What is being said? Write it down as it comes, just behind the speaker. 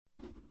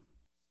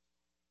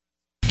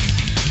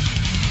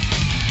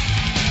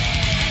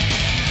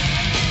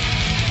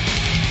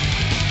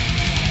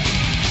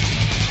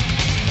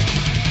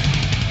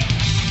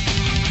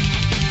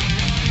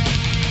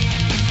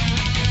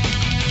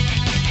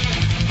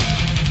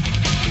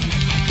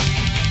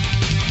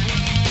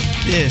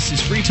This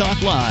is Free Talk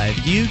Live.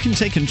 You can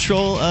take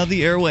control of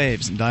the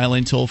airwaves and dial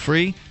in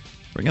toll-free.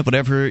 Bring up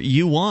whatever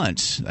you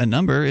want. That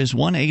number is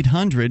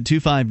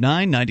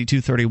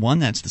 1-800-259-9231.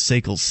 That's the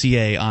SACL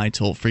CAI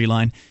toll-free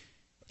line,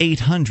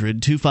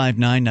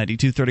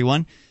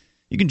 800-259-9231.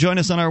 You can join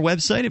us on our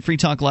website at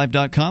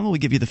freetalklive.com, and we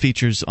give you the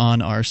features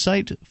on our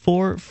site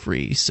for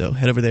free. So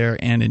head over there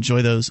and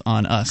enjoy those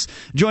on us.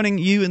 Joining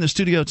you in the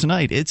studio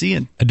tonight, it's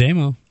Ian.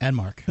 Ademo. And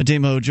Mark.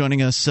 Ademo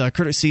joining us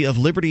courtesy of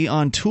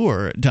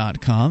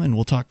libertyontour.com, and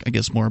we'll talk, I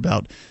guess, more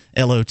about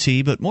LOT,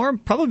 but more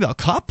probably about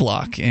Cop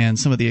Block and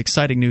some of the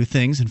exciting new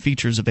things and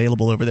features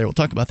available over there. We'll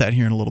talk about that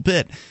here in a little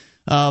bit.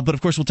 But, of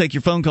course, we'll take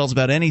your phone calls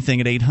about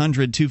anything at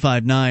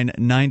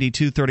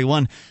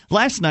 800-259-9231.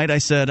 Last night I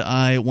said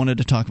I wanted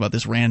to talk about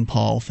this Rand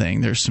Paul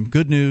thing. There's some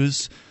good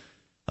news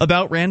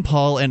about Rand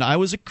Paul, and I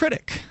was a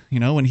critic. You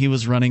know, when he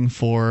was running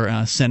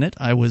for Senate,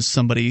 I was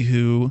somebody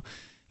who,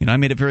 you know, I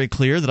made it very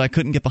clear that I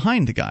couldn't get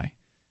behind the guy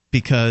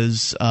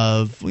because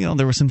of, you know,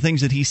 there were some things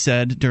that he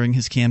said during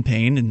his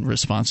campaign in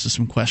response to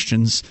some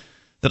questions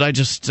that I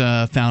just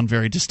found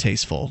very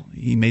distasteful.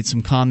 He made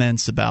some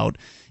comments about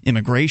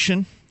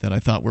immigration that I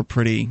thought were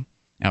pretty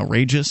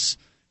outrageous,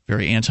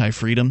 very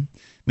anti-freedom.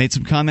 Made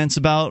some comments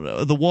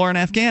about the war in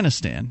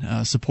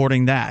Afghanistan,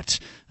 supporting that.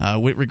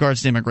 With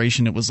regards to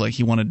immigration, it was like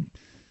he wanted,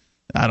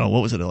 I don't know,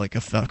 what was it, like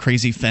a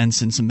crazy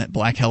fence and some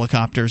black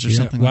helicopters or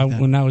something like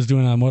that? When I was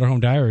doing Motorhome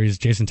Diaries,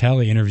 Jason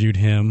Talley interviewed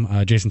him,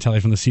 Jason Talley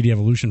from the CD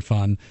Evolution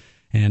Fund,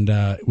 and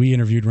we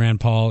interviewed Rand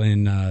Paul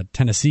in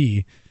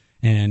Tennessee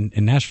and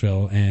in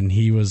Nashville, and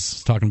he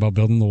was talking about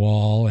building the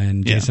wall,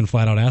 and Jason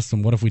flat out asked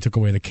him, what if we took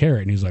away the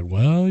carrot? And he was like,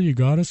 well, you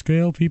got to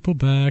scale people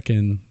back,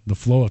 and the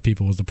flow of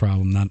people was the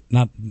problem,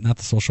 not the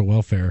social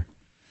welfare.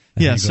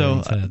 Yeah,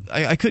 so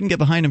I couldn't get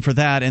behind him for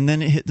that, and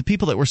then the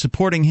people that were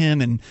supporting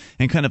him and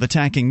kind of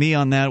attacking me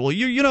on that, well,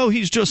 you know,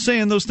 he's just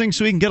saying those things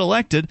so he can get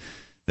elected.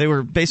 They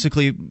were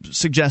basically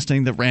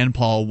suggesting that Rand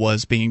Paul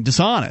was being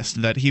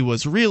dishonest, that he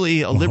was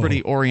really a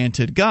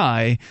liberty-oriented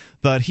guy,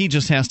 but he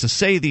just has to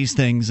say these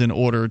things in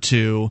order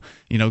to,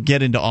 you know,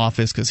 get into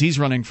office because he's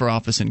running for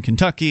office in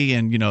Kentucky,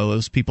 and, you know,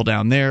 those people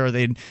down there,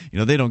 they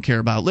don't care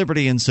about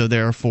liberty, and so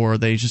therefore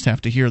they just have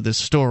to hear this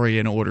story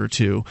in order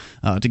to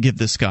give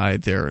this guy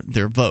their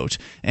vote.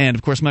 And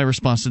of course, my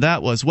response to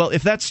that was, well,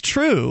 if that's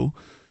true,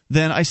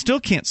 then I still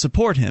can't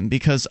support him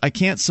because I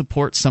can't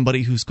support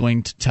somebody who's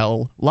going to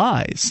tell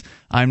lies.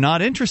 I'm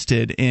not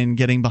interested in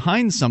getting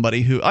behind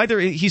somebody who either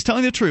he's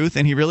telling the truth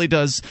and he really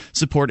does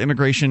support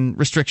immigration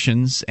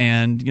restrictions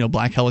and, you know,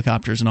 black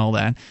helicopters and all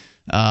that,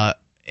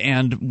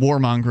 and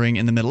warmongering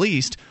in the Middle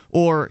East,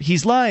 or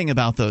he's lying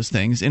about those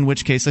things, in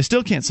which case I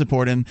still can't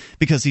support him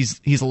because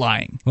he's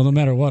lying. Well, no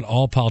matter what,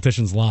 all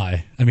politicians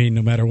lie. I mean,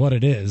 no matter what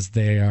it is,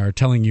 they are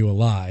telling you a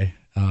lie.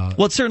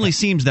 Well, it certainly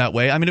seems that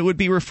way. I mean, it would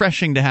be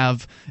refreshing to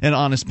have an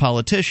honest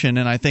politician,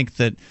 and I think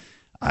that,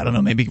 I don't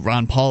know, maybe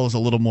Ron Paul is a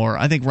little more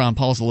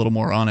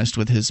honest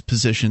with his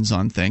positions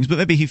on things, but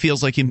maybe he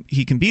feels like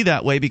he can be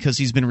that way because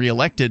he's been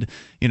reelected,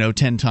 you know,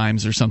 10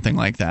 times or something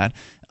like that.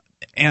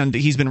 And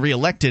he's been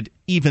reelected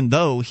even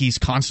though he's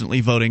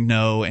constantly voting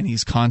no, and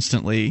he's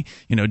constantly,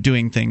 you know,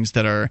 doing things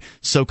that are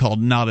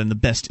so-called not in the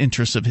best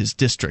interest of his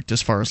district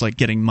as far as like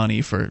getting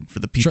money for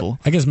the people. Sure.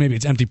 I guess maybe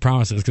it's empty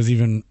promises because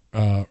even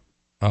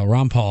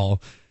Ron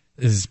Paul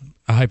is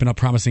hyping up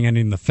promising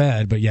ending the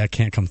Fed, but yet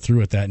can't come through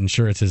with that. And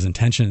sure, it's his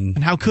intention.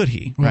 And how could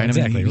he? Right?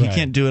 Exactly. I mean, he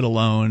can't do it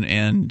alone.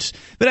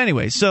 But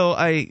anyway, so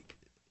I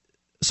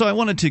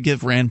wanted to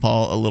give Rand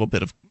Paul a little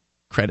bit of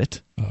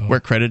credit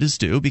where credit is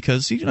due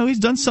because, you know, he's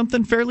done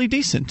something fairly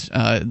decent.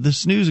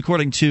 This news,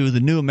 according to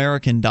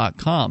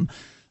thenewamerican.com,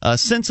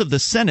 sense of the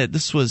Senate,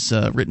 this was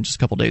written just a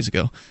couple days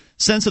ago,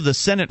 sense of the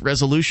Senate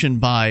resolution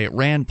by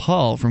Rand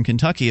Paul from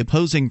Kentucky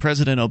opposing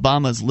President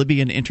Obama's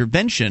Libyan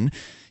intervention,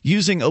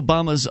 using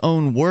Obama's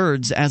own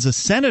words as a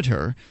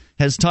senator,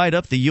 has tied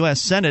up the U.S.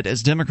 Senate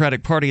as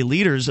Democratic Party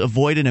leaders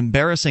avoid an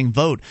embarrassing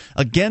vote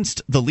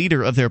against the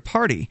leader of their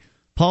party.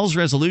 Paul's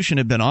resolution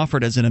had been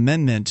offered as an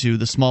amendment to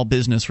the Small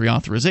Business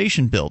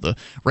Reauthorization Bill. The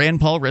Rand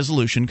Paul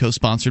resolution,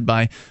 co-sponsored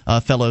by a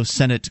fellow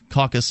Senate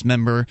caucus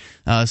member,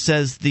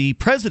 says the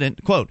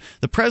president, quote,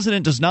 the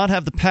president does not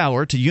have the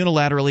power to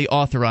unilaterally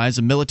authorize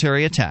a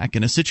military attack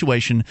in a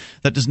situation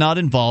that does not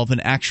involve an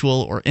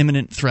actual or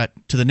imminent threat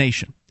to the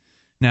nation.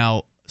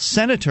 Now,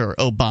 Senator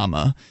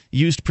Obama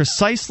used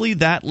precisely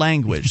that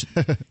language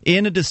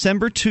in a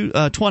December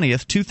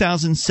 20th,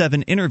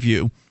 2007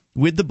 interview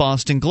with the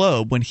Boston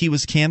Globe when he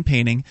was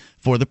campaigning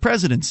for the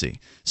presidency.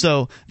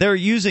 So he's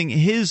using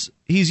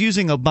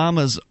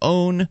Obama's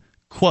own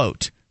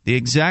quote, the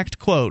exact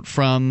quote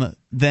from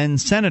then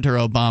Senator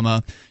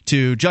Obama,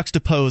 to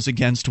juxtapose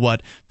against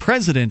what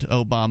President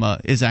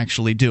Obama is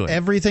actually doing.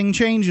 Everything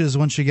changes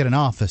once you get in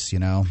office, you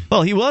know.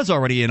 Well, he was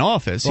already in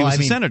office. He was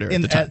a senator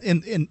at the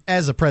time.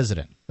 As a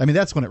president. I mean,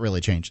 that's when it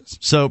really changes.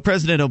 So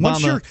President Obama...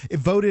 Once you're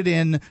voted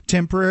in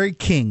temporary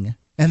king,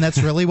 and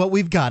that's really what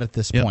we've got at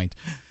this point.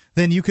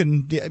 then you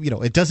can,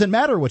 it doesn't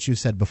matter what you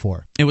said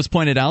before. It was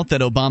pointed out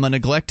that Obama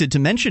neglected to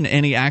mention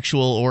any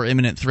actual or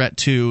imminent threat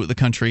to the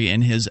country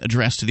in his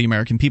address to the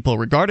American people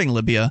regarding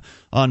Libya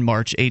on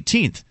March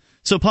 18th.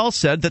 So Paul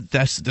said that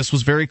this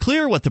was very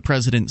clear what the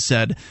president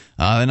said,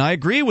 and I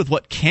agree with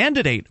what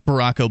candidate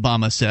Barack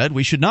Obama said.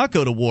 We should not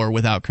go to war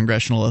without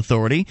congressional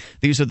authority.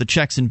 These are the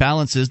checks and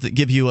balances that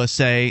give you a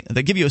say,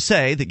 that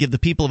give the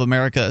people of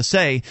America a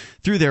say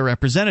through their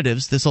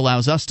representatives. This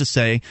allows us to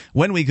say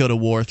when we go to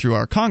war through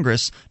our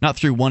Congress, not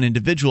through one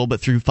individual,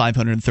 but through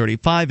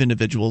 535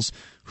 individuals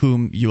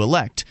whom you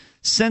elect.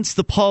 Since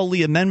the Paul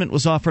Lee Amendment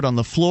was offered on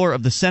the floor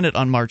of the Senate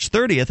on March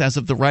 30th, as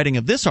of the writing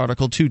of this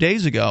article 2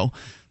 days ago,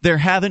 there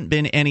haven't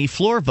been any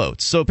floor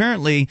votes. So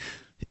apparently,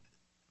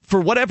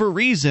 for whatever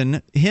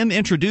reason, him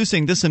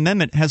introducing this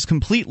amendment has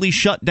completely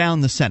shut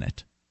down the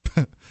Senate.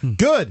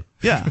 Good.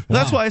 Yeah,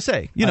 that's why I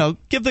say,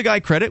 give the guy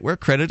credit where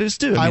credit is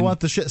due. I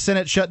want the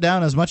Senate shut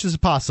down as much as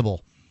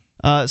possible.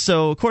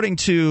 So according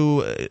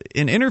to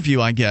an interview,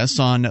 I guess,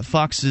 on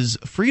Fox's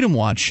Freedom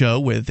Watch show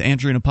with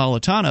Andrew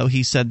Napolitano,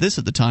 he said this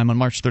at the time on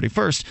March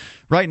 31st.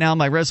 Right now,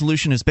 my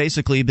resolution has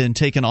basically been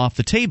taken off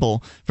the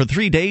table. For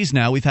 3 days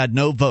now, we've had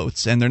no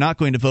votes, and they're not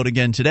going to vote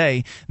again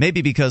today,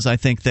 maybe because I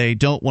think they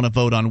don't want to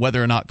vote on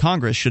whether or not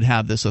Congress should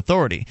have this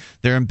authority.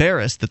 They're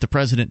embarrassed that the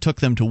president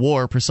took them to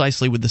war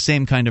precisely with the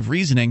same kind of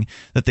reasoning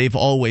that they've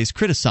always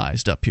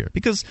criticized up here,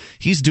 because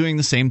he's doing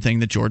the same thing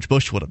that George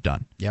Bush would have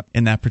done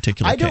in that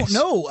particular case. I don't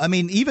know. I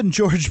mean, even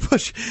George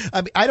Bush,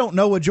 I don't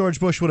know what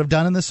George Bush would have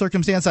done in this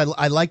circumstance.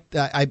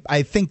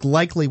 I think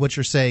likely what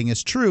you're saying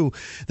is true.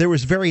 There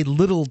was very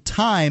little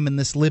time in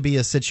this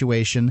Libya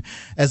situation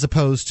as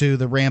opposed to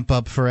the ramp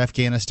up for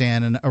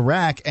Afghanistan and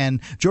Iraq.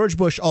 And George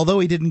Bush, although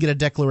he didn't get a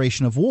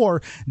declaration of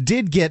war,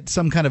 did get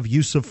some kind of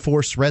use of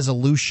force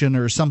resolution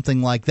or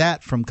something like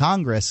that from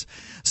Congress.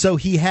 So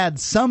he had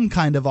some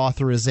kind of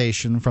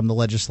authorization from the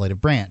legislative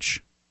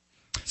branch.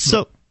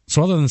 So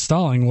other than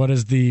stalling, what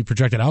is the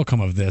projected outcome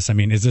of this? I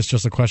mean, is this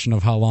just a question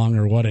of how long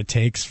or what it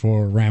takes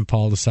for Rand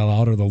Paul to sell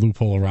out or the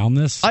loophole around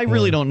this? I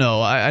really don't know.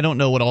 I don't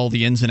know what all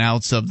the ins and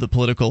outs of the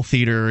political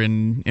theater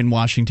in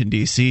Washington,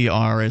 D.C.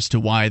 are as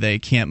to why they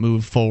can't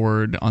move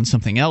forward on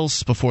something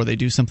else before they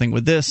do something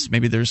with this.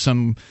 Maybe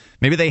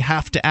they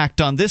have to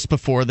act on this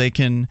before they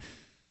can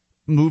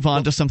move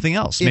on to something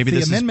else. Maybe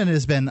if the amendment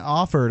has been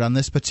offered on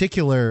this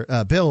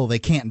particular bill, they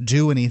can't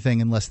do anything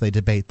unless they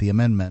debate the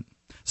amendment.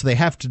 So they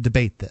have to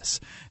debate this.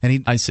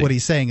 And what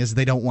he's saying is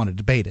they don't want to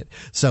debate it.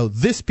 So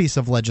this piece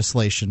of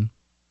legislation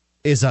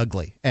is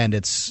ugly, and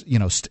it's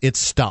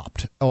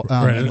stopped.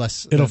 Right.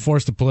 Unless it'll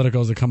force the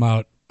politicals to come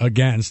out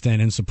against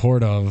and in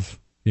support of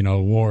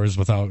wars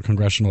without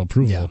congressional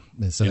approval.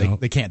 Yeah, so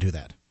they can't do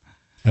that.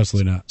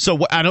 Absolutely not. So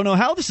I don't know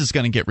how this is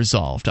going to get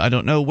resolved. I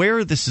don't know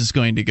where this is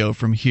going to go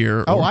from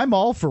here. I'm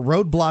all for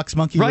roadblocks,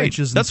 monkey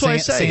wrenches, and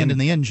sand in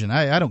the engine.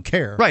 I don't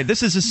care. Right.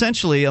 This is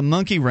essentially a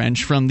monkey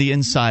wrench from the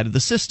inside of the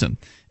system.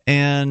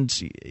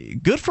 And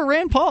good for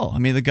Rand Paul. I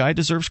mean, the guy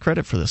deserves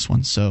credit for this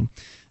one. So,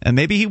 and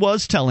maybe he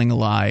was telling a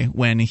lie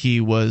when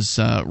he was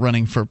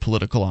running for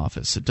political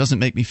office. It doesn't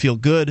make me feel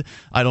good.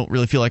 I don't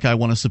really feel like I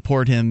want to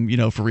support him,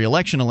 for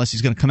re-election unless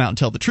he's going to come out and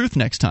tell the truth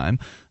next time.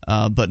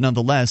 But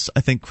nonetheless,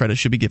 I think credit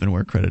should be given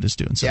where credit is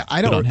due. And so, yeah,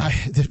 I don't.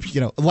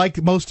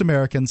 Like most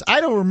Americans,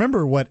 I don't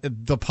remember what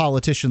the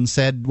politician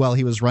said while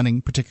he was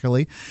running,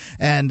 particularly,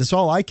 and so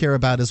all I care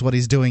about is what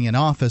he's doing in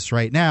office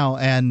right now.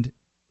 And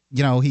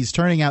he's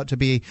turning out to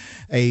be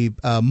a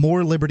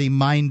more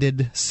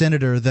liberty-minded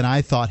senator than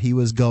I thought he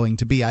was going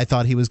to be. I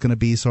thought he was going to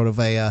be sort of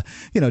a,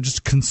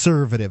 just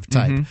conservative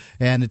type.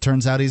 Mm-hmm. And it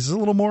turns out he's a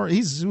little more,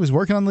 he was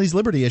working on these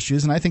liberty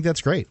issues, and I think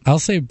that's great. I'll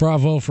say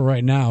bravo for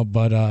right now,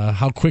 but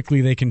how quickly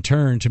they can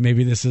turn to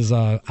maybe this is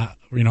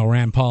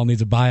Rand Paul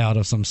needs a buyout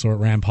of some sort.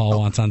 Rand Paul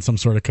wants on some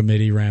sort of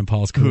committee. Rand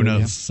Paul's who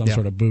knows? Some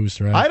sort of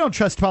boost, right? I don't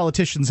trust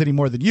politicians any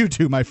more than you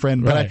do, my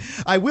friend, but right.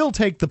 I will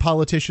take the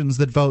politicians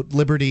that vote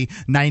liberty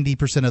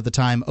 90% of the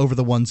time over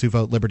the ones who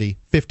vote liberty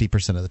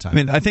 50% of the time. I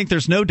mean, I think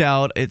there's no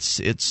doubt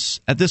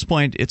it's at this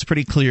point it's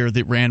pretty clear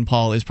that Rand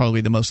Paul is probably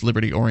the most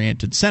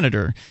liberty-oriented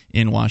senator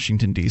in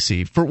Washington,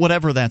 D.C., for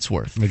whatever that's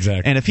worth.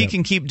 Exactly. And if he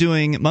can keep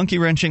doing monkey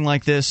wrenching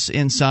like this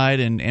inside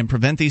and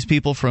prevent these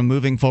people from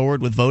moving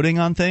forward with voting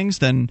on things,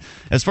 then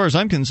as far as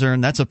I'm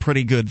concerned, that's a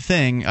pretty good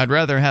thing. I'd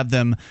rather have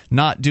them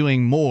not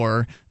doing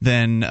more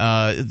than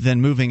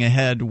moving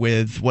ahead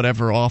with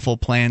whatever awful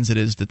plans it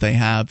is that they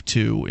have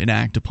to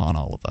enact upon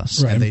all of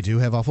us. Right. And they do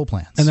have awful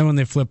plans. And then when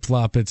they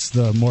flip-flop, it's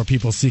the more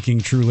people seeking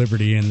true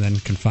liberty and then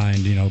can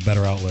find,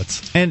 better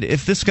outlets. And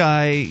if this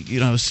guy,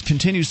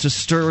 continues to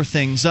stir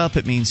things up,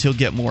 it means he'll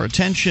get more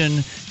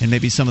attention, and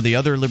maybe some of the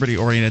other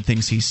liberty-oriented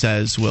things he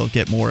says will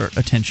get more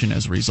attention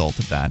as a result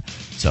of that.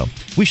 So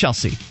we shall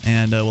see,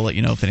 and we'll let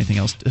you know if anything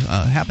else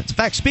happens. In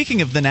fact,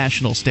 speaking of the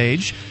national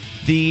stage,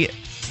 the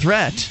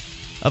threat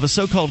of a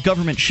so-called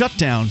government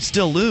shutdown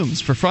still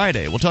looms for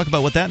Friday. We'll talk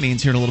about what that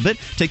means here in a little bit.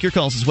 Take your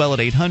calls as well at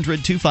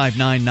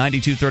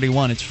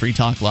 800-259-9231. It's Free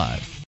Talk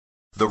Live.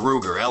 The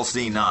Ruger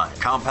LC9,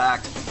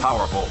 compact,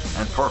 powerful,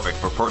 and perfect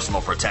for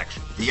personal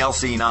protection. The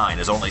LC9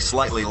 is only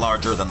slightly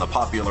larger than the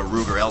popular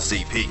Ruger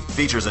LCP,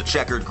 features a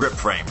checkered grip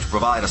frame to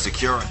provide a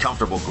secure and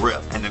comfortable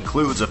grip, and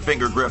includes a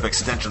finger grip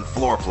extension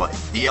floor plate.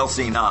 The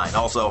LC9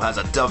 also has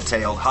a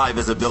dovetailed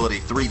high-visibility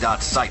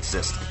 3-dot sight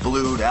system,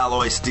 blued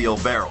alloy steel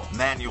barrel,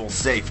 manual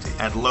safety,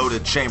 and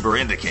loaded chamber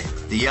indicator.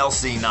 The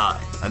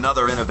LC9,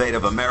 another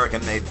innovative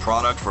American-made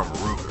product from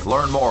Ruger.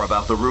 Learn more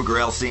about the Ruger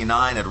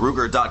LC9 at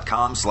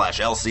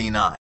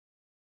Ruger.com/LC9.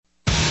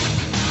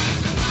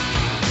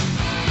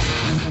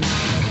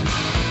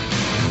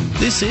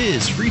 This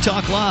is Free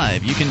Talk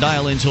Live. You can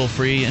dial in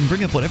toll-free and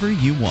bring up whatever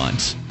you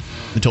want.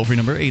 The toll-free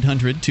number,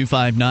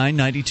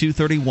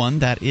 800-259-9231.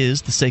 That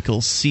is the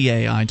SACL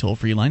CAI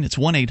toll-free line. It's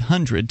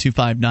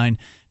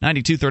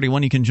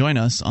 1-800-259-9231. You can join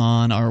us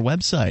on our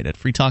website at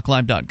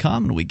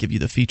freetalklive.com, and we give you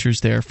the features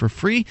there for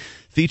free.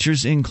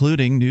 Features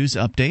including news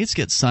updates.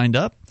 Get signed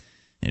up,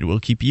 and we'll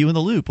keep you in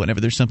the loop whenever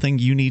there's something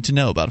you need to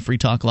know about Free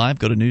Talk Live.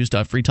 Go to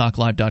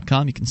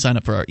news.freetalklive.com. You can sign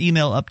up for our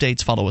email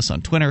updates. Follow us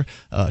on Twitter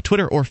or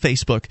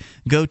Facebook.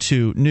 Go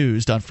to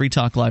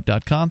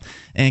news.freetalklive.com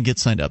and get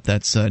signed up.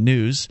 That's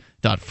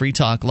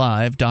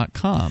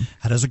news.freetalklive.com.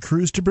 How does a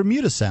cruise to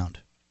Bermuda sound?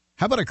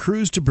 How about a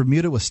cruise to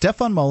Bermuda with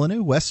Stefan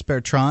Molyneux, Wes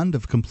Bertrand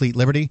of Complete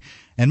Liberty,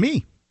 and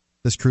me?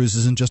 This cruise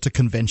isn't just a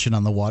convention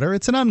on the water.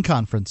 It's an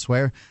unconference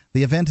where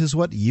the event is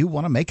what you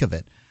want to make of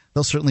it.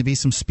 There'll certainly be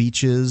some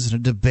speeches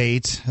and a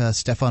debate.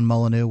 Stefan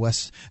Molyneux,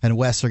 Wes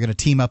are going to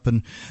team up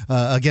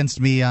against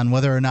me on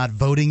whether or not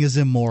voting is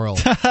immoral.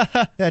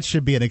 That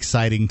should be an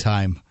exciting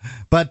time.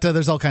 But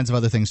there's all kinds of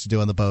other things to do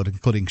on the boat,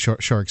 including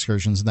shore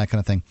excursions and that kind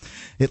of thing.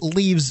 It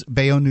leaves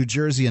Bayonne, New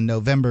Jersey in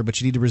November,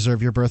 but you need to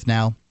reserve your berth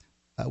now.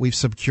 We've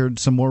secured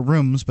some more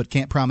rooms, but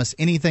can't promise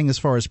anything as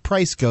far as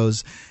price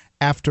goes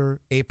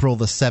after April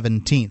the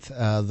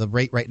 17th. The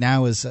rate right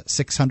now is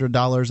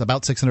 $600,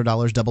 about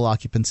 $600, double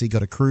occupancy. Go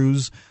to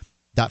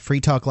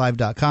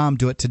cruise.freetalklive.com.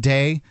 Do it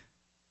today.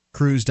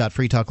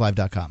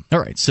 Cruise.freetalklive.com. All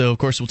right. So, of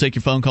course, we'll take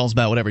your phone calls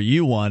about whatever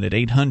you want at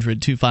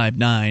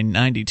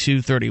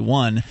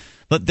 800-259-9231.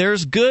 But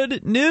there's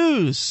good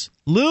news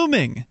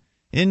looming.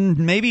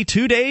 In maybe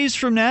 2 days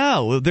from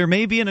now, there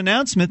may be an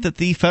announcement that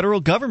the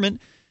federal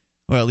government,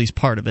 or at least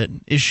part of it,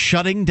 is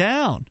shutting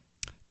down.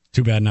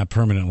 Too bad not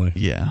permanently.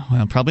 Yeah,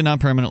 well, probably not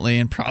permanently,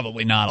 and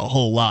probably not a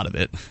whole lot of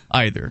it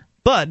either.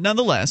 But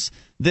nonetheless,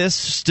 this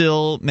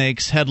still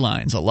makes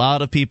headlines. A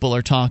lot of people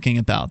are talking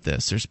about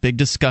this. There's big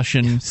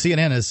discussion.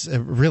 CNN is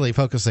really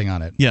focusing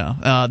on it.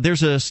 Yeah.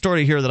 There's a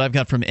story here that I've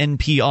got from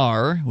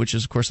NPR, which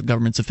is, of course, the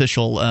government's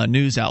official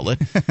news outlet,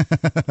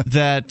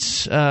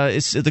 that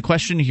is, the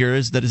question here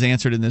is that is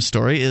answered in this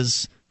story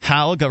is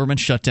how a government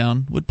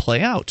shutdown would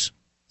play out.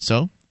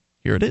 So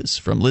here it is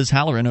from Liz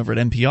Halloran over at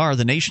NPR.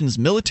 The nation's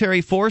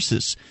military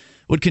forces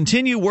would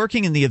continue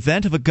working in the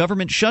event of a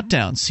government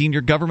shutdown,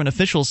 senior government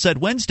officials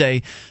said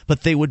Wednesday,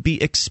 but they would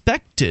be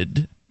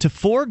expected to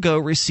forego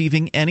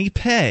receiving any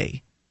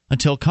pay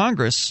until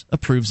Congress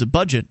approves a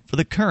budget for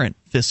the current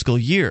fiscal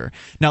year.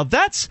 Now,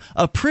 that's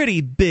a pretty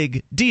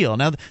big deal.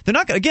 Now, they're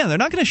not going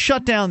to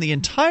shut down the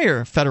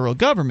entire federal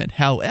government.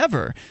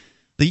 However,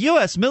 the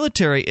U.S.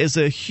 military is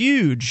a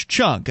huge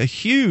chunk, a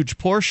huge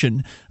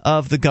portion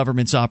of the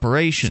government's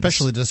operations.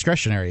 Especially the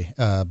discretionary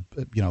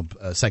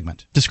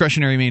segment.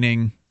 Discretionary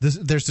meaning?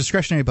 There's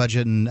discretionary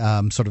budget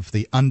and sort of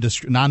the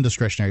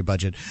non-discretionary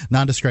budget.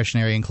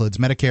 Non-discretionary includes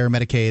Medicare,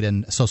 Medicaid,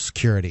 and Social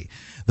Security.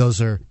 Those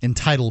are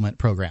entitlement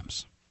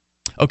programs.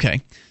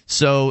 Okay.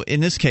 So in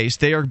this case,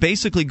 they are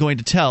basically going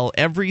to tell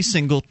every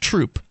single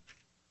troop,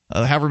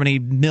 however many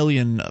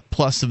million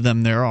plus of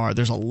them there are.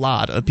 There's a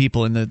lot of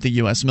people in the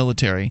U.S.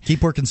 military.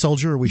 Keep working,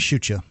 soldier, or we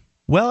shoot you.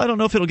 Well, I don't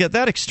know if it'll get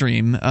that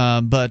extreme,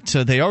 but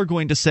they are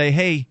going to say,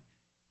 hey,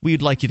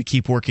 we'd like you to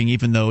keep working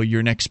even though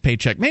your next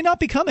paycheck may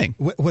not be coming.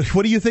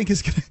 What do you think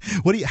is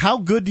going to – how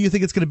good do you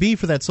think it's going to be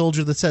for that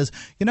soldier that says,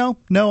 no,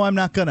 I'm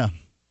not going to?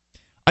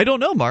 I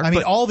don't know, Mark. I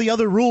mean, all the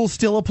other rules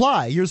still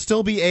apply. You'll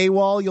still be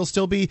AWOL. You'll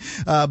still be,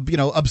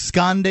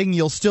 absconding.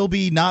 You'll still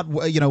be not,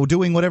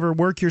 doing whatever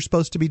work you're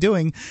supposed to be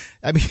doing.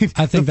 I mean,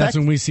 I think that's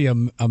when we see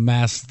a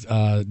mass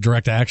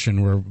direct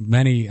action where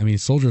many,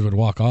 soldiers would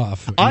walk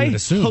off. I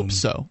hope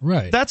so.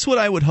 Right. That's what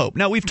I would hope.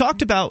 Now, we've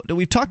talked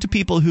to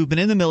people who've been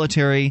in the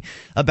military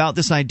about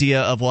this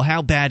idea of, well,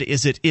 how bad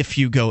is it if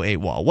you go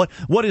AWOL?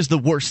 What is the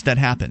worst that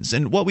happens?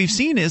 And what we've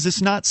seen is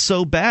it's not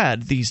so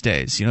bad these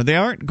days. They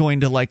aren't going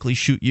to likely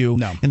shoot you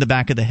in the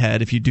back of the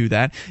head if you do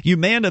that. You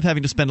may end up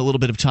having to spend a little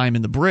bit of time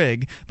in the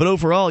brig, but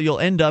overall you'll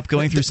end up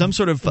going through some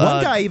sort of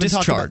one guy even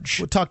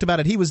discharge. Talked about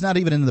it. He was not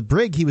even in the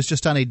brig. He was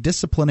just on a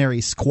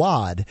disciplinary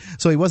squad,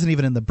 so he wasn't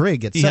even in the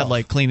brig itself. He had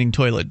like cleaning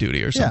toilet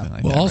duty or something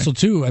like that. Well, also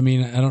too, I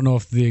don't know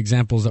if the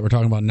examples that we're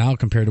talking about now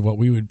compared to what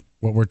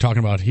we're talking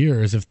about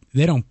here is if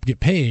they don't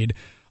get paid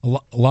a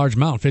large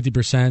amount,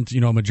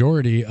 50%,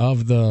 majority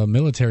of the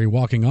military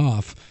walking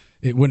off.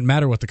 it wouldn't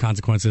matter what the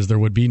consequence is. There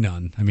would be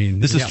none. I mean,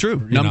 this is true.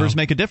 Numbers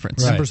make a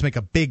difference. Right. Numbers make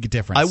a big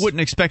difference. I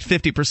wouldn't expect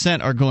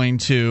 50% are going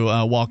to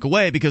walk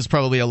away, because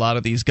probably a lot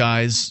of these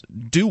guys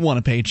do want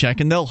a paycheck,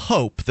 and they'll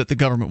hope that the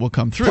government will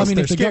come through. I mean,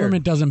 if the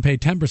government doesn't pay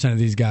 10% of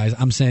these guys,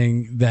 I'm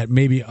saying that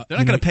maybe they're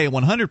not going to pay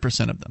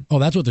 100% of them. Oh,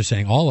 that's what they're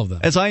saying, all of them.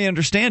 As I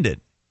understand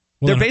it,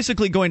 they're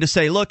basically going to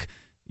say, look,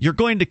 you're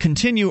going to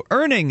continue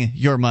earning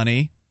your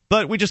money,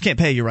 but we just can't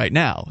pay you right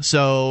now.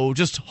 So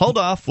just hold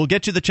off. We'll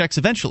get you the checks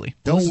eventually.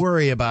 Don't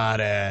worry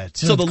about it.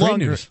 So the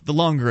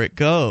longer it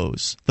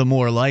goes, the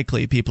more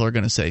likely people are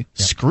going to say,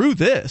 screw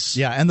this.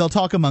 Yeah, and they'll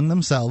talk among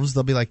themselves.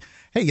 They'll be like,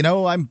 hey,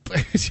 I'm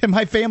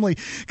my family,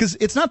 because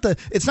it's not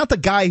the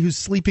guy who's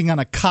sleeping on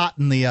a cot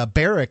in the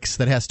barracks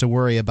that has to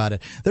worry about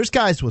it. There's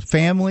guys with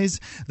families.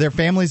 Their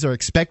families are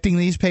expecting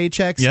these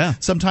paychecks. Yeah.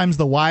 Sometimes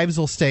the wives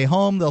will stay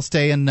home. They'll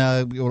stay in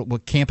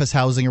campus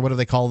housing, or what do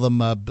they call them?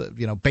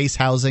 Base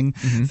housing,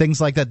 things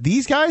like that.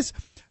 These guys,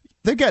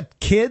 they've got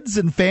kids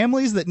and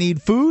families that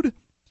need food.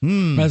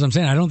 As I'm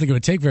saying, I don't think it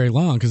would take very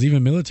long, because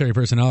even military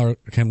personnel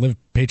can live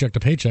paycheck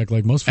to paycheck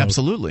like most folks.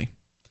 Absolutely.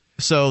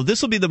 So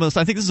this will be I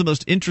think this is the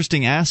most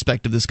interesting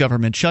aspect of this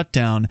government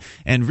shutdown,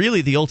 and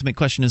really the ultimate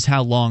question is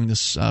how long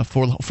this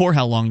for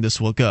how long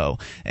this will go.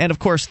 And of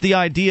course, the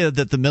idea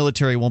that the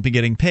military won't be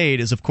getting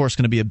paid is of course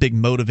going to be a big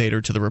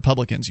motivator to the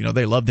Republicans.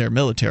 They love their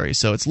military,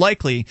 so it's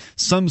likely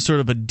some sort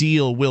of a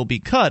deal will be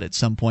cut at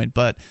some point,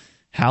 but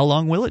how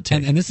long will it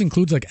take? And this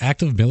includes like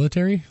active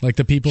military, like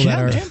the people that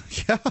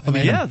are.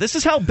 Man. This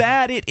is how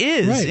bad it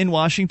is in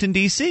Washington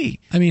D.C.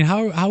 I mean,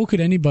 how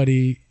could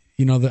anybody?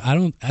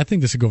 I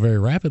think this would go very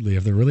rapidly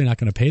if they're really not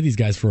going to pay these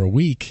guys for a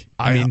week.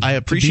 I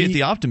appreciate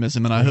the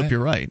optimism, and I hope you're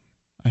right.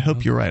 I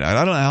hope you're right. I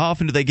don't know, how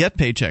often do they get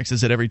paychecks?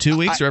 Is it every 2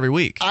 weeks or every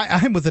week?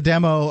 I'm with the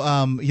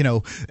demo.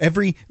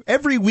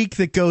 Every week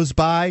that goes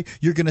by,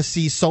 you're going to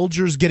see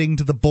soldiers getting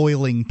to the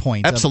boiling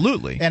point.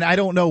 Absolutely. And I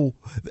don't know.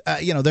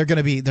 They're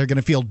going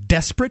to feel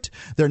desperate.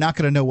 They're not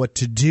going to know what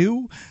to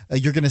do.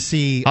 You're going to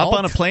see hop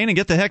on a plane and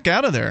get the heck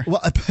out of there.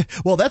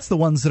 Well, that's the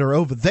ones that are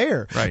over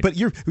there. Right. But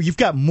you've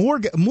got more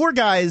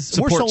guys,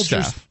 support more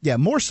soldiers. Staff. Yeah,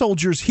 more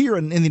soldiers here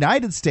in the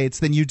United States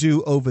than you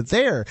do over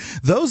there.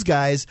 Those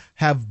guys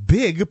have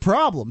big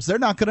problems. They're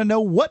not going to know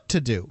what to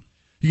do.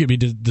 You could be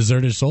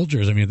deserted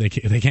soldiers. I mean, they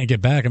can't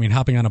get back. I mean,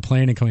 hopping on a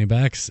plane and coming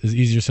back is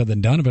easier said than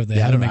done. But if they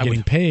haven't been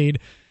getting paid,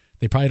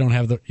 they probably don't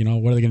have the.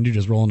 What are they going to do?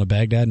 Just roll into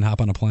Baghdad and hop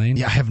on a plane?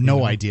 Yeah, I have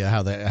no idea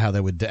how they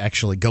would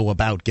actually go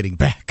about getting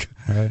back.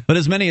 Right. But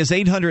as many as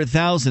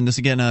 800,000, this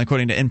again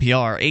according to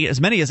NPR, as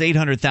many as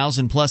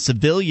 800,000 plus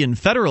civilian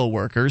federal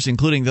workers,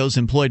 including those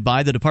employed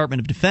by the Department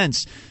of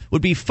Defense,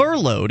 would be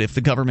furloughed if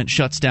the government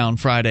shuts down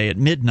Friday at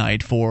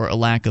midnight for a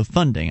lack of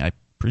funding. I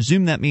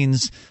presume that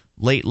means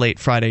late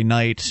Friday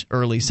night,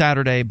 early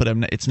Saturday, but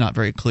it's not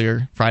very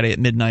clear. Friday at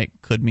midnight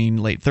could mean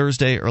late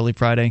Thursday, early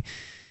Friday.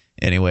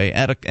 Anyway,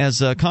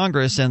 as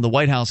Congress and the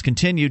White House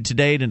continued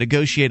today to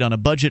negotiate on a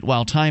budget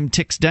while time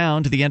ticks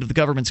down to the end of the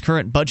government's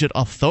current budget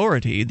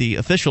authority, the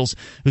officials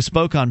who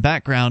spoke on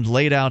background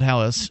laid out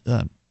how a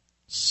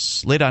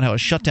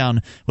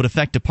shutdown would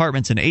affect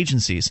departments and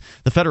agencies.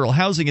 The Federal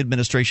Housing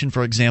Administration,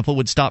 for example,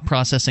 would stop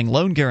processing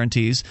loan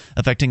guarantees,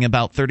 affecting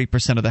about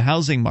 30% of the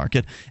housing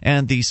market,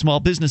 and the Small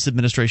Business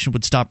Administration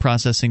would stop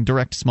processing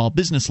direct small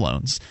business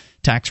loans.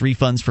 Tax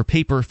refunds for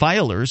paper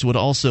filers would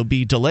also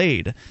be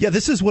delayed. Yeah,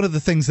 this is one of the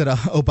things that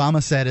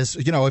Obama said is,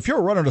 if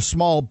you're running a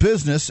small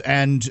business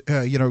and,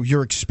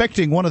 you're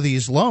expecting one of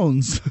these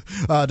loans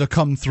to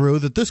come through,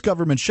 that this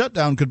government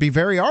shutdown could be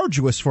very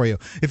arduous for you.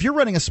 If you're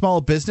running a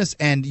small business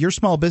and your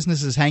small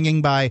business is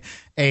hanging by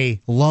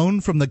a loan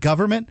from the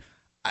government,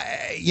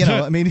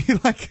 I mean,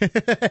 like,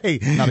 hey,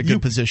 not a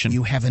good position.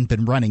 You haven't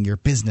been running your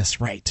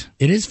business right.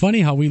 It is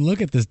funny how we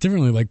look at this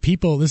differently. Like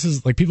people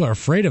are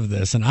afraid of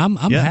this, and I'm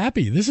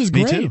happy. This is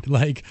great. Me too.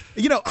 Like,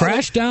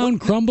 crash down,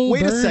 crumble,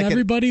 burn,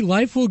 everybody.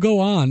 Life will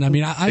go on. I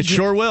mean, it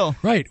sure will.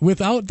 Right.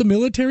 Without the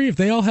military, if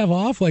they all have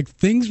off, like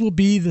things will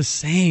be the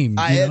same.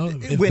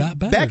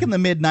 Back in the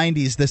mid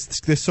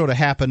 '90s, this sort of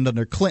happened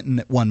under Clinton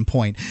at one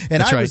point,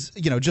 and That's I right. was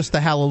the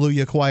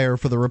hallelujah choir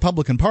for the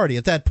Republican Party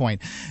at that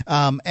point,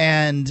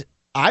 and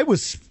I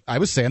was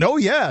saying, oh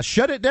yeah,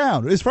 shut it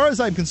down. As far as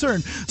I'm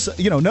concerned,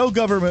 no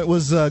government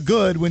was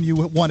good when you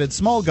wanted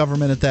small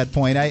government at that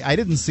point. I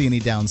didn't see any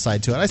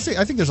downside to it. I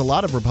think there's a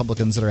lot of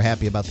Republicans that are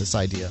happy about this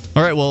idea.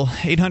 All right, well,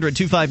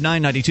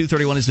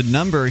 800-259-9231 is the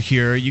number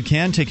here. You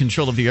can take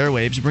control of the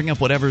airwaves, bring up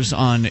whatever's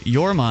on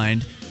your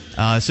mind.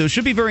 So it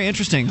should be very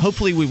interesting.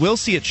 Hopefully we will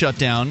see it shut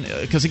down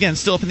because, again,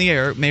 still up in the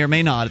air, may or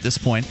may not at this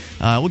point.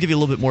 We'll give you a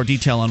little bit more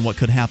detail on what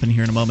could happen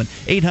here in a moment.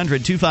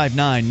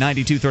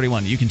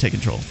 800-259-9231. You can take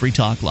control. Free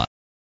Talk Live.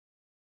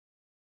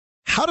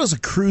 How does a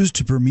cruise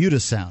to Bermuda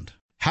sound?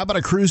 How about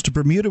a cruise to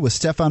Bermuda with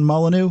Stefan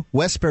Molyneux,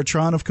 Wes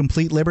Bertrand of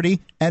Complete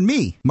Liberty, and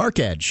me, Mark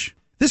Edge?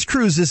 This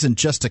cruise isn't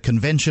just a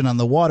convention on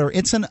the water.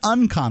 It's an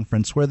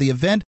unconference where the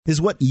event is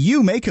what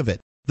you make of it.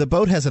 The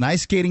boat has an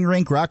ice skating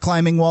rink, rock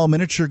climbing wall,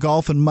 miniature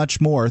golf, and much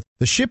more.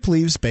 The ship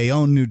leaves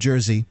Bayonne, New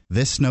Jersey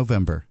this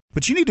November.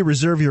 But you need to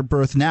reserve your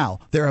berth now.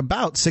 They're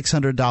about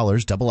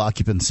 $600 double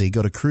occupancy.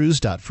 Go to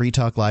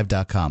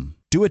cruise.freetalklive.com.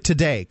 Do it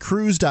today.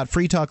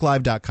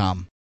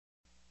 Cruise.freetalklive.com.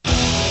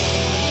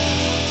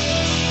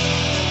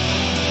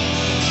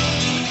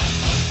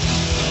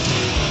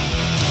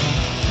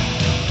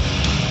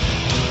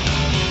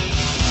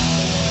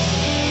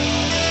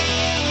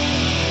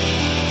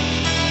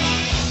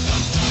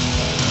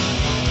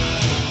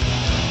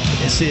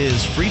 This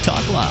is Free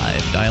Talk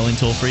Live. Dial in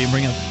toll-free and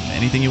bring up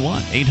anything you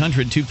want.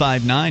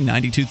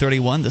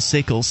 800-259-9231, the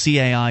SACL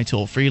CAI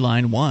toll-free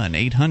line,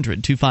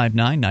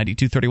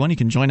 1-800-259-9231. You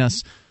can join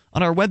us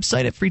on our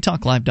website at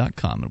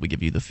freetalklive.com, and we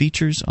give you the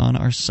features on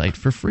our site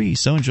for free.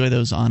 So enjoy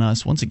those on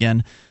us. Once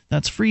again,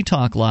 that's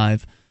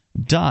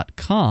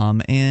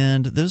freetalklive.com,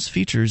 and those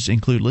features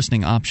include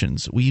listening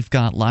options. We've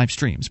got live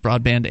streams,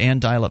 broadband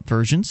and dial-up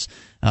versions.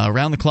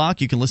 Around the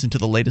clock, you can listen to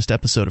the latest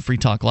episode of Free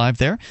Talk Live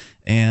there,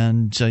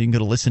 and you can go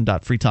to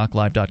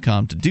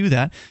listen.freetalklive.com to do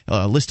that.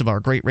 A list of our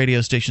great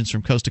radio stations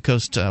from coast to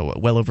coast,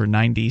 well over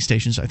 90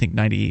 stations, I think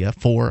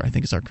 94, I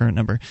think is our current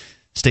number.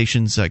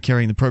 Stations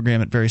carrying the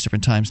program at various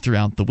different times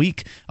throughout the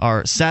week.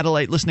 Our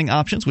satellite listening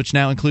options, which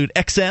now include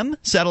XM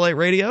satellite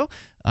radio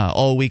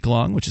all week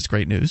long, which is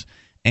great news,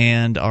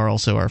 and are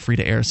also our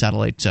free-to-air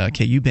satellite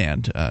KU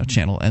band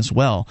channel as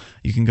well.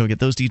 You can go get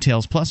those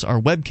details, plus our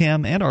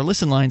webcam and our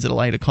listen lines that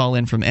allow you to call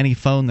in from any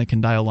phone that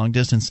can dial long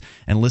distance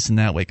and listen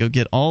that way. Go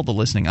get all the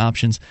listening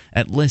options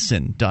at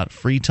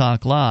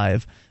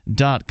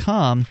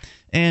listen.freetalklive.com.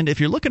 And if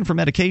you're looking for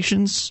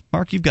medications,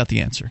 Mark, you've got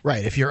the answer.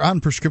 Right. If you're on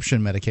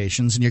prescription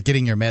medications and you're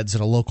getting your meds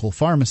at a local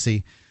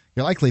pharmacy,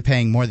 you're likely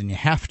paying more than you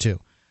have to.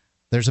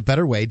 There's a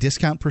better way.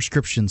 Discount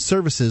Prescription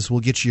Services will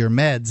get you your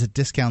meds at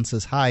discounts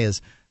as high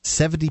as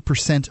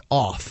 70%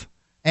 off,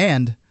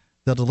 and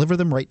they'll deliver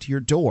them right to your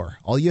door.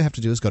 All you have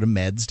to do is go to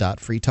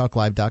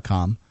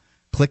meds.freetalklive.com,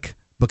 click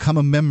Become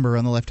a Member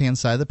on the left-hand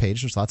side of the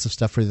page. There's lots of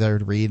stuff for there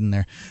to read and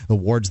their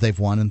awards they've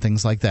won and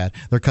things like that.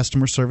 Their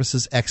customer service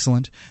is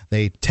excellent.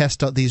 They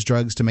test out these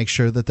drugs to make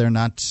sure that they're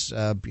not,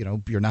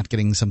 you're not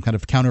getting some kind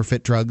of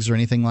counterfeit drugs or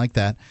anything like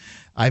that.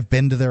 I've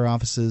been to their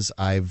offices.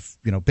 I've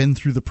been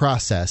through the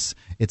process.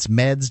 It's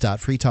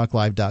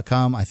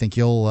meds.freetalklive.com. I think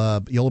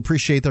you'll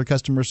appreciate their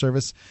customer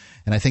service,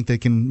 and I think they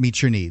can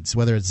meet your needs,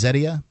 whether it's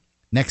Zetia,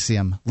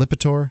 Nexium,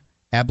 Lipitor,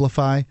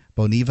 Abilify,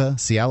 Boniva,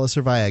 Cialis,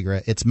 or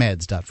Viagra. It's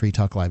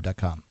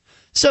meds.freetalklive.com.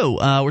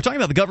 So we're talking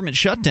about the government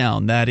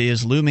shutdown that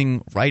is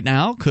looming right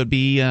now. Could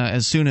be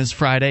as soon as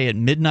Friday at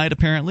midnight,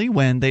 apparently,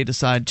 when they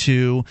decide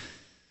to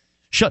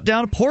shut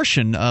down a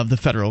portion of the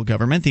federal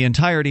government. The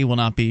entirety will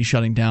not be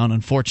shutting down,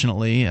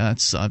 unfortunately.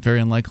 It's very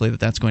unlikely that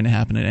that's going to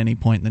happen at any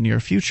point in the near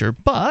future.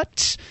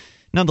 But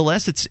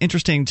nonetheless, it's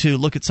interesting to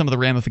look at some of the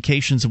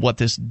ramifications of what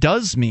this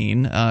does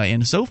mean.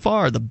 And so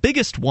far, the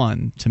biggest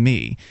one to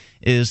me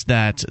is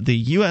that the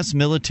U.S.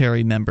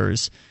 military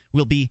members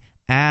will be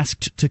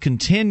asked to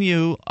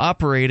continue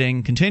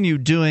operating, continue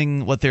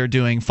doing what they're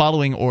doing,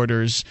 following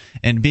orders,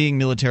 and being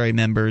military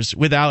members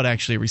without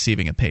actually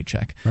receiving a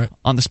paycheck. Right.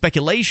 On the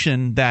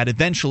speculation that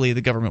eventually the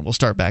government will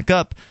start back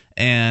up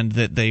and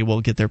that they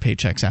will get their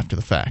paychecks after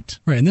the fact.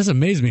 Right, and this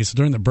amazed me. So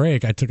during the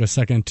break, I took a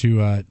second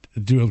to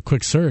do a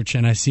quick search,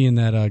 and I seen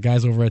that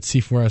guys over at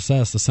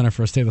C4SS, the Center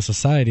for a Stateless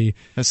Society.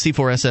 That's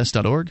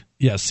C4SS.org?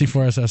 Yes,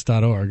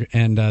 C4SS.org.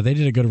 And they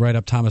did a good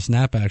write-up, Thomas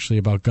Knapp, actually,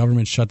 about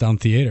government shutdown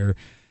theater.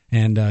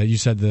 And you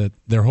said that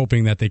they're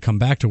hoping that they come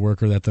back to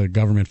work or that the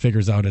government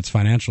figures out its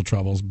financial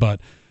troubles.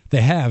 But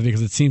they have,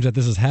 because it seems that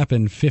this has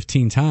happened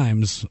 15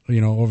 times,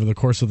 over the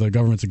course of the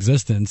government's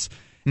existence.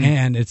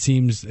 And it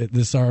seems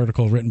this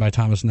article written by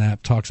Thomas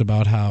Knapp talks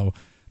about how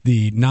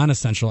the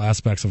non-essential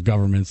aspects of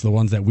governments, the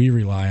ones that we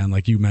rely on,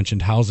 like you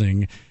mentioned,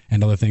 housing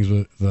and other things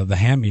with the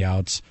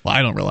hand-me-outs. Well,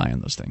 I don't rely on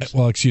those things.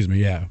 Well, excuse me,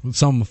 yeah.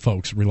 Some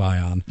folks rely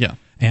on. Yeah.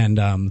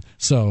 And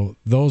so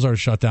those are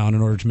shut down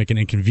in order to make an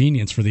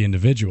inconvenience for the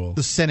individual.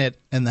 The Senate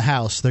and the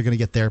House, they're going to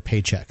get their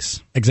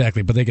paychecks.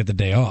 Exactly, but they get the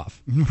day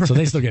off. Right. So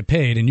they still get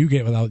paid, and you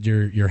get without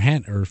your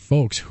hand, or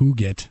folks who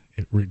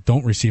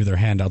don't receive their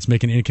handouts,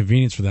 making an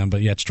inconvenience for them,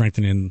 but yet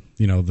strengthening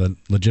the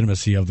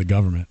legitimacy of the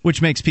government.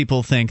 Which makes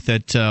people think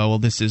that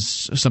this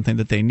is something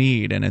that they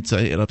need, and it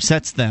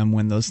upsets them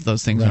when those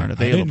things aren't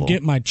available. I didn't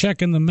get my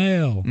check in the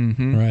mail.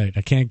 Mm-hmm. Right,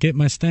 I can't get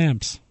my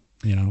stamps.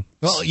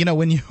 Well,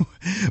 when you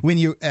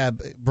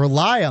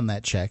rely on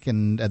that check,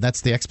 and that's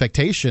the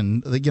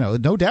expectation,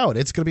 no doubt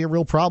it's going to be a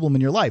real problem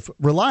in your life.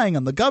 Relying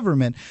on the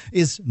government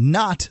is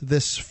not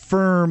this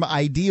firm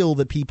ideal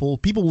that people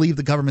believe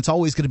the government's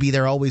always going to be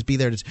there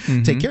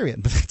to take care of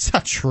it. But that's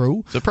not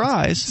true.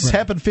 Surprise! It's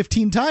happened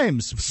 15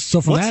 times.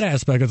 So from that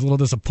aspect, it's a little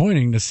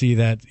disappointing to see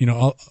that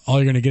all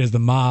you're going to get is the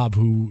mob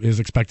who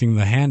is expecting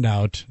the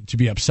handout to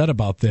be upset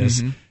about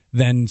this. Mm-hmm.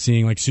 Then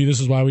seeing see,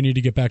 this is why we need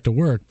to get back to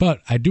work.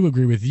 But I do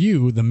agree with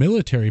you. The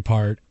military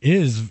part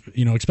is,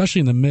 especially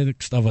in the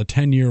midst of a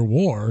 10-year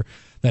war,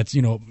 that's,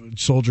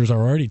 soldiers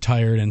are already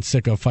tired and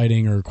sick of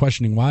fighting or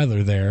questioning why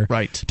they're there.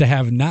 Right. To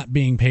have not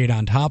being paid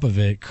on top of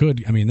it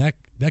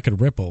that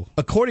could ripple.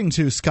 According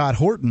to Scott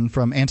Horton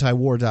from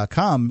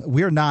antiwar.com,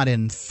 we're not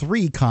in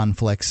 3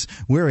 conflicts.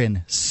 We're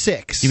in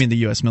 6. You mean the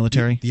U.S.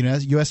 military? The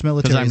U.S.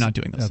 military. Because I'm not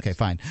doing those. Okay,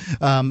 fine.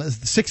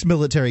 6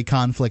 military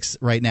conflicts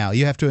right now.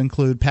 You have to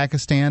include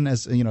Pakistan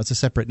as, it's a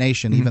separate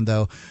nation, even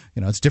though,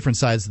 it's different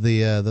sides of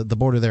the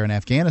border there in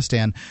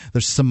Afghanistan.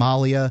 There's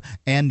Somalia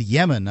and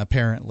Yemen,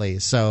 apparently.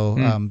 So,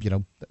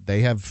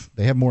 they have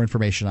more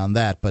information on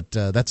that, but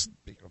that's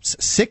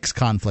 6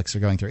 conflicts are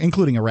going through,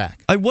 including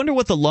Iraq. I wonder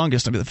what the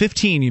longest, the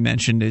 15 you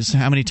mentioned is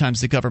how many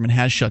times the government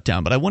has shut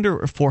down, but I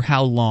wonder for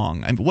how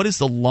long. What is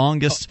the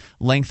longest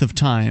length of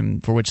time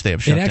for which they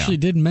have shut down? It actually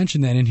did mention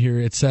that in here.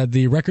 It said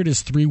the record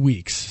is 3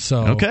 weeks.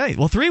 So okay,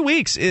 well 3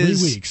 weeks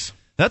is 3 weeks.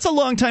 That's a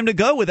long time to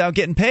go without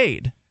getting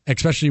paid.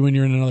 Especially when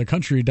you're in another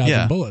country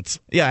dodging bullets.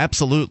 Yeah,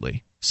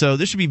 absolutely. So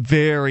this should be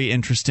very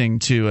interesting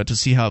to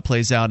see how it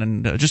plays out,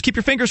 and just keep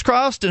your fingers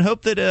crossed and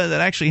hope that that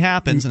actually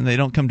happens and they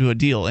don't come to a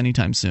deal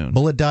anytime soon.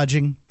 Bullet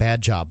dodging,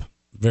 bad job.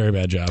 Very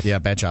bad job. Yeah,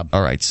 bad job.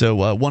 All right, so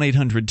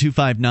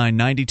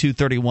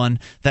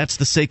 1-800-259-9231. That's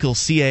the SACL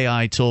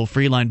CAI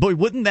toll-free line. Boy,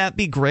 wouldn't that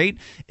be great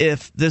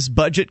if this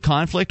budget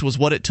conflict was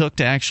what it took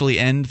to actually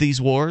end these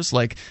wars?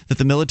 Like that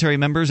the military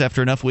members,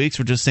 after enough weeks,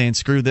 were just saying,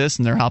 screw this,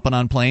 and they're hopping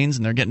on planes,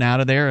 and they're getting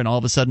out of there, and all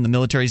of a sudden the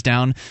military's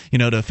down, to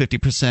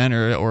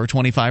 50% or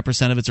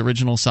 25% of its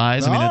original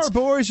size. Our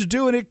boys are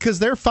doing it because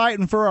they're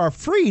fighting for our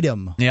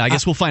freedom. Yeah, I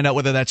guess we'll find out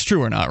whether that's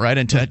true or not, right?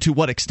 And to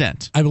what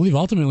extent. I believe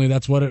ultimately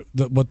that's what it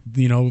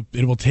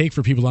will take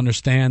for people to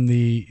understand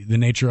the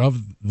nature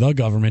of the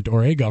government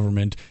or a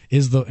government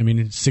is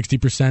 60%,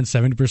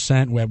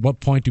 70%. At what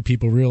point do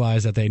people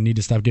realize that they need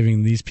to stop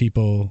giving these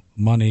people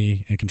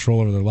money and control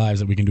over their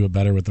lives, that we can do it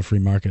better with the free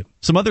market?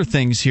 Some other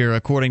things here,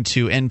 according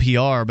to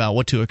NPR, about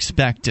what to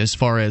expect as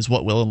far as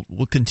what will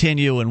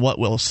continue and what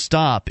will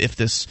stop if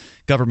this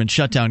government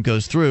shutdown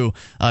goes through.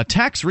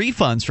 Tax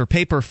refunds for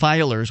paper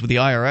filers with the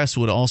IRS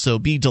would also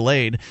be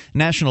delayed.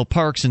 National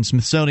parks and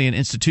Smithsonian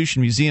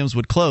Institution museums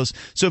would close.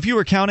 So if you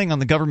were counting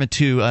on the government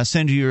to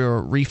send you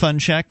your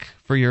refund check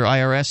for your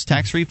IRS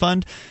tax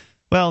refund,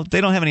 well, they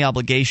don't have any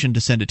obligation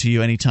to send it to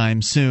you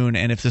anytime soon,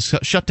 and if this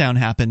shutdown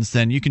happens,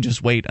 then you can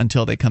just wait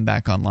until they come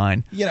back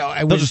online.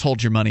 They'll just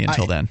hold your money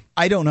until then.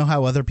 I don't know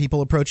how other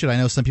people approach it. I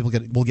know some people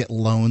will get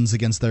loans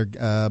against their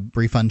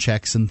refund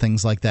checks and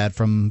things like that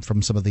from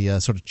some of the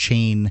sort of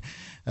chain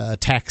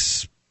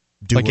tax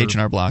doer like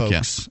H&R Block,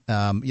 folks.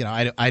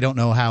 Yeah. I don't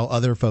know how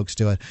other folks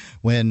do it.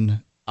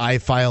 When I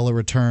file a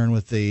return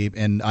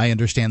and I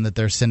understand that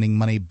they're sending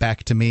money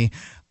back to me,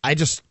 I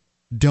just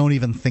don't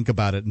even think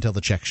about it until the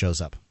check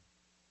shows up.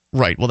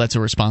 Right. Well, that's a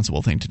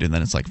responsible thing to do.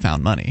 Then it's like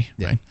found money,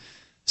 right?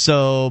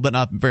 So, but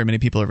not very many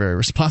people are very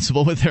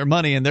responsible with their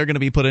money, and they're going to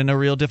be put in a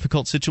real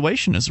difficult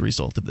situation as a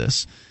result of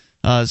this.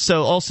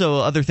 So also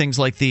other things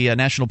like the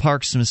National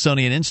Parks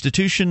Smithsonian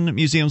Institution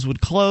museums would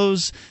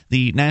close.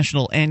 The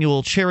National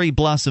Annual Cherry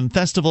Blossom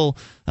Festival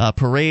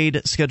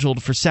parade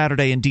scheduled for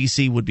Saturday in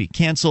D.C. would be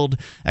canceled.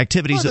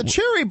 Activities the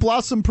Cherry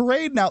Blossom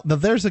Parade. Now,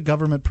 there's a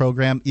government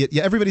program.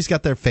 Yeah, everybody's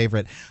got their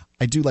favorite.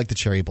 I do like the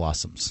cherry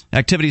blossoms.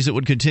 Activities that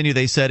would continue,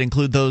 they said,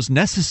 include those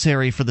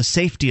necessary for the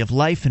safety of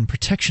life and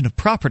protection of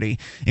property,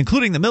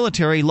 including the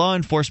military, law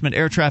enforcement,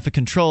 air traffic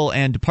control,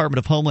 and Department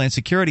of Homeland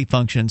Security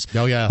functions.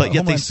 Oh, yeah, but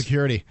Homeland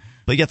Security.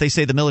 But yet they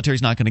say the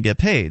military's not going to get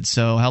paid,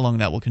 so how long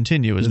that will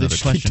continue is another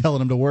question. Keep telling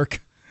them to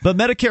work. But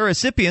Medicare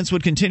recipients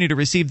would continue to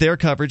receive their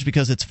coverage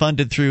because it's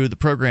funded through the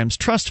program's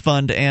trust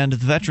fund, and the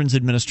Veterans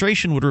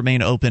Administration would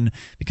remain open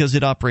because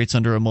it operates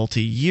under a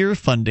multi-year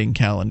funding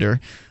calendar.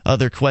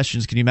 Other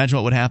questions: can you imagine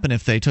what would happen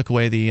if they took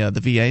away the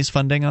VA's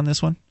funding on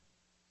this one?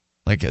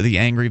 Like the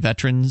angry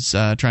veterans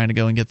trying to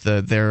go and get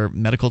their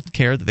medical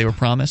care that they were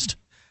promised?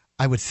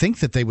 I would think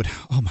that they would.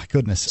 Oh, my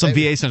goodness. Some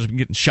VA centers are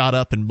getting shot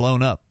up and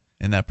blown up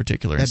in that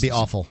particular instance. That'd be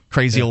awful.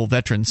 Crazy old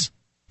veterans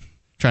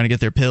trying to get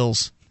their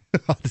pills.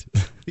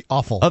 Be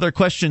awful. Other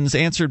questions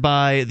answered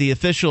by the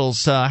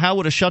officials. How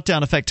would a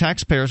shutdown affect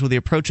taxpayers with the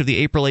approach of the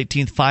April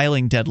 18th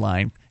filing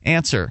deadline?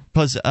 Answer: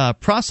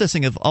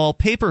 processing of all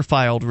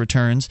paper-filed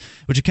returns,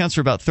 which accounts for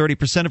about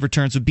 30% of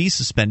returns, would be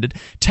suspended.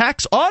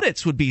 Tax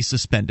audits would be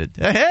suspended.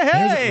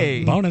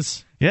 Hey!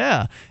 Bonus.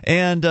 Yeah.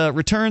 And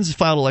returns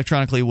filed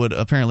electronically would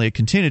apparently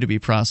continue to be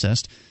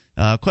processed.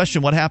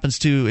 Question: what happens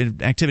to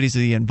activities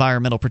of the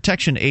Environmental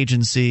Protection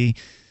Agency,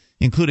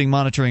 including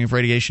monitoring of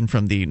radiation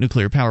from the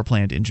nuclear power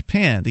plant in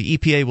Japan? The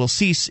EPA will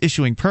cease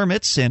issuing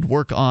permits, and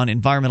work on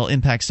environmental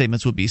impact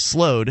statements will be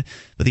slowed,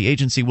 but the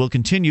agency will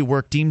continue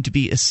work deemed to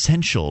be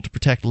essential to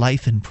protect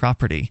life and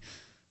property.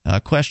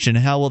 Question: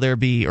 how will there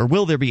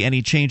be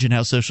any change in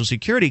how Social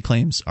Security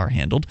claims are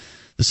handled?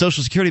 The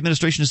Social Security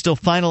Administration is still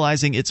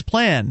finalizing its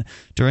plan.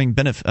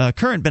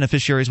 Current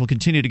beneficiaries will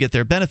continue to get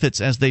their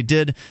benefits as they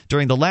did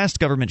during the last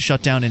government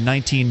shutdown in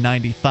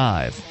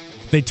 1995.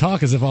 They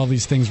talk as if all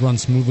these things run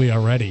smoothly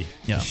already.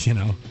 Yeah. You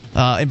know.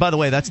 And by the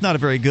way, that's not a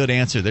very good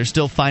answer. They're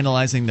still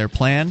finalizing their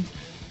plan.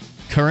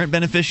 current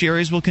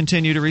beneficiaries will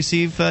continue to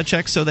receive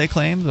checks, so they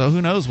claim. Though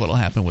who knows what will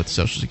happen with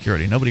Social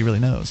Security? Nobody really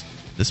knows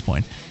at this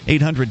point.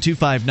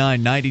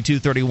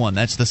 800-259-9231.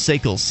 That's the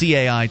SACL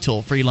CAI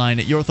toll-free line.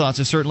 Your thoughts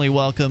are certainly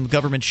welcome.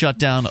 Government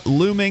shutdown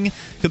looming.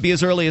 Could be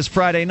as early as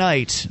Friday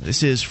night.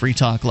 This is Free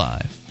Talk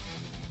Live.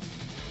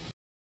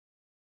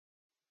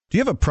 Do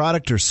you have a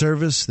product or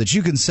service that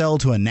you can sell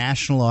to a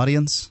national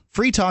audience?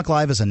 Free Talk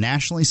Live is a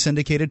nationally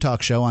syndicated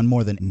talk show on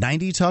more than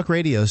 90 talk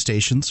radio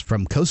stations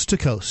from coast to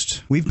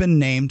coast. We've been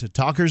named to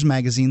Talkers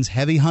Magazine's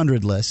Heavy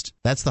 100 list.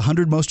 That's the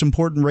 100 most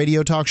important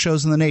radio talk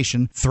shows in the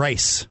nation,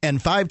 thrice.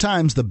 And 5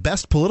 times the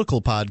best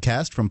political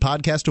podcast from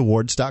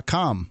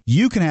podcastawards.com.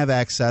 You can have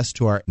access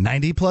to our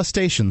 90-plus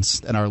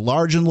stations and our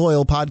large and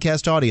loyal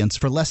podcast audience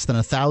for less than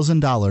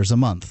 $1,000 a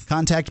month.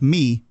 Contact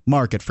me,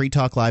 Mark, at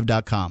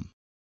freetalklive.com.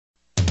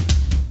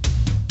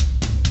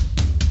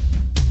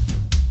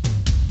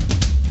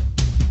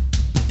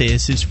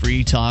 This is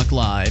Free Talk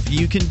Live.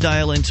 You can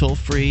dial in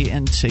toll-free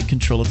and take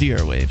control of the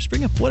airwaves.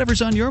 Bring up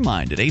whatever's on your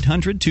mind at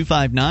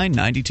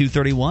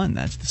 800-259-9231.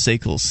 That's the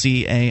SACL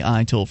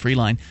CAI toll-free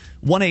line.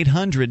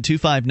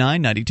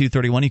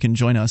 1-800-259-9231. You can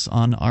join us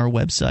on our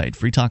website,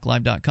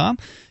 freetalklive.com.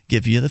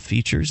 Give you the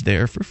features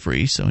there for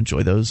free, so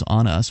enjoy those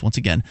on us. Once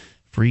again,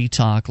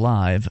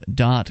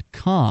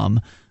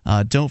 freetalklive.com.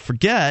 Don't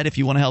forget, if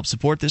you want to help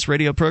support this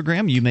radio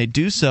program, you may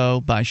do so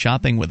by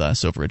shopping with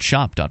us over at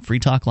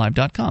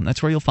shop.freetalklive.com.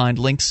 That's where you'll find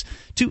links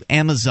to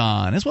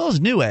Amazon as well as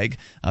Newegg.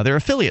 They're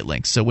affiliate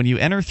links. So when you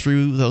enter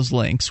through those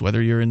links,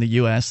 whether you're in the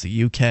U.S.,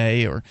 the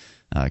UK, or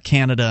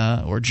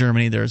Canada or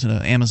Germany, there's an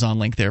Amazon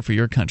link there for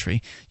your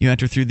country. You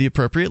enter through the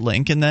appropriate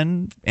link, and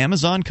then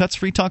Amazon cuts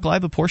Free Talk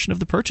Live a portion of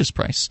the purchase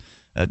price.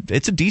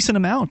 It's a decent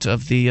amount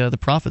of the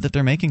profit that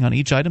they're making on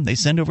each item they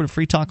send over to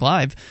Free Talk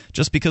Live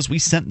just because we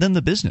sent them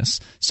the business.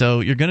 So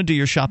you're going to do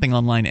your shopping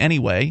online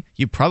anyway.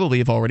 You probably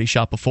have already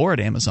shopped before at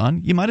Amazon.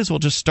 You might as well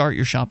just start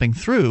your shopping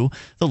through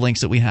the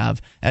links that we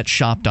have at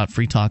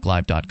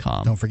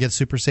shop.freetalklive.com. Don't forget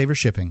Super Saver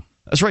shipping.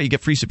 That's right. You get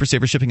free Super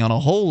Saver shipping on a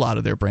whole lot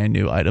of their brand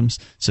new items.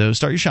 So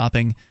start your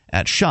shopping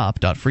at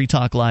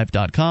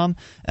shop.freetalklive.com.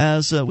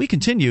 As we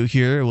continue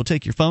here, we'll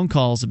take your phone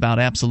calls about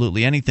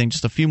absolutely anything.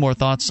 Just a few more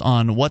thoughts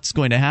on what's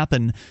going to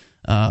happen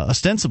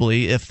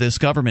ostensibly if this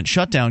government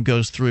shutdown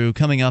goes through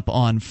coming up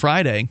on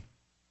Friday.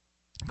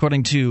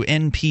 According to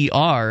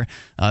NPR,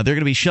 they're going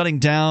to be shutting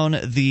down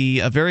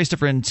the various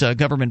different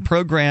government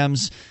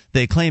programs.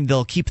 They claim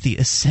they'll keep the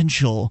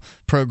essential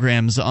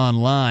programs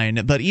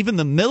online, but even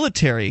the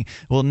military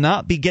will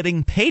not be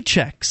getting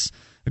paychecks.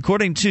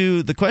 According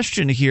to the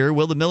question here,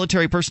 will the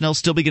military personnel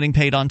still be getting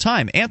paid on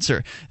time?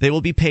 Answer, they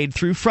will be paid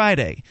through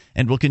Friday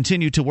and will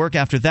continue to work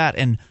after that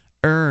and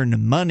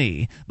earn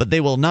money, but they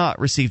will not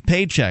receive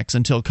paychecks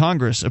until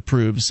Congress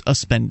approves a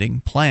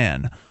spending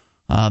plan.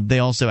 They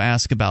also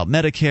ask about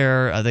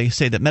Medicare. They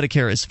say that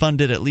Medicare is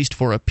funded at least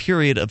for a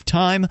period of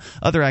time.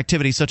 Other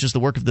activities such as the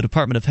work of the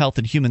Department of Health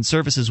and Human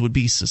Services would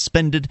be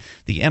suspended.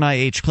 The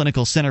NIH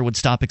Clinical Center would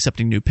stop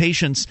accepting new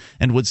patients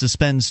and would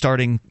suspend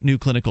starting new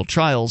clinical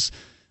trials.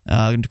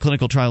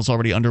 Clinical trials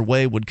already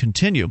underway would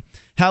continue.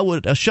 How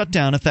would a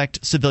shutdown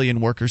affect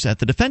civilian workers at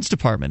the Defense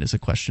Department is a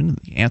question.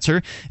 The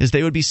answer is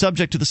they would be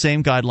subject to the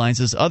same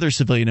guidelines as other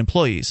civilian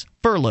employees,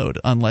 furloughed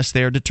unless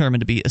they are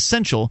determined to be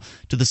essential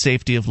to the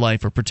safety of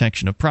life or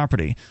protection of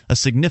property. A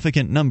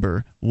significant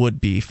number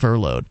would be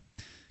furloughed.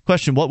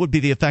 Question, what would be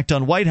the effect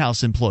on White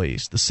House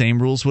employees? The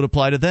same rules would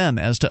apply to them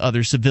as to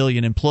other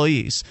civilian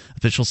employees.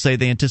 Officials say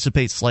they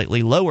anticipate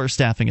slightly lower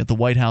staffing at the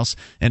White House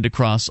and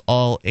across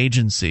all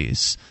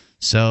agencies.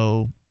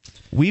 So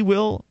we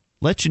will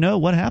let you know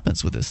what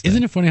happens with this thing.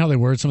 Isn't it funny how they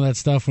word some of that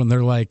stuff when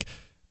they're like,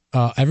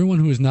 everyone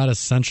who is not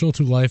essential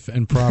to life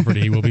and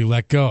property will be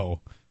let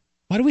go?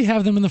 Why do we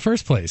have them in the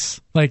first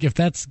place? Like, if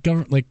that's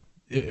government, like,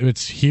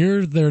 it's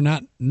here, they're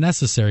not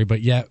necessary,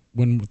 but yet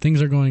when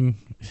things are going,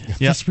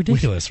 that's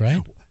ridiculous, right?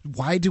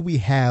 Why do we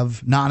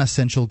have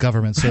non-essential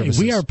government services?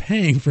 We are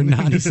paying for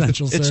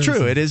non-essential services. It's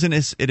true. It is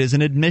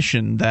an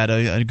admission that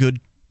a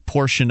good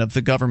portion of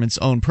the government's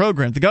own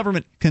program. The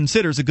government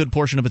considers a good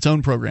portion of its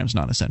own programs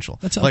non-essential.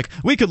 That's like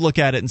we could look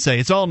at it and say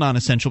it's all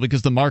non-essential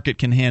because the market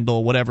can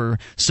handle whatever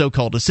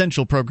so-called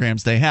essential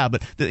programs they have.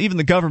 But even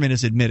the government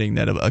is admitting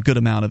that a good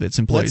amount of its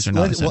employees are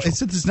non-essential. Well,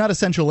 since it's not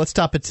essential, let's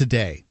stop it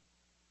today.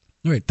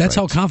 All right. That's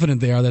how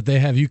confident they are that they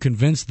have you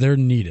convinced they're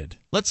needed.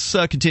 Let's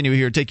continue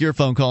here. Take your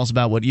phone calls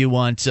about what you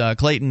want.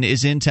 Clayton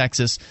is in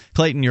Texas.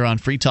 Clayton, you're on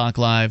Free Talk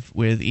Live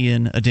with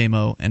Ian,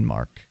 Ademo, and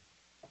Mark.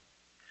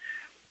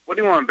 What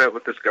do you want to bet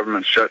with this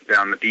government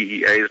shutdown? The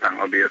DEA is not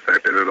going to be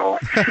affected at all.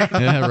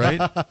 Yeah, right?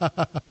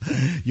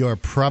 You're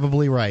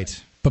probably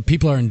right. But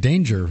people are in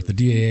danger. The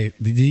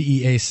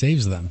DEA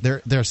saves them.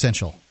 They're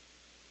essential.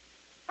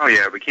 Oh,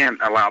 yeah. We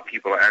can't allow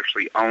people to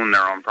actually own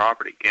their own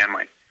property, can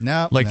we?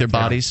 No. Like their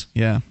bodies?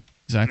 Yeah,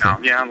 exactly. No,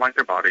 yeah, like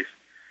their bodies.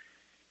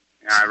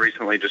 I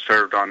recently just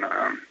served on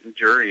a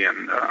jury,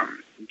 and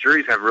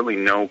juries have really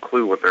no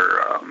clue what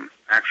their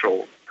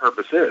actual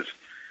purpose is.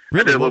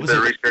 Really? I did a little bit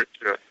of research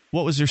to it.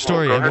 What was your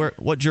story?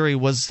 What jury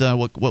was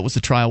what was the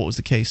trial? What was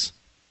the case?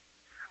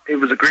 It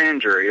was a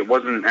grand jury. It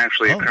wasn't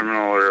actually a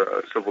criminal or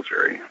a civil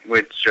jury,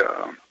 which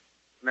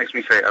makes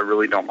me say I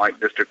really don't like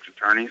district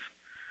attorneys.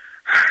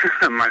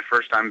 My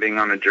first time being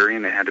on a jury,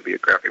 and it had to be a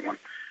crappy one.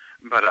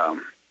 But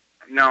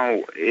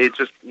no, it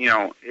just,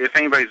 if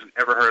anybody's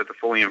ever heard of the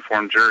Fully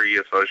Informed Jury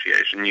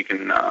Association, you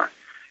can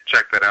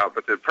check that out.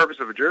 But the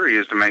purpose of a jury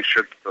is to make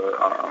sure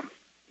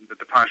that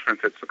the punishment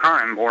fits the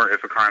crime, or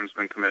if a crime's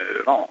been committed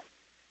at all.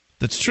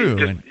 That's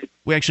true.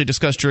 We actually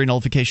discussed jury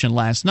nullification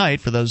last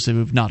night. For those who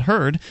have not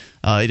heard,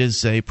 it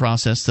is a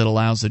process that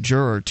allows a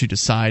juror to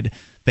decide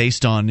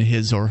based on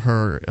his or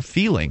her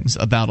feelings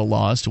about a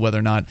law as to whether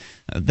or not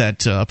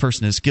that a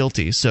person is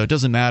guilty. So it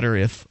doesn't matter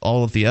if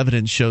all of the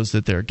evidence shows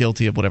that they're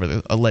guilty of whatever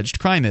the alleged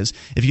crime is.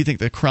 If you think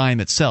the crime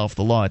itself,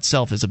 the law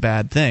itself, is a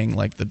bad thing,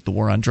 like the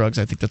war on drugs,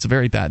 I think that's a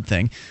very bad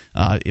thing.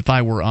 If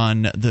I were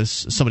on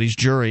somebody's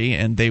jury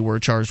and they were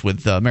charged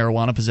with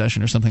marijuana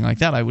possession or something like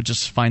that, I would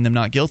just find them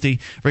not guilty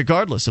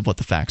regardless of what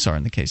the facts are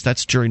in the case.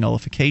 That's jury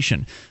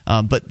nullification.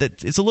 But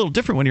it's a little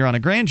different when you're on a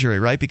grand jury,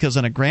 right? Because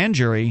on a grand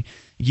jury,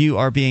 you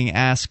are being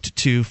asked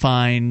to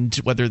find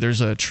whether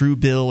there's a true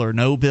bill or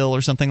no bill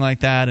or something like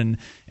that, and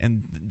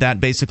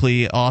that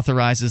basically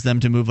authorizes them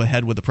to move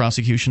ahead with the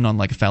prosecution on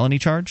like a felony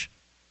charge?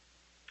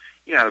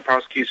 Yeah, the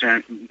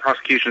prosecution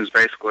is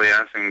basically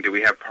asking, do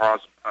we have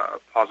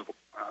possible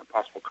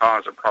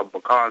cause or probable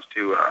cause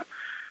to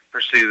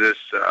pursue this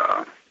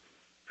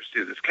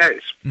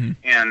case? Mm-hmm.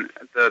 And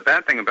the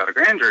bad thing about a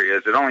grand jury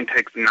is it only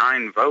takes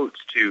 9 votes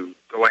to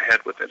go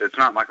ahead with it. It's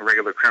not like a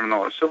regular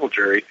criminal or civil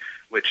jury,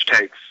 which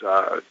takes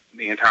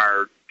the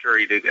entire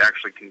jury to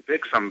actually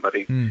convict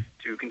somebody.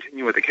 To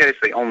continue with the case,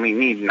 they only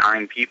need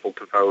 9 people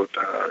to vote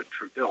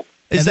true bill.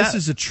 This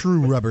is a true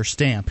rubber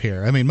stamp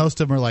here. I mean,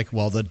 most of them are like,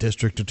 well, the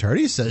district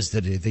attorney says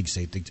that he thinks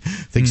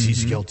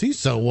he's guilty,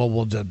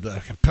 so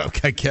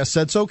I guess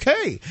that's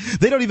okay.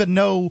 They don't even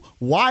know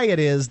why it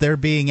is they're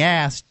being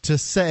asked to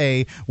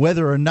say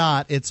whether or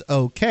not it's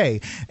okay.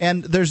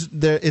 And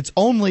it's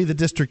only the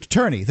district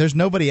attorney. There's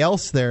nobody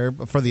else there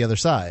for the other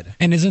side.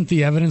 And isn't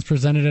the evidence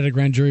presented at a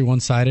grand jury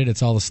one-sided?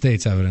 It's all the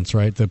state's evidence,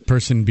 right? The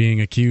person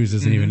being accused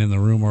isn't even in the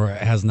room or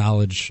has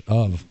knowledge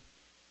of.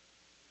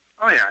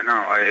 Oh, yeah,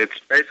 no. It's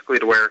basically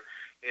to where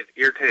it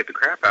irritated the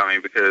crap out of me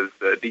because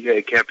the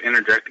DA kept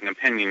interjecting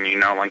opinion,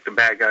 like the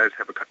bad guys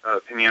have an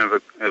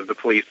opinion of the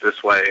police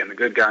this way and the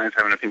good guys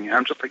have an opinion.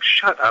 I'm just like,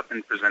 shut up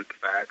and present the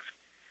facts.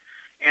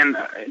 And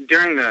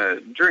during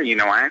the jury,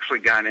 I actually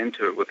got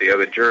into it with the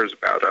other jurors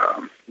about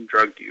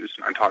drug use,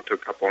 and I talked to a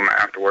couple of them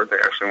afterward. They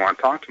actually want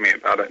to talk to me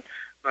about it.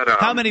 But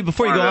how many,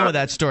 before you go on with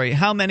that story,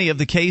 how many of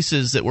the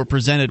cases that were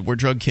presented were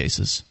drug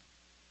cases?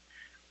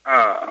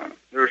 There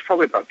was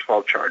probably about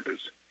 12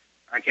 charges.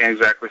 I can't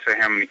exactly say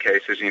how many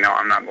cases.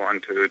 I'm not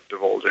going to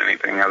divulge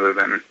anything other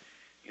than,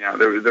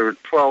 there were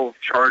 12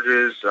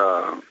 charges,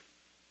 a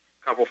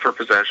couple for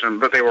possession,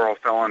 but they were all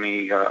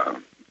felony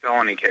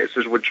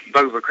cases, which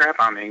bugs the crap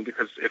out of me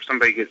because if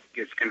somebody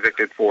gets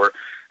convicted for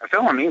a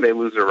felony, they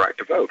lose their right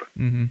to vote.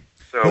 Mm-hmm.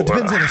 So, well,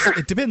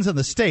 it depends on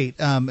the state.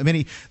 I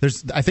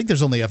think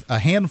there's only a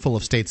handful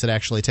of states that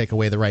actually take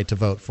away the right to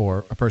vote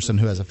for a person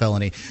who has a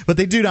felony, but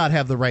they do not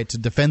have the right to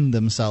defend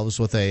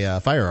themselves with a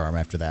firearm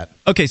after that.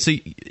 Okay, so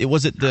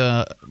was it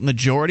the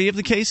majority of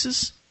the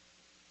cases?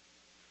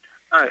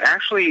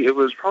 Actually, it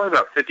was probably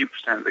about 50%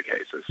 of the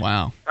cases.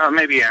 Wow.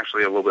 Maybe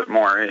actually a little bit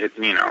more.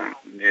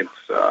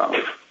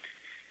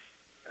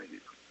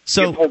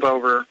 So get pulled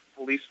over.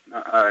 Police.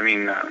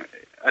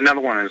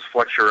 Another one is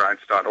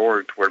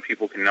flexyourrights.org, to where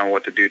people can know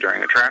what to do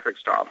during a traffic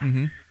stop.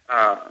 Mm-hmm.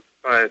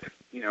 But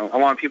a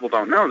lot of people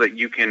don't know that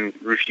you can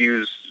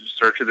refuse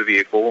search of the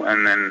vehicle,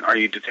 and then, are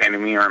you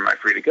detaining me or am I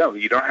free to go?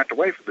 You don't have to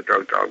wait for the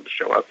drug dog to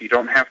show up. You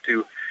don't have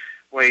to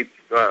wait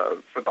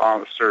for the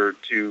officer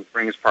to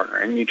bring his partner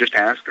in. You just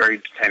ask, are you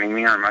detaining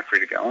me or am I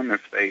free to go? And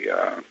if they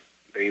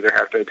either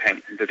have to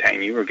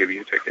detain you or give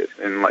you a ticket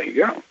and let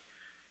you go.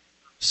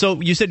 So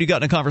you said you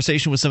got in a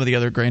conversation with some of the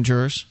other grand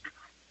jurors?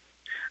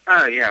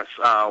 Yes.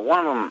 One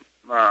of them,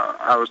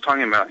 I was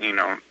talking about,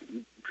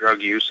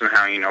 drug use and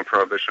how,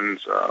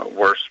 prohibition's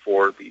worse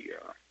for people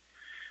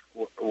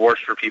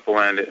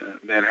and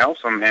it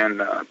helps them. And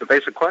the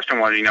basic question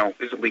was,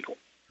 is it legal?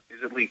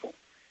 Is it legal?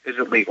 Is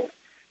it legal?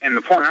 And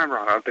the point I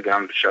brought up to get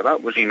them to shut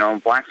up was,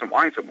 blacks and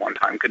whites at one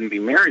time couldn't be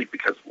married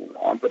because of the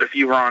law. But if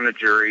you were on a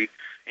jury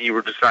and you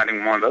were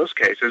deciding one of those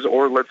cases,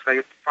 or let's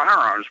say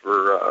firearms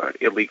were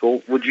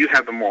illegal, would you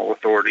have the moral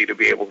authority to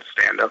be able to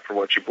stand up for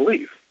what you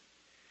believe?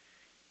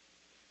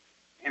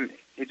 And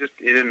it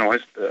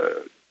annoys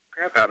the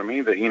crap out of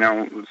me that,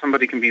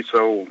 somebody can be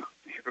so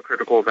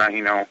hypocritical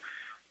that,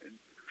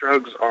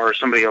 drugs are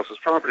somebody else's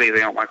property. They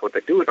don't like what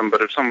they do with them.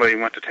 But if somebody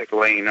went to take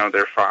away,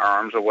 their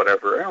firearms or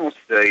whatever else,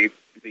 they'd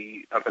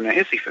be up in a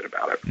hissy fit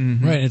about it.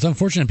 Mm-hmm. Right. It's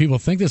unfortunate people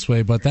think this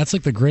way, but that's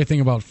like the great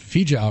thing about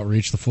FTL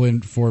Outreach, the Fully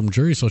Informed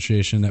Jury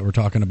Association that we're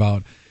talking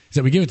about, is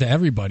that we give it to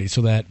everybody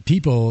so that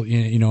people,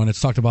 and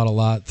it's talked about a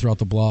lot throughout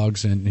the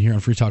blogs and here on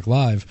Free Talk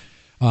Live,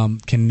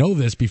 can know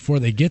this before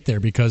they get there.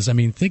 Because,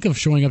 think of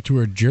showing up to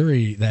a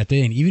jury that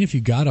day, and even if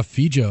you got a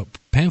FTL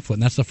pamphlet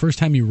and that's the first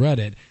time you read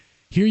it,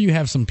 Here you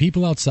have some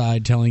people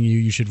outside telling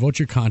you should vote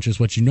your conscience,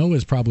 what you know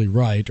is probably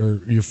right,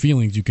 or your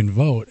feelings. You can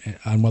vote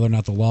on whether or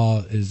not the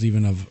law is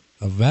even of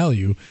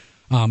value.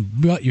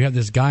 But you have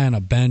this guy on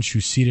a bench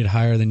who's seated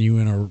higher than you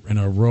in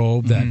a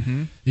robe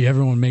that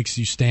everyone makes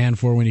you stand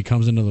for when he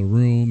comes into the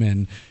room,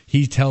 and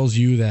he tells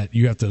you that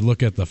you have to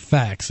look at the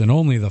facts and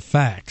only the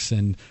facts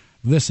and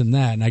this and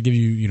that, and I give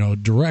you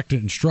direct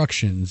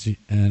instructions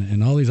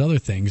and all these other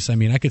things. I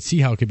mean, I could see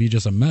how it could be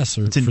just a mess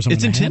for someone.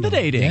 It's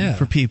intimidating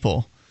for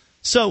people.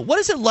 So what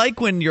is it like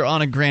when you're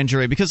on a grand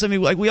jury? Because, I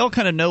mean, like, we all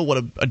kind of know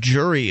what a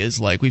jury is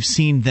like. We've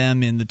seen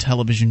them in the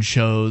television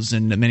shows,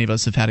 and many of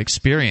us have had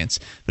experience.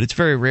 But it's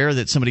very rare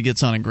that somebody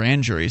gets on a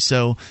grand jury.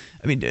 So,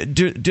 I mean, are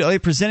they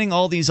presenting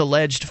all these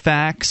alleged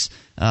facts,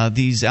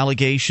 these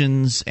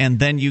allegations, and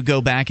then you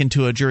go back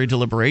into a jury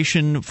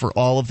deliberation for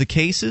all of the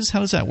cases? How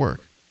does that work?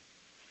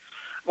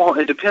 Well,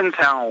 it depends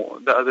how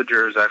the other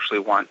jurors actually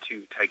want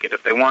to take it.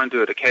 If they want to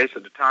do it a case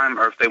at a time,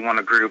 or if they want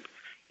to group,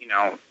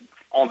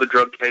 all the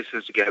drug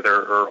cases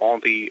together, or all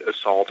the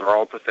assault, or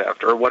all the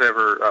theft, or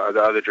whatever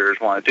the other jurors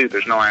want to do.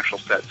 There's no actual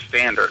set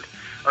standard,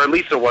 or at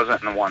least there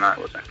wasn't in the one I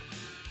was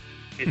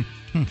in.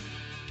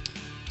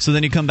 So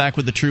then you come back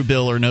with the true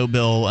bill or no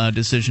bill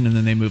decision, and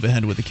then they move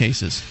ahead with the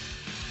cases.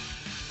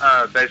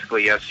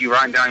 Basically, yes. You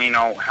write down,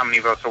 how many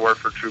votes there were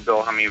for true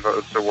bill, how many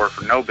votes there were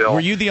for no bill. Were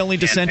you the only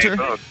dissenter?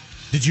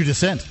 Did you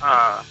dissent?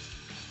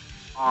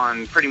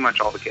 On pretty much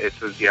all the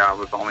cases, yeah, I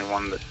was the only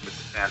one that dissent.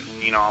 And,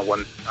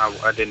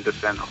 I didn't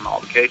dissent on all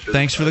the cases.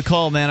 Thanks for the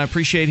call, man. I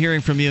appreciate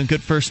hearing from you, and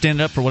good for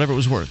standing up for whatever it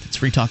was worth. It's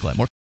Free Talk Live.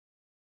 More.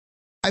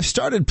 I've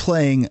started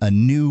playing a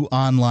new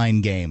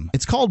online game.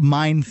 It's called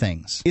Mine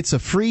Things. It's a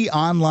free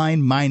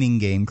online mining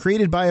game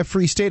created by a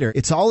free stater.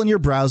 It's all in your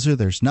browser.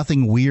 There's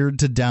nothing weird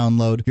to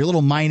download. Your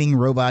little mining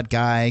robot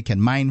guy can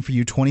mine for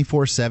you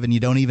 24/7. You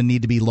don't even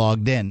need to be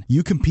logged in.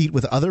 You compete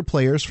with other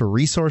players for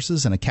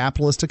resources in a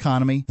capitalist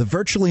economy. The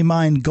virtually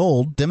mined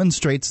gold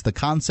demonstrates the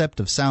concept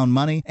of sound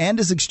money and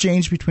is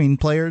exchanged between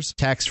players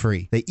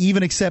tax-free. They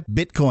even accept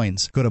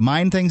bitcoins. Go to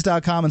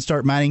minethings.com and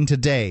start mining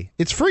today.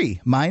 It's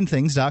free.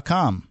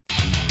 Minethings.com.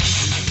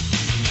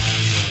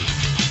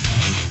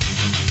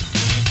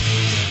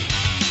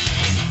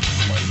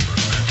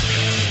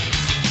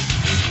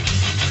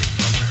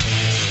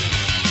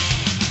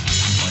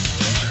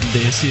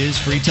 This is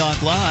Free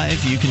Talk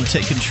Live. You can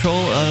take control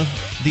of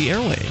the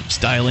airwaves.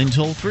 Dial in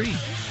toll-free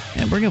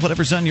and bring up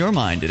whatever's on your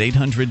mind at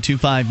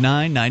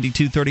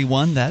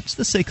 800-259-9231. That's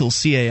the SACL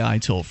CAI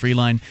toll-free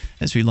line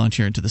as we launch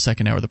here into the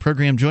second hour of the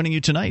program. Joining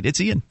you tonight, it's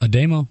Ian.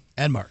 Ademo.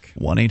 And Mark.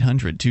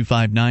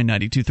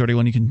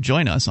 1-800-259-9231. You can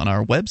join us on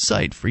our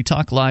website,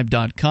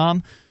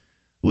 freetalklive.com.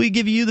 We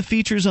give you the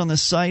features on the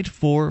site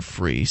for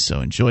free, so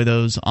enjoy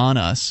those on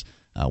us.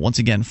 Once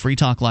again,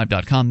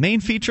 freetalklive.com. Main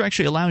feature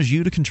actually allows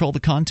you to control the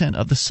content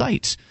of the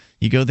site.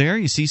 You go there,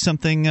 you see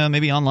something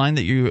maybe online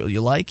that you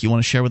like, you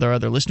want to share with our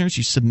other listeners,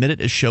 you submit it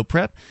as show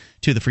prep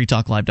to the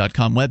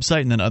freetalklive.com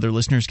website, and then other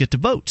listeners get to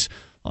vote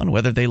on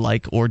whether they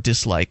like or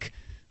dislike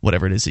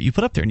whatever it is that you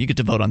put up there. And you get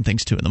to vote on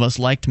things too. And the most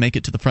liked make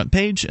it to the front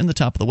page and the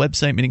top of the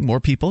website, meaning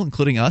more people,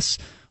 including us,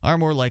 are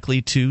more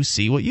likely to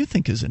see what you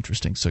think is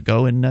interesting. So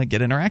go and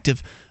get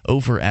interactive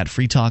over at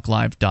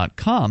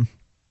freetalklive.com.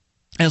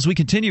 As we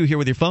continue here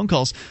with your phone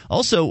calls,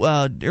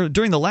 also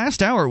during the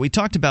last hour, we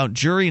talked about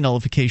jury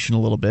nullification a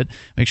little bit.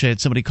 We actually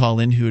had somebody call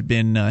in who had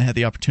had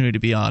the opportunity to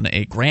be on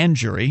a grand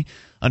jury.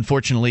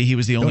 Unfortunately, he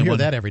was the only one. Don't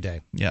hear that every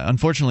day. Yeah,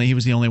 unfortunately, he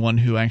was the only one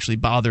who actually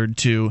bothered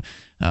to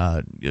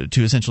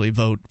essentially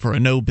vote for a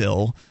no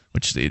bill.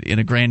 Which in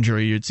a grand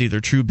jury, it's either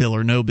true bill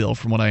or no bill.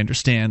 From what I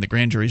understand, the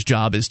grand jury's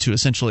job is to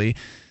essentially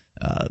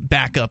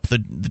back up the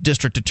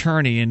district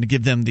attorney and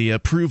give them the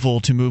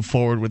approval to move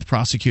forward with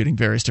prosecuting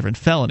various different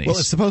felonies. Well,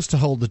 it's supposed to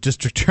hold the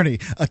district attorney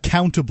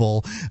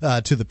accountable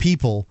to the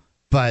people,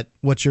 but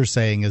what you're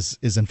saying is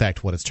in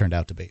fact what it's turned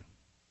out to be.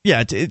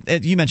 Yeah,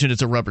 you mentioned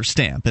it's a rubber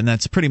stamp, and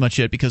that's pretty much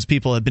it, because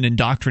people have been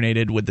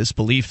indoctrinated with this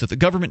belief that the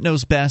government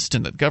knows best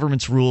and that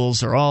government's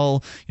rules are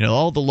all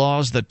the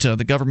laws that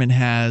the government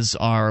has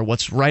are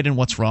what's right and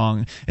what's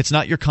wrong. It's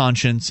not your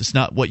conscience. It's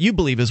not what you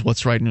believe is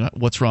what's right and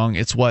what's wrong.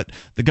 It's what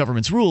the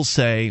government's rules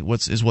say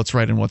is what's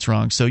right and what's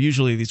wrong. So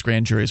usually these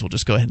grand juries will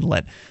just go ahead and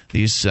let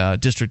these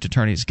district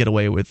attorneys get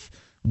away with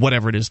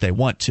whatever it is they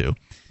want to.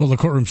 Well, the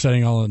courtroom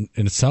setting all in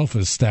itself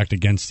is stacked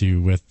against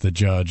you with the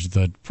judge,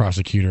 the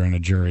prosecutor, and a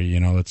jury.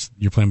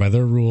 You're playing by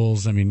their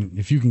rules. I mean,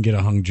 if you can get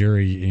a hung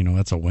jury,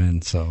 that's a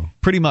win. So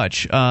pretty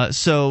much.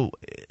 So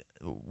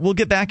we'll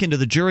get back into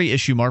the jury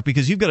issue, Mark,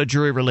 because you've got a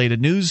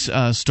jury-related news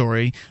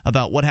story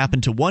about what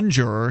happened to one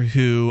juror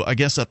who, I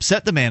guess,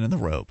 upset the man in the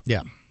robe.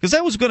 Yeah. Because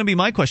that was going to be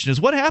my question,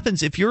 is what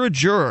happens if you're a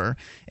juror,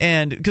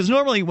 and because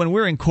normally when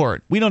we're in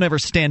court, we don't ever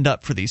stand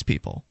up for these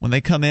people. When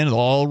they come in,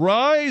 all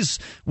rise,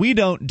 we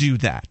don't do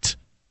that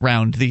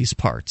round these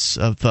parts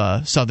of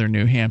southern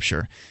New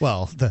Hampshire.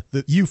 Well, the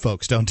you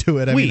folks don't do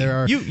it.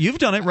 You've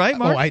done it, right,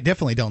 Mark? Oh, I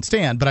definitely don't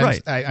stand, but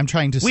right. I'm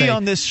trying to say... We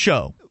on this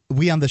show.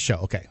 We on this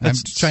show, okay. I'm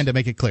trying to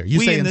make it clear. You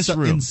say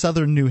in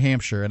southern New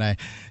Hampshire, and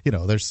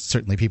there's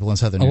certainly people in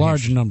southern New Hampshire. A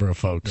large number of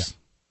folks. Yeah.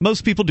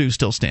 Most people do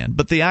still stand,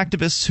 but the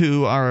activists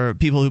who are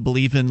people who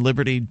believe in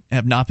liberty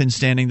have not been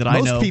standing that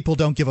I know. Most people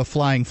don't give a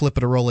flying flip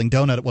at a rolling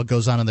donut at what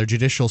goes on in their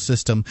judicial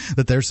system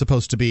that they're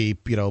supposed to be,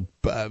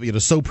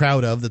 so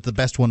proud of, that the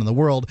best one in the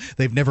world.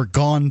 They've never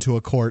gone to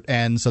a court,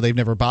 and so they've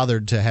never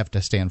bothered to have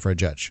to stand for a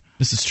judge.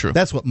 This is true.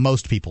 That's what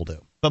most people do.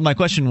 But my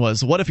question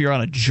was, what if you're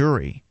on a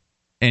jury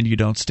and you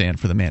don't stand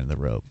for the man in the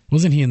robe?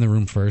 Wasn't he in the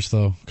room first,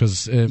 though?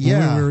 Because when we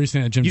were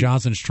recently at Jim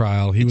Johnson's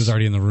trial, he was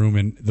already in the room,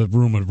 and the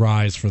room would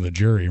rise for the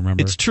jury,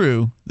 remember? It's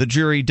true. The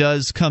jury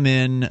does come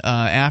in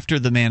after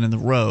the man in the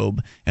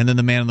robe, and then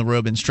the man in the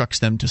robe instructs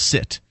them to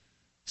sit.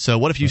 So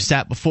what if you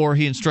sat before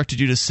he instructed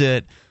you to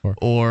sit,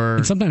 or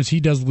and sometimes he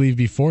does leave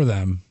before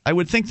them. I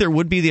would think there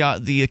would be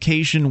the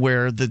occasion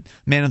where the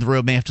man in the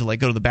robe may have to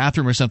go to the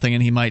bathroom or something,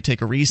 and he might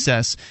take a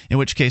recess, in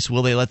which case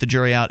will they let the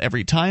jury out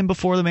every time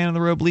before the man in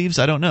the robe leaves?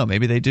 I don't know.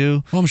 Maybe they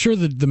do. Well, I'm sure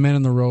the man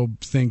in the robe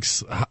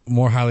thinks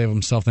more highly of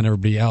himself than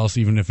everybody else,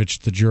 even if it's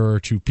the juror or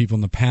two people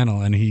in the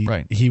panel, and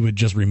he would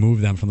just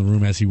remove them from the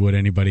room as he would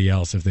anybody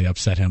else if they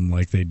upset him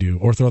like they do,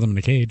 or throw them in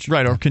a cage.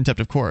 Right, or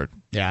contempt of court.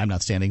 Yeah, I'm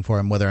not standing for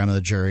him, whether I'm in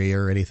the jury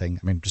or anything.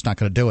 I mean, I'm just not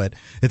going to do it.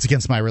 It's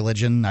against my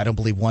religion. I don't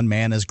believe one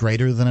man is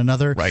greater than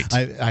another. Right.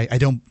 I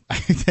don't.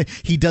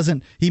 He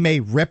doesn't. He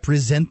may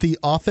represent the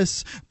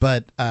office,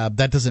 but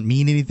that doesn't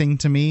mean anything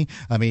to me.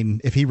 I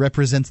mean, if he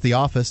represents the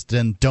office,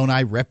 then don't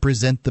I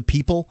represent the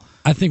people?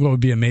 I think what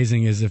would be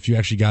amazing is if you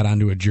actually got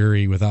onto a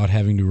jury without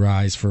having to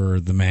rise for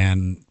the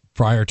man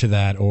prior to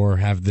that, or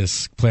have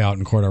this play out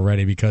in court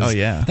already, because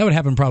that would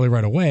happen probably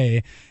right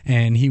away,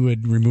 and he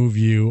would remove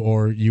you,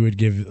 or you would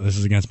give, this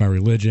is against my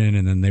religion,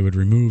 and then they would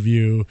remove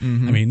you.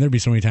 Mm-hmm. I mean, there'd be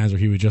so many times where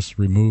he would just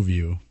remove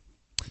you.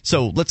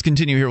 So let's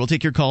continue here. We'll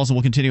take your calls, and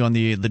we'll continue on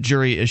the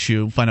jury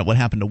issue, find out what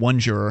happened to one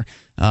juror.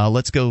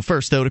 Let's go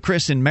first, though, to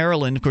Chris in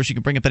Maryland. Of course, you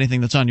can bring up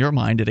anything that's on your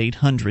mind at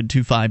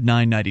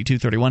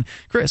 800-259-9231.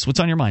 Chris, what's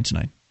on your mind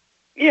tonight?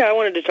 Yeah, I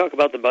wanted to talk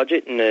about the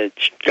budget and the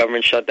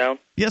government shutdown.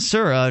 Yes,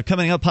 sir.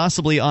 Coming up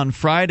possibly on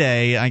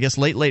Friday, I guess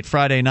late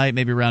Friday night,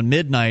 maybe around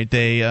midnight,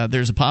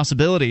 there's a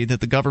possibility that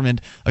the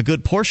government, a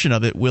good portion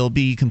of it, will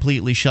be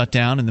completely shut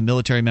down, and the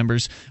military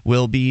members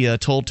will be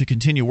told to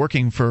continue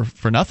working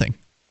for nothing.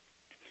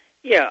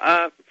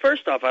 Yeah,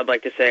 first off, I'd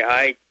like to say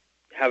I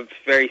have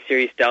very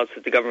serious doubts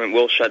that the government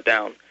will shut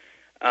down.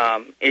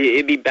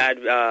 It'd be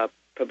bad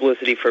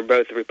publicity for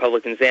both the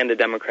Republicans and the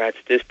Democrats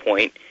at this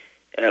point.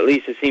 At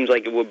least it seems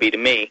like it would be to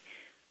me.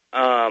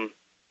 And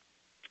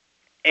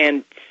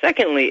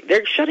secondly,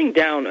 they're shutting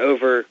down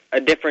over a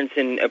difference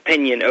in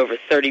opinion over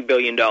 $30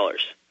 billion.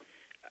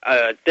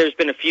 There's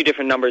been a few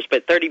different numbers,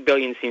 but $30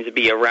 billion seems to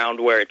be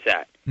around where it's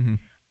at. Mm-hmm.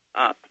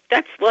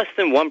 That's less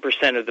than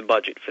 1% of the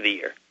budget for the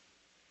year.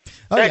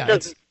 Oh,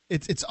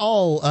 it's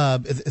all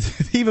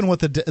even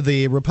what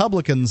the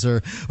Republicans are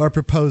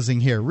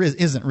proposing here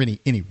isn't really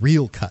any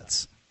real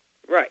cuts.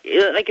 Right,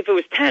 like if it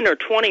was 10 or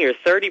 20 or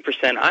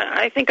 30%,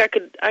 I think I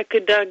could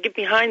get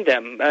behind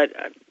them.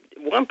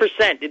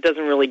 1%, it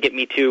doesn't really get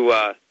me too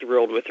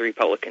thrilled with the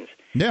Republicans.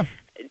 Yeah,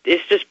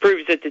 this just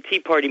proves that the Tea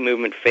Party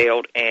movement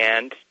failed,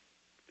 and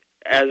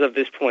as of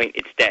this point,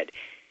 it's dead.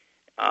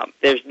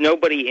 There's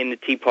nobody in the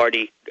Tea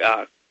Party,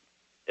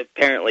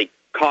 apparently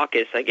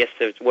caucus, I guess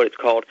that's what it's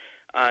called.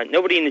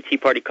 Nobody in the Tea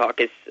Party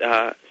caucus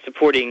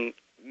supporting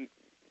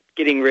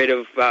getting rid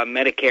of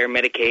Medicare,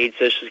 Medicaid,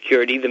 Social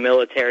Security, the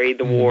military,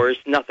 the wars,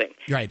 nothing.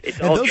 Right.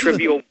 It's all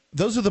trivial.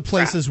 Those are the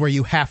places where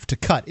you have to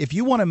cut. If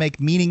you want to make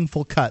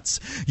meaningful cuts,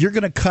 you're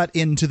going to cut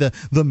into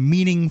the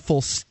meaningful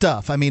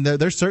stuff. I mean,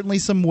 there's certainly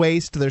some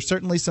waste. There's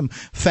certainly some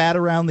fat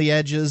around the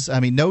edges. I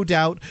mean, no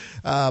doubt.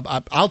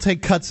 I'll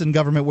take cuts in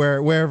government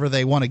wherever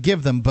they want to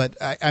give them, but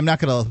I'm not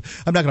going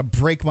to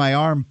break my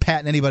arm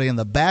patting anybody on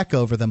the back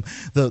over them.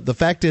 The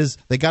fact is,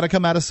 they got to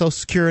come out of Social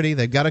Security.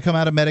 They've got to come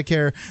out of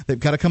Medicare. They've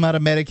got to come out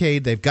of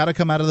Medicaid. They've got to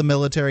come out of the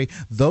military.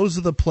 Those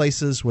are the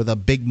places where the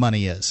big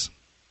money is.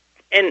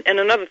 And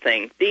another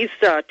thing, these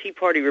Tea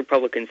Party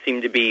Republicans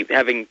seem to be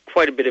having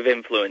quite a bit of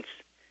influence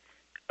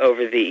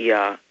over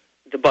the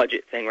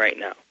budget thing right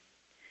now.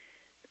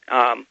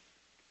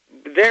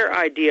 Their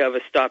idea of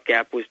a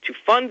stopgap was to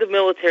fund the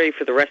military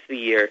for the rest of the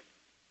year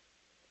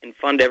and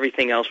fund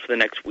everything else for the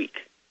next week.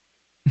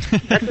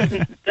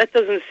 That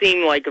doesn't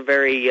seem like a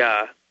very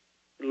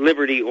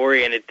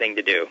liberty-oriented thing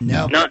to do.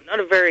 No, not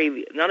a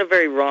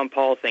very Ron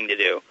Paul thing to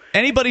do.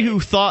 Anybody who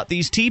thought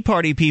these Tea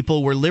Party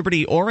people were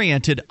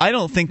liberty-oriented, I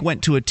don't think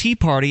went to a Tea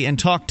Party and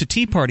talked to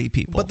Tea Party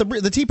people. But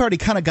the Tea Party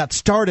kind of got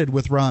started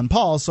with Ron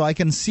Paul, so I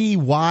can see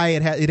why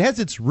it has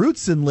its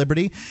roots in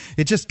liberty.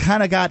 It just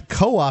kind of got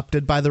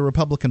co-opted by the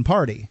Republican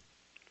Party.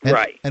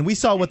 Right. And we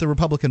saw what the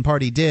Republican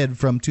Party did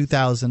from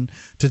 2000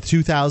 to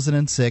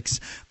 2006.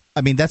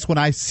 I mean, that's when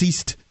I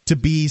ceased to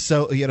be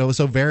so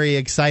very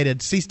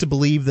excited, ceased to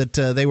believe that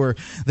they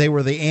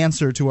were the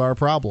answer to our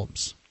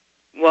problems.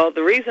 Well,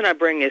 the reason I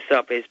bring this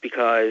up is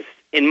because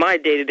in my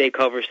day-to-day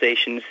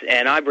conversations,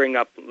 and I bring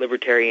up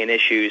libertarian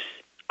issues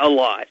a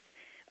lot,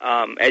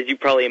 as you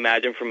probably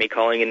imagine from me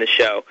calling in the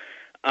show,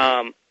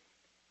 and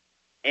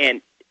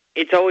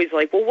it's always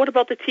like, well, what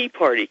about the Tea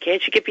Party?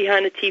 Can't you get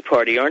behind the Tea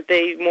Party? Aren't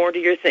they more to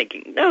your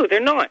thinking? No, they're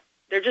not.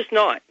 They're just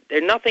not.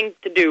 They're nothing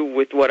to do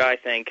with what I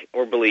think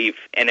or believe,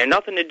 and they're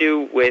nothing to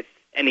do with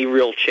any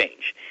real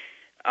change.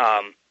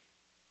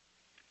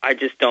 I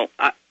just don't.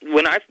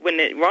 When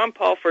Ron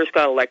Paul first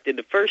got elected,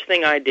 the first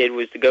thing I did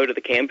was to go to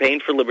the Campaign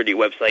for Liberty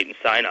website and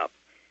sign up.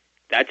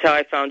 That's how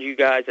I found you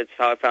guys. That's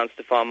how I found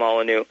Stefan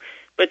Molyneux.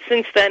 But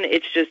since then,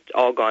 it's just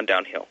all gone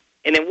downhill.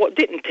 And it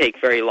didn't take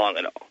very long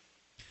at all.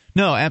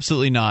 No,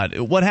 absolutely not.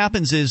 What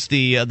happens is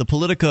the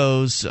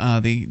politicos,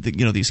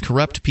 these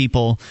corrupt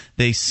people,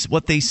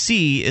 what they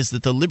see is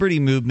that the liberty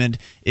movement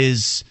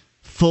is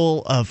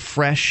full of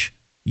fresh,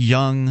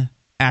 young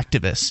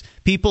activists,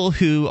 people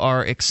who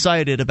are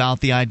excited about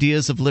the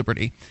ideas of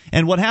liberty.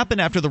 And what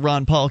happened after the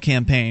Ron Paul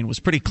campaign was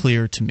pretty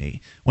clear to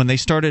me. When they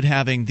started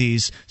having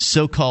these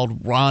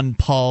so-called Ron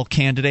Paul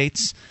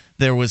candidates,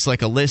 there was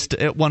like a list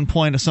at one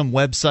point of some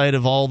website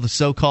of all the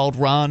so-called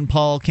Ron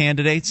Paul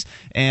candidates,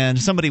 and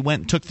somebody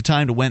took the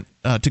time to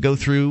go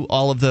through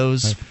all of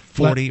those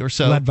 40 or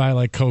so. Led by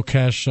like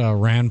Kokesh,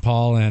 Rand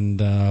Paul,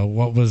 and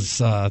what's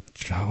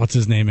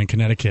his name in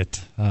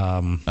Connecticut?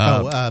 His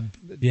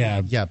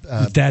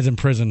dad's in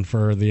prison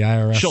for the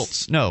IRS.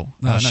 Schultz. Not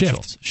Schiff.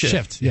 Schultz.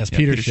 Schiff. Yes,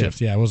 Peter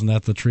Schiff. Yeah, wasn't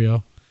that the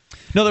trio?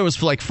 No, there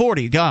was like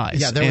 40 guys.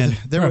 Yeah,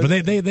 but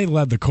they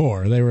led the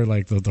core. They were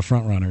like the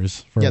front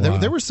runners. For a while.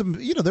 There were some,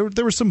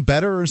 there were some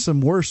better or some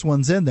worse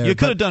ones in there. You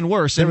could have done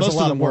worse, and most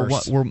of them were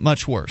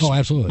much worse. Oh,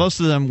 absolutely. Most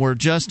of them were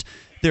just.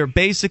 They're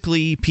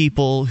basically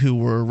people who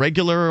were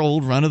regular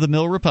old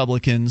run-of-the-mill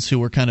Republicans who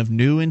were kind of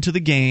new into the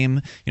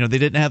game. They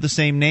didn't have the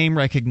same name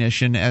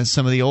recognition as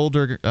some of the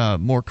older,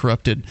 more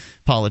corrupted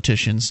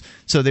politicians.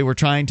 So they were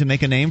trying to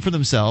make a name for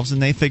themselves,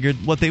 and they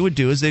figured what they would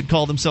do is they'd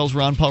call themselves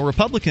Ron Paul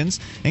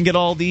Republicans and get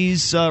all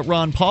these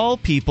Ron Paul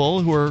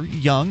people who are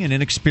young and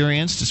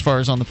inexperienced as far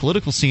as on the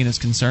political scene is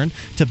concerned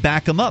to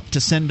back them up, to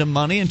send them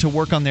money, and to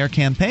work on their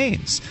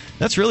campaigns.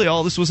 That's really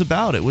all this was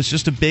about. It was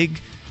just a big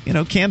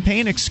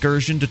campaign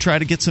excursion to try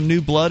to get some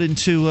new blood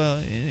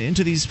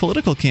into these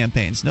political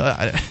campaigns.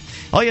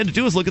 All you had to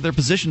do was look at their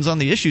positions on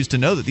the issues to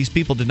know that these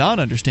people did not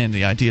understand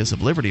the ideas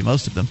of liberty,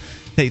 most of them.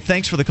 Hey,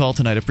 thanks for the call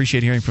tonight. I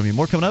appreciate hearing from you.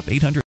 More coming up,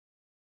 800.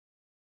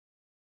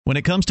 When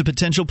it comes to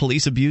potential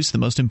police abuse, the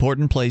most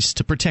important place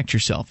to protect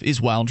yourself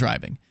is while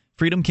driving.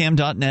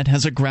 FreedomCam.net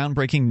has a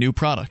groundbreaking new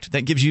product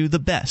that gives you the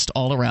best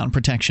all-around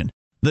protection.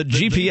 The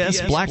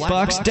GPS Black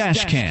Box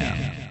Dash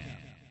Cam.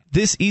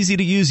 This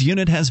easy-to-use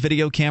unit has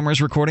video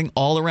cameras recording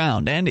all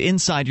around and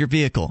inside your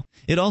vehicle.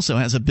 It also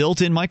has a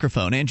built-in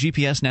microphone and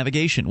GPS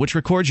navigation, which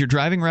records your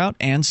driving route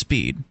and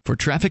speed. For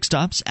traffic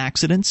stops,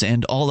 accidents,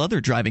 and all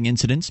other driving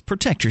incidents,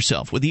 protect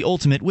yourself with the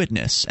ultimate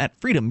witness at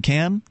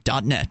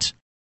freedomcam.net.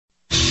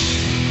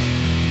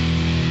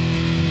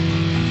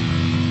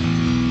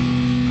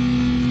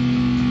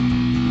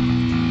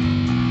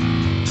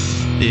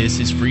 This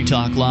is Free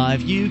Talk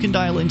Live. You can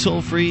dial in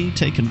toll-free,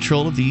 take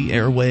control of the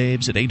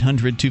airwaves at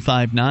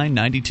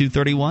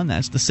 800-259-9231.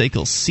 That's the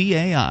SACL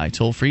CAI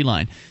toll-free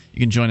line. You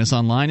can join us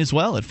online as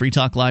well at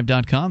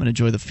freetalklive.com and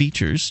enjoy the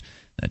features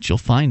that you'll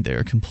find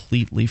there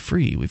completely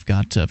free. We've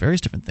got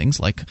various different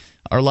things like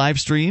our live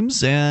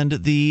streams and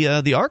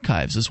the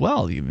archives as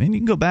well. You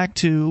can go back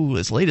to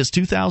as late as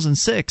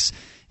 2006.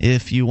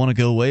 If you want to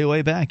go way,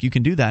 way back, you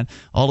can do that.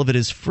 All of it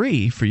is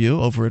free for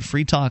you over at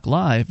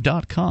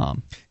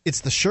freetalklive.com. It's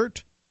the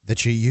shirt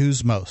that you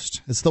use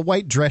most. It's the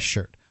white dress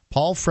shirt.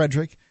 Paul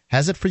Frederick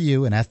has it for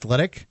you in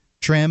athletic,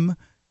 trim,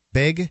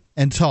 big,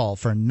 and tall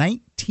for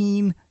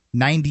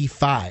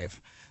 $19.95.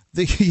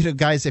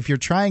 Guys, if you're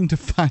trying to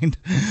find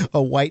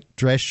a white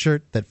dress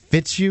shirt that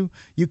fits you,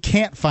 you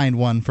can't find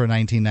one for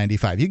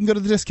 $19.95. You can go to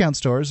the discount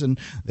stores, and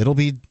it'll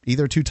be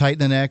either too tight in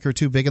the neck or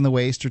too big in the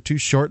waist or too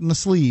short in the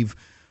sleeve.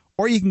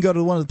 Or you can go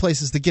to one of the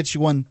places that gets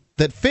you one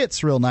that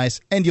fits real nice,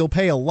 and you'll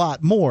pay a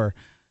lot more.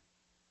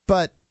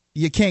 But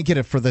you can't get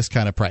it for this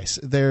kind of price.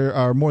 There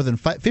are more than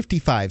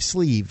 55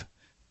 sleeve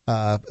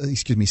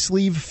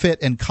fit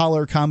and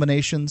collar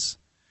combinations.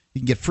 You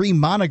can get free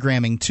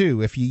monogramming,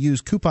 too, if you use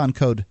coupon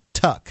code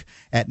TUCK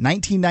at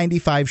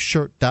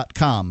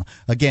 1995shirt.com.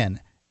 Again,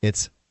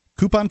 it's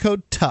coupon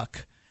code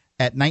TUCK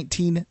at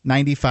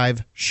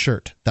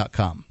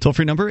 1995shirt.com.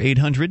 Toll-free number,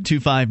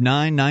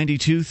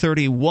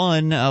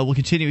 800-259-9231. We'll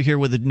continue here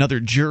with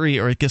another jury,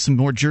 or I guess some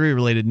more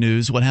jury-related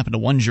news. What happened to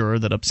one juror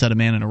that upset a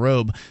man in a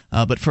robe?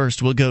 But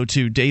first, we'll go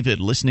to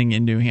David, listening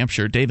in New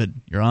Hampshire.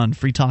 David, you're on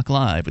Free Talk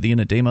Live with Ian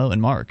Ademo and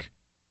Mark.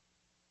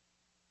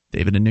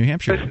 David in New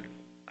Hampshire.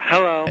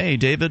 Hello. Hey,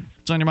 David.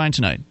 What's on your mind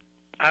tonight?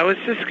 I was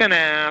just going to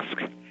ask,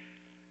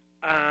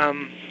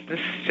 this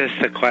is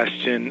just a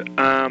question.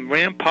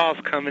 Rand Paul's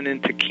coming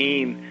into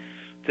Keene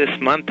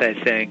this month, I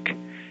think.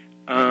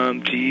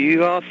 Do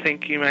you all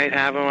think you might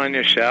have him on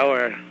your show,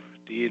 or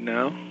do you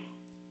know?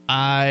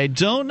 I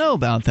don't know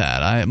about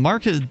that.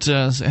 Mark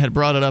had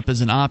brought it up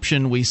as an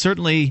option. We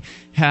certainly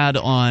had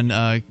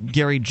on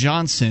Gary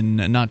Johnson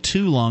not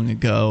too long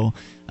ago.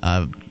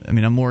 I'm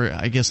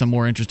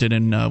more interested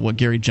in what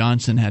Gary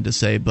Johnson had to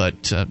say,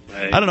 but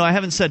right. I don't know. I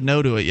haven't said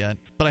no to it yet,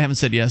 but I haven't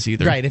said yes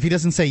either. Right. If he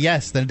doesn't say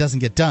yes, then it doesn't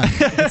get done.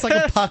 It's like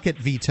a pocket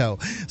veto.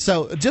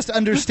 So just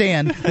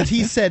understand that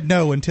he said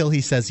no until he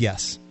says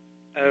yes.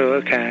 Oh,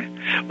 okay.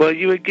 Well,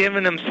 you were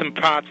giving him some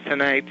props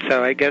tonight,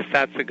 so I guess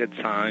that's a good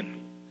sign.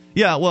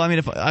 Yeah, well, I mean,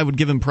 if I would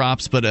give him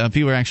props, but if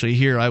he were actually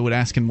here, I would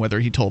ask him whether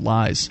he told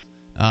lies.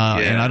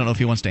 And I don't know if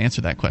he wants to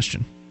answer that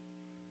question.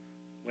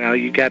 Well,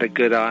 you got a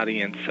good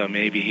audience, so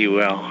maybe he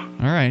will. All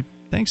right.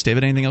 Thanks,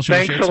 David. Anything else you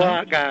want to share? Thanks a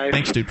lot, guys.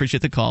 Thanks, dude.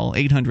 Appreciate the call.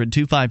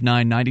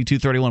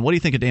 800-259-9231. What do you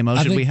think of Damo?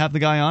 Should we have the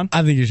guy on?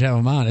 I think you should have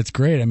him on. It's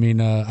great. I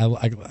mean,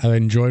 I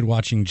enjoyed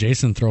watching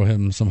Jason throw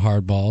him some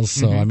hard balls.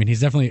 So, I mean,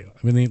 he's definitely.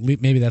 I mean,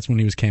 maybe that's when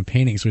he was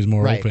campaigning, so he's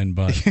more open.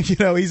 But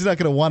he's not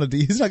going to want to.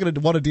 He's not going to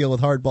want to deal with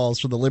hard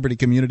balls for the Liberty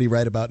community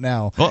right about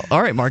now. Well,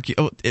 all right, Mark.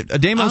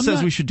 Damo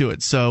says we should do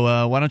it.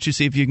 So why don't you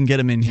see if you can get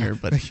him in here?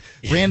 But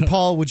Rand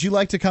Paul, would you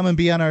like to come and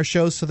be on our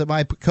show so that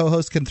my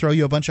co-host can throw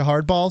you a bunch of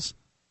hard balls?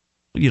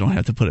 You don't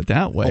have to put it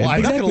that way. Oh,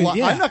 I'm not going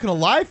to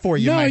lie for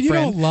you, my friend. No, you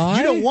don't lie.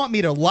 You don't want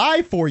me to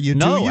lie for you, do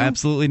you? No,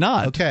 absolutely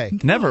not. Okay.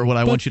 Never would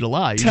I want you to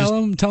lie. Tell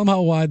him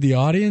how wide the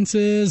audience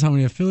is, how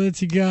many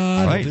affiliates you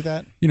got. Right. Do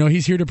that.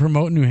 He's here to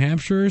promote New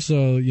Hampshire,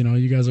 so,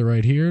 you guys are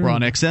right here. We're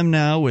on XM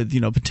now with,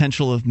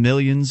 potential of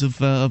millions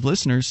of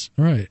listeners.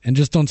 Right. And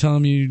just don't tell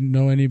him you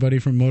know anybody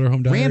from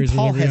Motorhome Diaries. Rand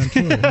Paul has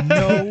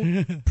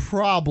no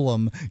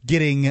problem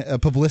getting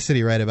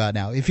publicity right about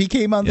now. If he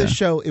came on this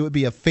show, it would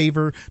be a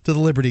favor to the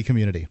Liberty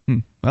community.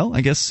 Well, I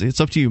guess it's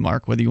up to you,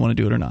 Mark, whether you want to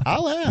do it or not.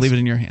 I'll ask. Leave it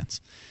in your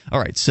hands. All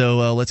right,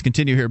 so let's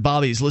continue here.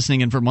 Bobby's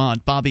listening in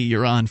Vermont. Bobby,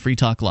 you're on Free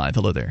Talk Live.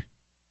 Hello there.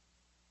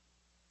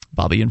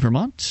 Bobby in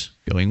Vermont,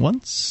 going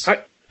once.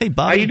 Hi. Hey,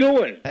 Bobby. How you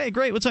doing? Hey,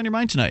 great. What's on your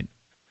mind tonight?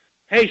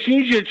 Hey,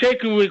 since you're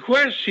taking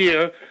requests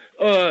here,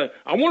 I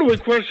want to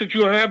request that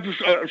you have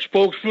a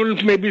spokesman,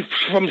 maybe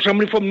from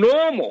somebody from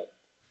Normal.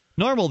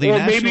 Normal, the or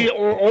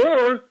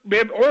national...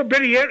 maybe, or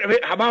better yet,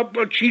 how about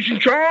Cheech and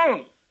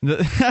Chong?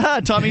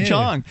 Tommy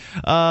Chong.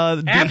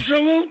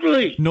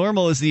 Absolutely.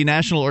 Normal is the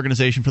National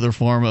Organization for the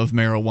Reform of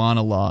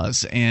Marijuana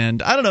Laws.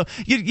 And I don't know,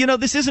 you know,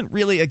 this isn't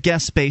really a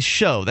guest-based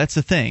show. That's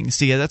the thing.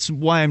 See, that's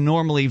why I'm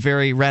normally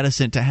very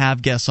reticent to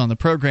have guests on the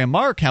program.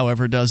 Mark,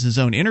 however, does his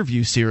own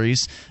interview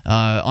series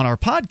on our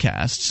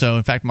podcast. So,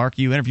 in fact, Mark,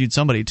 you interviewed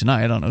somebody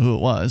tonight. I don't know who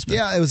it was. But...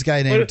 Yeah, it was a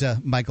guy named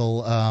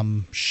Michael.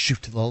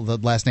 The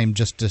last name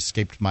just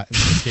escaped me.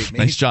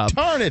 Nice job.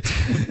 Darn it.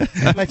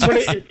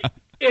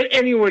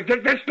 Anyway,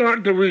 that's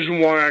not the reason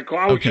why I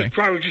called.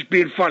 I was just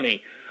being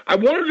funny. I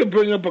wanted to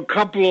bring up a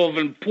couple of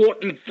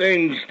important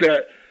things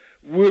that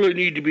really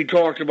need to be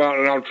talked about,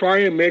 and I'll try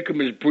and make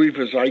them as brief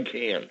as I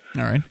can.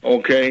 All right.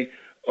 Okay.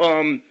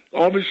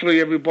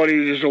 Obviously,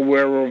 everybody is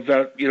aware of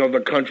that. You know,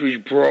 the country's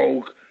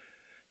broke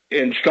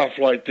and stuff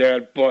like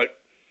that.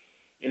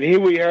 And here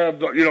we have,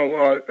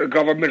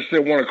 governments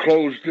that want to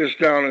close this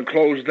down and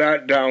close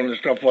that down and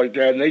stuff like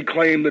that, and they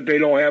claim that they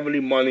don't have any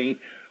money.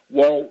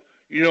 Well,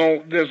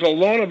 there's a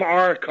lot of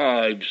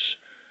archives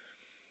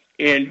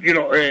and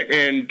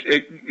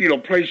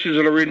places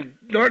that are in,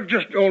 not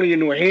just only in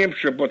New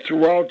Hampshire, but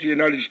throughout the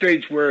United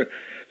States where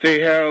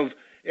they have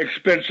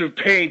expensive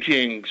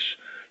paintings,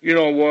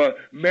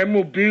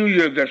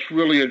 memorabilia that's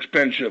really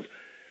expensive.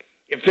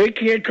 If they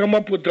can't come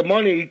up with the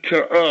money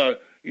to,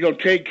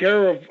 take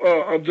care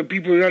of the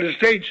people of the United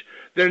States,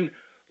 then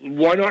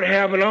why not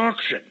have an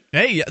auction?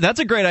 Hey, that's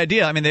a great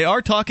idea. I mean, they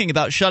are talking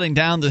about shutting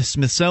down the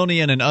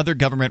Smithsonian and other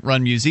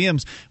government-run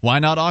museums. Why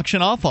not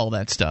auction off all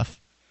that stuff?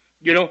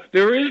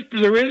 There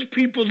is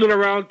people that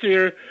are out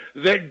there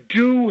that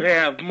do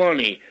have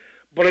money.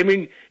 But, I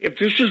mean, if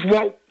this is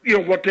what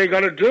they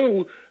got to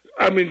do,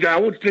 I mean, I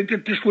would think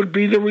that this would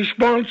be the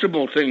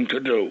responsible thing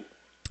to do.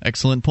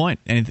 Excellent point.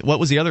 And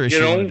what was the other issue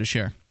you wanted to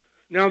share?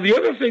 Now, the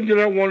other thing that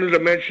I wanted to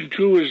mention,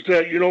 too, is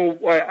that,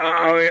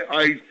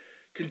 I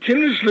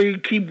continuously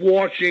keep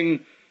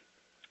watching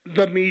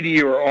the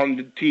media on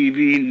the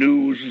TV,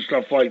 news, and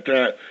stuff like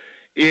that.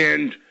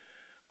 And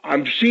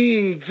I'm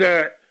seeing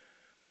that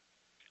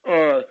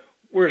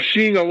we're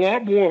seeing a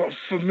lot more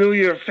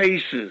familiar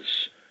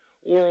faces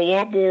or a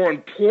lot more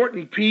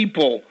important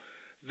people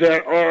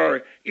that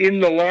are in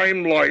the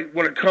limelight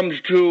when it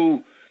comes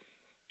to,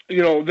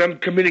 them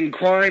committing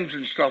crimes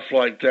and stuff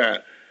like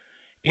that.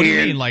 What do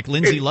you mean, like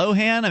Lindsay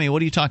Lohan? I mean,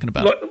 what are you talking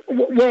about?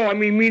 Well, I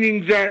mean,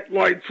 meaning that,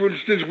 like, for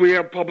instance, we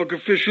have public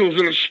officials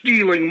that are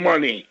stealing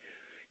money.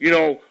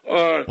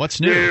 What's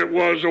new? There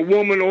was a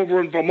woman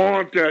over in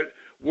Vermont that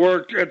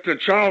worked at the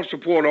child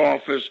support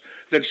office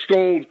that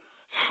stole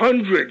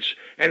hundreds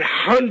and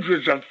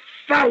hundreds of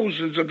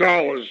thousands of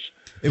dollars.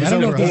 It was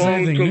over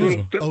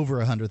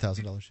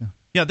 $100,000. Yeah.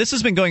 Yeah, this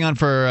has been going on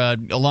for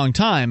a long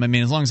time. I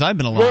mean, as long as I've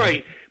been alive.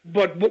 Right.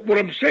 But what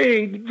I'm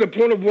saying, the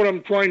point of what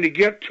I'm trying to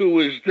get to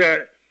is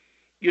that,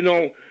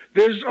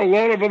 there's a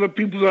lot of other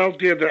people out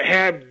there that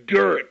have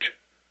dirt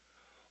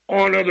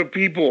on other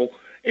people.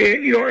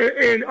 And,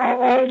 and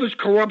all this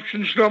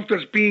corruption stuff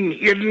that's being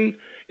hidden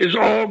is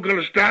all going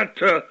to start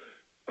to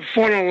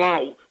funnel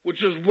out,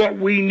 which is what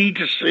we need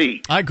to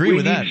see. I agree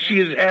with that. We need to see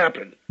it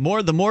happen.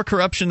 The more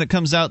corruption that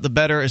comes out, the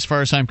better, as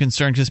far as I'm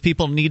concerned, because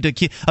people need to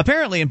keep...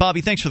 Apparently, and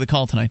Bobby, thanks for the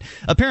call tonight.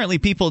 Apparently,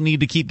 people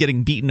need to keep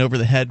getting beaten over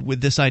the head with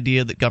this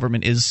idea that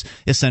government is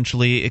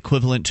essentially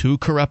equivalent to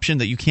corruption,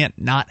 that you can't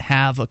not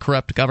have a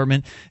corrupt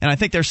government. And I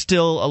think there's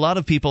still... A lot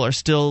of people are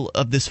still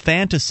of this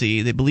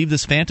fantasy. They believe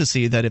this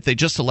fantasy that if they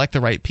just elect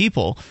the right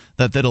people,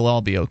 that it'll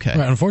all be okay.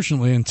 Right,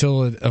 unfortunately,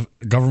 until a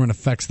government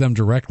affects them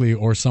directly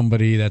or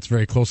somebody that's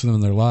very close to them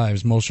in their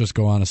lives, most just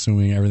go on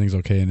assuming everything's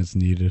okay and it's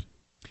needed.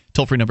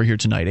 Toll-free number here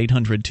tonight,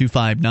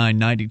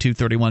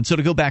 800-259-9231. So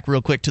to go back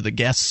real quick to the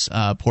guests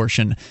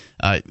portion,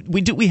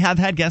 we have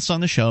had guests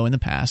on the show in the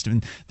past,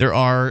 and there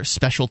are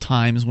special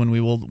times when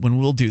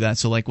we'll do that.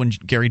 So like when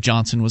Gary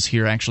Johnson was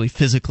here actually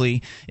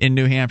physically in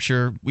New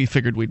Hampshire, we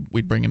figured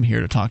we'd bring him here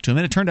to talk to him,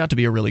 and it turned out to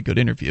be a really good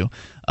interview.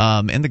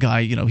 And the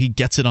guy, he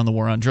gets it on the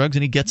war on drugs,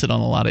 and he gets it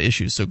on a lot of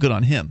issues, so good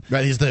on him.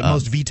 Right, he's the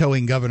most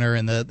vetoing governor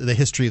in the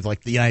history of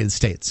the United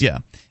States. Yeah.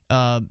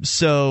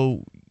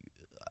 So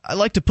I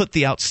like to put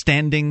the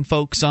outstanding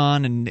folks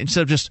on, and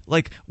instead of just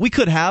we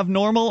could have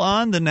NORML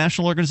on, the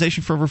National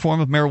Organization for Reform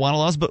of Marijuana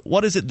Laws, but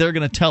what is it they're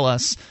going to tell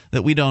us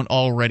that we don't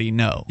already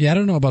know? Yeah, I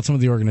don't know about some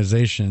of the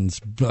organizations,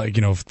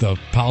 if the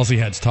policy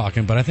heads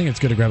talking, but I think it's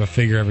good to grab a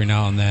figure every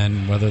now and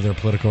then, whether they're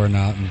political or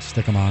not, and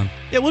stick them on.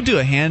 Yeah, we'll do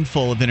a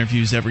handful of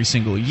interviews every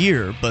single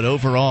year, but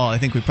overall, I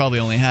think we probably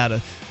only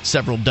had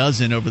several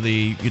dozen over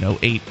the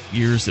 8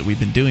 years that we've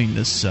been doing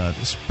this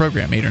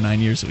program, 8 or 9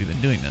 years that we've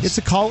been doing this.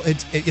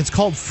 It's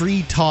called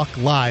Free Talk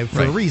Live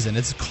for a reason.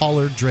 It's a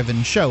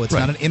caller-driven show. It's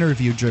not an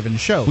interview-driven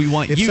show. We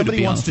want if you somebody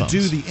to be wants on to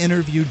do the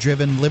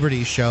interview-driven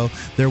Liberty show,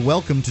 they're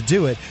welcome to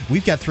do it.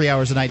 We've got 3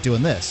 hours a night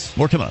doing this.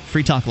 More coming up.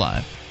 Free Talk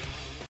Live.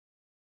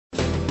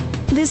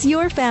 This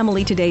Your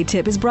Family Today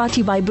tip is brought to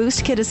you by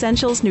Boost Kid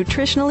Essentials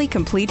Nutritionally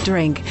Complete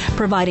Drink,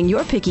 providing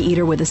your picky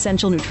eater with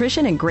essential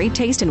nutrition and great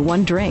taste in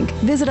one drink.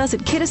 Visit us at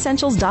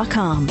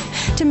kidessentials.com.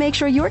 To make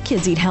sure your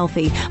kids eat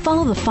healthy,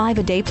 follow the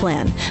 5-a-day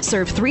plan.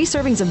 Serve 3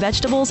 servings of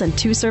vegetables and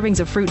 2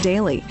 servings of fruit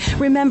daily.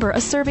 Remember, a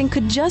serving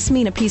could just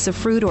mean a piece of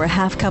fruit or a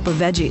half cup of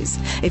veggies.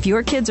 If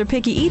your kids are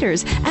picky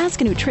eaters,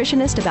 ask a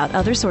nutritionist about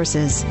other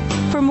sources.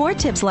 For more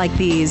tips like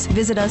these,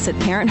 visit us at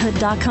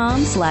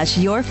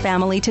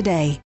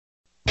parenthood.com/yourfamilytoday.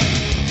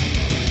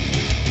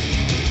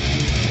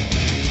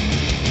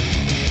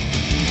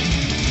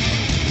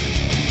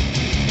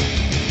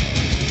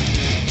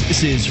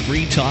 This is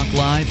Free Talk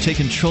Live. Take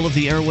control of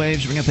the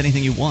airwaves. Bring up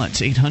anything you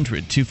want.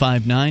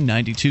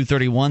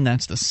 800-259-9231.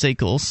 That's the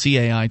SACL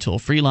CAI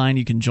toll-free line.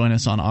 You can join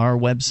us on our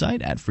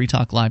website at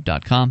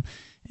freetalklive.com.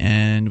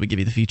 And we give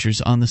you the features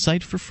on the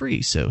site for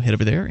free. So head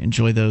over there,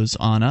 enjoy those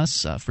on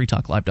us.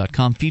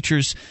 freetalklive.com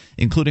features,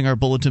 including our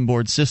bulletin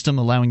board system,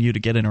 allowing you to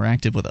get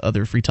interactive with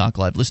other Free Talk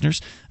Live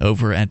listeners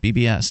over at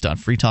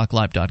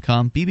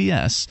bbs.freetalklive.com.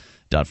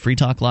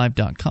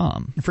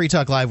 bbs.freetalklive.com. Free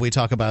Talk Live, we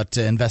talk about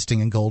investing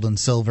in gold and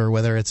silver,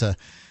 whether it's a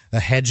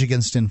hedge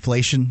against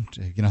inflation,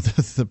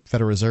 the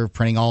Federal Reserve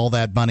printing all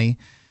that money,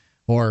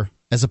 or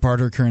as a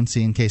barter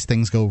currency in case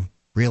things go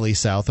really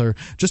south, or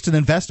just an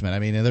investment. I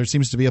mean, there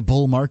seems to be a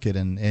bull market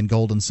in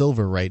gold and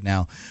silver right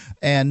now.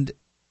 And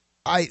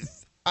I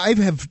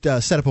have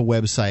set up a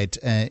website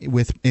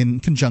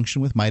in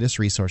conjunction with Midas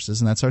Resources,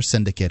 and that's our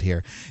syndicate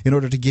here, in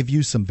order to give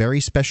you some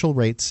very special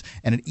rates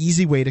and an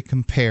easy way to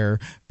compare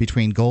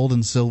between gold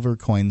and silver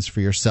coins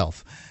for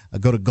yourself.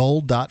 Go to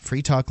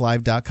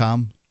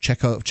gold.freetalklive.com,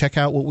 check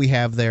out what we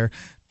have there,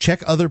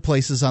 check other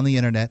places on the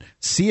internet,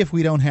 see if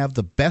we don't have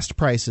the best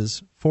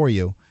prices for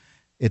you.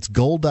 It's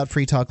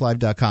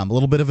gold.freetalklive.com. A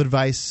little bit of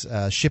advice.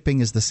 Shipping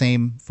is the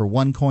same for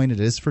 1 coin. It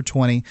is for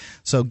 20.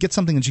 So get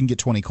something that you can get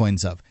 20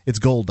 coins of. It's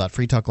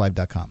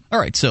gold.freetalklive.com. All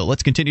right, so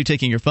let's continue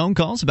taking your phone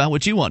calls about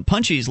what you want.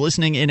 Punchy's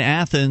listening in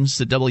Athens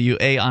to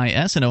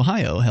WAIS in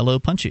Ohio. Hello,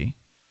 Punchy.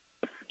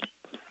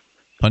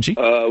 Punchy?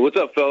 What's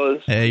up,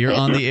 fellas? Hey, you're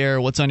on the air.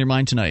 What's on your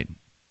mind tonight?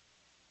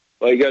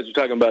 Well, you guys were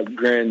talking about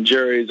grand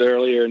juries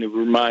earlier, and it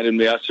reminded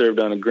me I served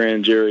on a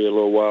grand jury a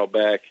little while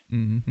back.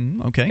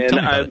 Mm-hmm. Okay, and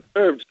tell me about I it.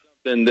 observed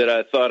something that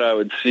I thought I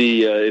would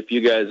see if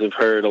you guys have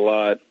heard a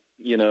lot.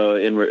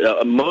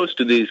 In most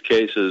of these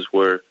cases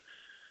were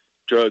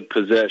drug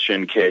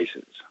possession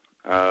cases.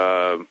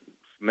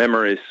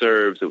 Memory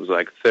serves, it was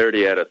like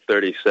 30 out of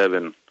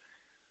 37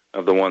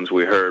 of the ones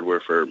we heard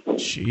were for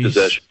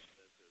possession.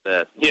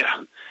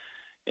 Yeah.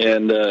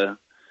 And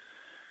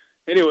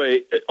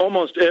anyway,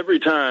 almost every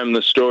time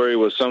the story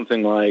was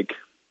something like,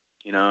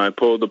 I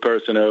pulled the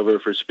person over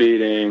for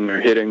speeding or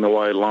hitting the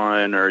white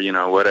line or,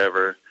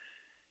 whatever.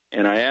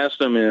 And I asked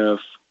them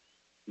if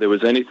there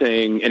was any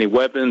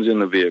weapons in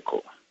the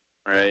vehicle,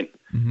 right?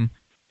 Mm-hmm.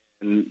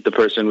 And the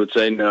person would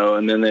say no,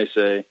 and then they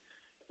say,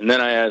 and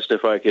then I asked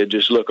if I could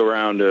just look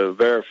around to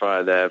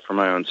verify that for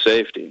my own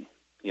safety,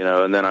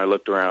 and then I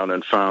looked around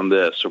and found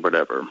this or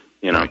whatever,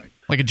 Right.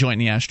 Like a joint in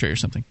the ashtray or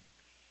something.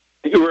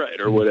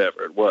 Right, or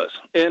whatever it was.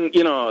 And,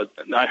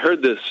 I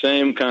heard this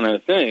same kind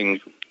of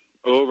thing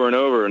over and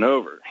over and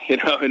over,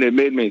 and it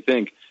made me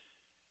think,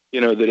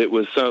 that it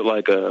was so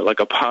like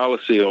a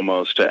policy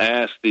almost to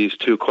ask these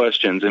two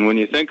questions. And when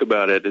you think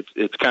about it,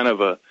 it's kind of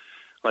a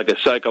like a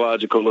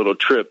psychological little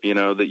trip,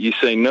 that you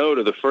say no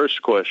to the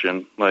first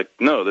question, like,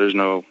 no, there's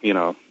no,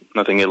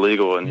 nothing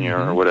illegal in here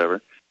or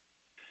whatever.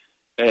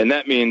 And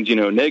that means,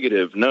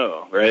 negative,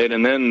 no, right?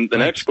 And then the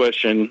next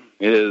question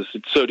is,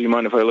 so do you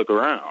mind if I look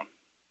around?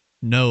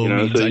 No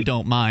means I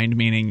don't mind,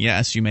 meaning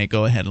yes, you may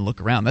go ahead and look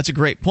around. That's a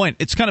great point.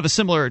 It's kind of a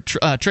similar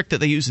trick that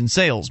they use in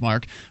sales,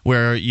 Mark,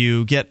 where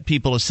you get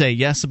people to say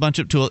yes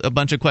to a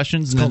bunch of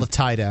questions. It's called a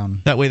tie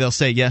down. That way they'll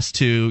say yes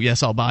to,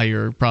 yes, I'll buy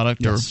your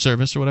product or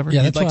service or whatever.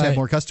 Yeah, you'd like to have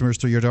more customers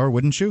through your door,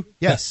 wouldn't you?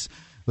 Yes.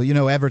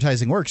 Well,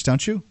 advertising works,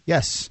 don't you?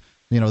 Yes.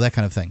 That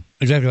kind of thing.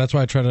 Exactly. That's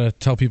why I try to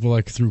tell people,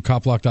 like through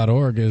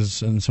coplock.org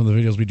and some of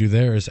the videos we do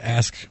there, is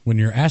ask when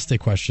you're asked a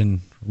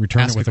question,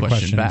 return it with a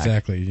question. Back.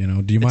 Exactly.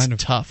 Do you mind?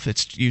 It's tough. It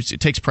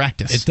takes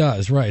practice. It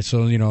does, right?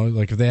 So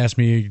like if they ask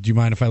me, do you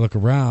mind if I look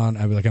around?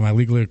 I'd be like, am I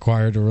legally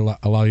required to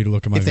allow you to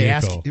look at my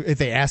vehicle? If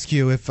they ask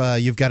you if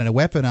you've got a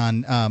weapon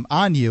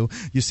on you,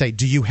 you say,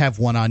 do you have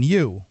one on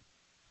you?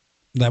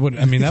 That would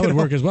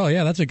work as well.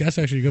 Yeah, that's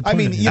actually a good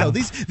point.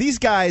 These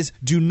guys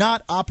do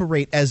not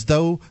operate as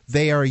though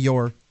they are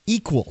your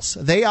equals.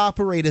 They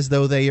operate as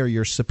though they are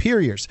your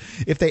superiors.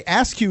 If they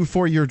ask you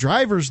for your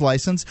driver's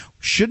license,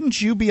 shouldn't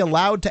you be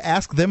allowed to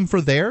ask them for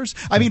theirs?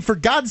 I mean, for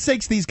God's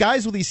sakes, these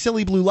guys with these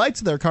silly blue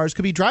lights in their cars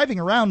could be driving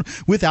around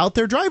without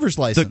their driver's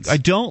license. I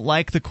don't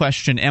like the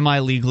question, am I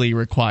legally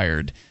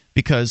required?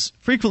 Because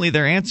frequently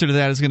their answer to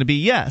that is going to be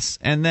yes.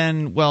 And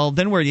then where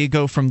do you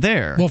go from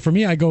there? Well, for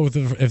me, I go with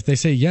if they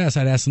say yes,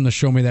 I'd ask them to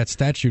show me that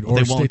statute or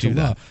they won't state do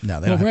the law. that.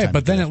 No, they don't have time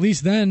but then to at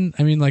least then,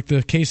 like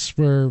the case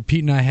where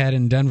Pete and I had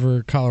in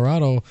Denver,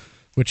 Colorado,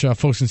 which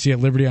folks can see at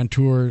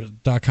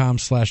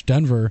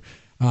libertyontour.com/Denver,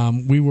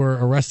 we were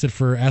arrested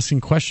for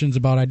asking questions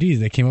about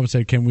IDs. They came up and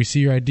said, can we see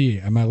your ID?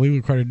 Am I legally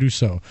required to do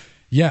so?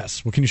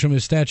 Yes. Well, can you show me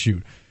the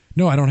statute?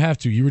 No, I don't have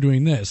to. You were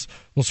doing this.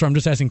 Well, sir, I'm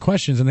just asking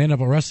questions, and they end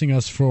up arresting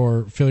us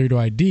for failure to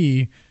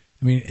ID.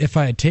 I mean, if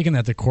I had taken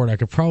that to court, I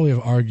could probably have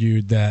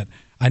argued that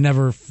I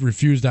never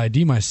refused to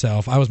ID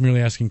myself. I was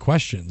merely asking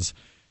questions.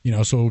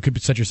 So it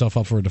could set yourself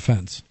up for a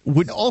defense.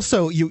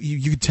 Also,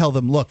 you could tell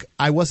them, look,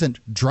 I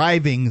wasn't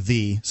driving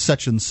the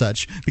such and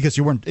such because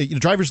you weren't.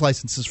 Driver's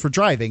license is for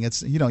driving.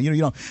 It's you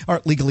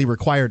aren't legally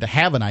required to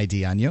have an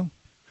ID on you.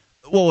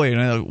 Well,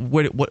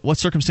 wait. What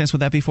circumstance would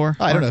that be for?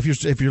 I don't know.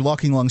 If you're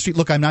walking along the street,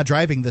 look, I'm not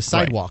driving the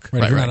sidewalk.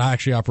 Right. You're not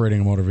actually operating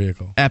a motor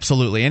vehicle.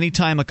 Absolutely.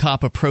 Anytime a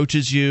cop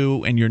approaches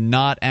you and you're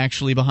not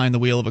actually behind the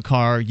wheel of a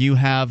car, you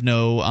have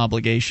no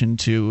obligation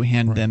to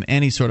hand them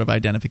any sort of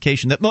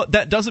identification.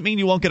 That doesn't mean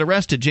you won't get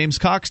arrested. James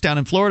Cox down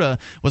in Florida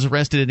was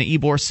arrested in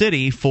Ybor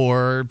City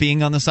for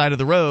being on the side of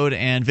the road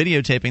and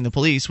videotaping the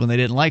police when they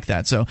didn't like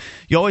that. So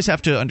you always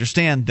have to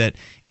understand that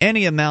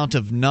any amount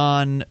of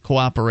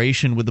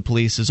non-cooperation with the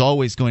police is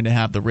always going to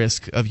have the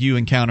risk of you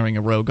encountering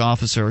a rogue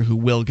officer who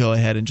will go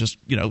ahead and just,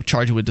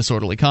 charge you with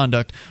disorderly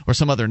conduct or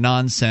some other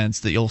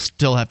nonsense that you'll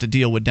still have to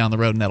deal with down the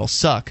road, and that'll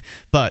suck.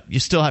 But you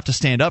still have to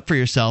stand up for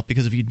yourself,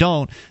 because if you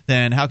don't,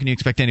 then how can you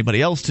expect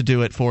anybody else to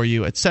do it for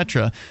you,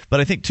 etc.?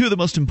 But I think two of the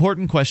most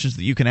important questions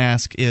that you can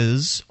ask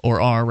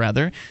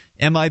are,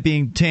 am I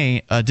being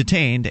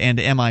detained, and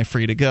am I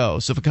free to go?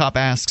 So if a cop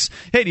asks,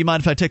 hey, do you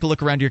mind if I take a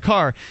look around your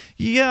car?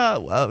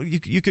 Yeah,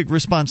 you could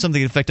respond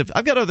something effective.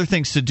 I've got other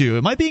things to do.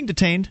 Am I being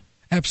detained?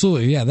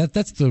 Absolutely, yeah.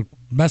 That's the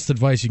best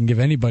advice you can give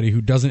anybody who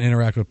doesn't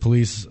interact with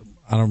police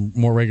on a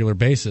more regular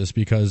basis,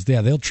 because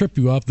they'll trip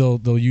you up.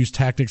 They'll use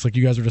tactics like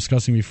you guys were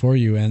discussing before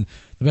you, and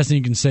the best thing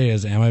you can say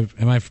is, am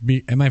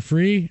I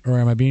free or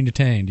am I being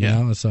detained? You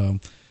know, so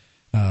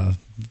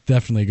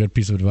definitely a good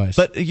piece of advice.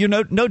 But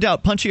no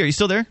doubt, Punchy, are you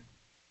still there?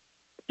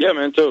 Yeah,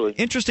 man, totally.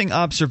 Interesting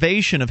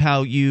observation of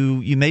how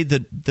you made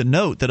the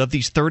note that of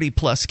these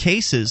 30-plus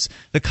cases,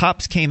 the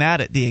cops came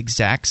at it the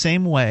exact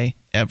same way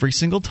every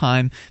single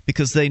time,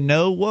 because they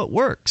know what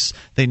works.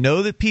 They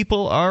know that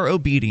people are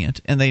obedient,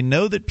 and they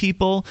know that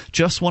people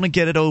just want to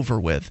get it over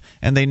with,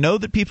 and they know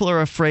that people are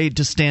afraid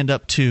to stand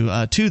up to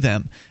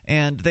them,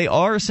 and they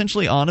are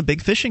essentially on a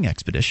big fishing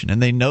expedition,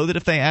 and they know that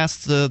if they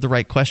ask the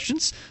right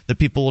questions, that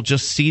people will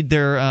just cede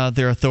their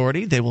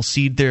authority. They will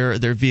cede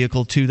their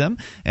vehicle to them,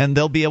 and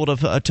they'll be able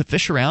to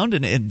fish around,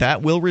 and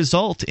that will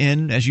result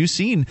in, as you've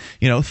seen,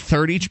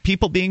 30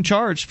 people being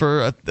charged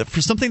for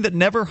something that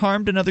never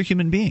harmed another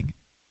human being.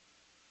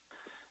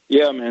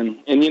 Yeah,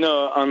 man. And,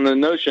 on the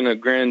notion of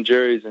grand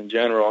juries in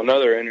general,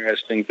 another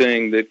interesting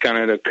thing that kind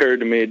of occurred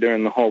to me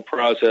during the whole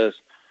process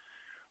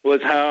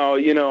was how,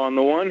 on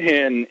the one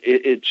hand,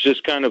 it's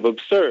just kind of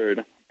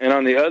absurd. And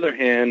on the other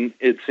hand,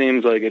 it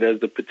seems like it has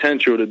the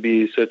potential to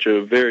be such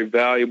a very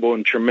valuable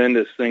and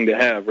tremendous thing to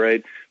have,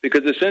 right?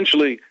 Because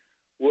essentially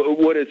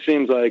what it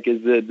seems like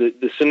is that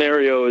the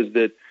scenario is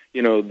that,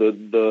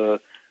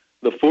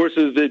 the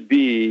forces that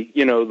be,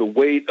 the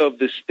weight of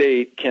the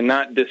state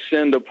cannot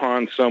descend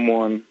upon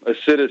someone, a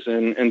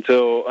citizen,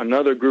 until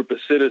another group of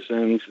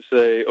citizens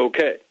say,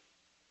 okay.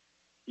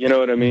 You know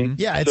what I mean?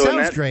 Yeah, it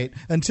sounds great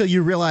until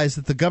you realize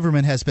that the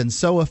government has been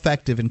so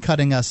effective in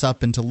cutting us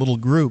up into little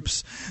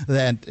groups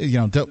that,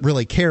 don't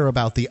really care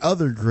about the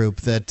other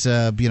group, that,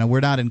 we're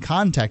not in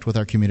contact with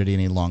our community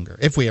any longer,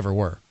 if we ever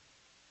were.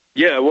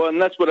 Yeah, well, and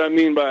that's what I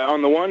mean by,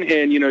 on the one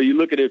hand, you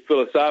look at it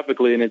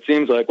philosophically, and it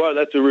seems like, wow,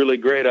 that's a really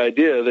great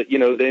idea that,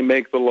 they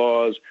make the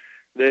laws,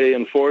 they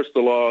enforce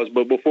the laws,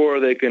 but before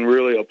they can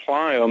really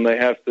apply them, they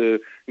have to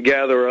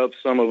gather up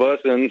some of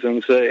us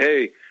and say,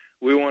 hey,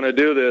 we want to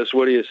do this,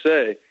 what do you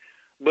say?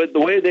 But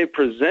the way they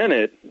present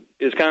it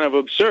is kind of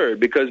absurd,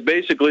 because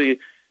basically,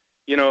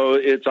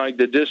 it's like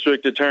the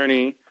district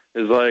attorney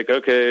is like,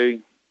 okay,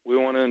 we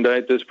want to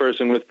indict this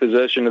person with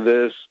possession of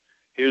this.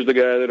 Here's the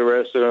guy that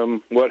arrested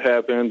him. What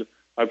happened?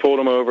 I pulled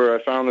him over.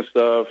 I found the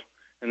stuff.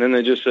 And then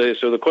they just say,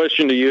 so the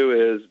question to you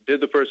is, did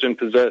the person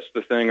possess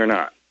the thing or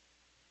not?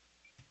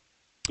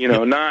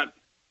 Not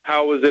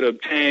how was it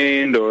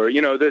obtained or,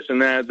 this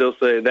and that. They'll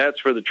say that's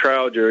for the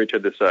trial jury to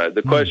decide.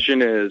 The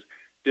question is,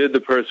 did the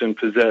person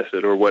possess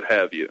it or what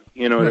have you?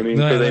 You know what I mean?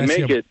 So they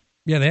make it.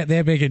 Yeah,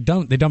 they make it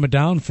dumb. They dumb it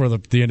down for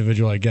the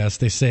individual, I guess.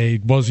 They say,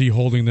 was he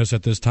holding this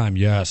at this time?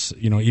 Yes.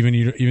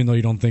 Even though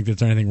you don't think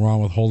there's anything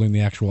wrong with holding the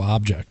actual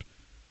object.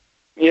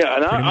 Yeah,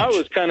 and I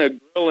was kind of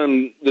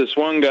grilling this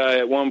one guy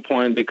at one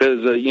point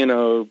because,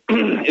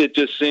 it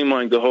just seemed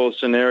like the whole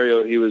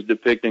scenario he was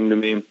depicting to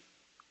me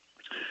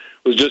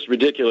was just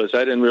ridiculous. I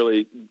didn't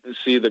really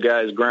see the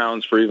guy's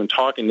grounds for even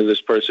talking to this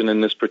person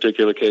in this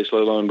particular case,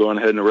 let alone going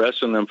ahead and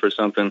arresting them for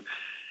something.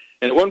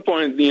 And at one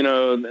point,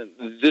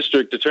 the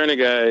district attorney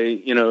guy,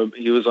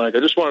 he was like, I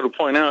just wanted to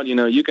point out,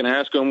 you can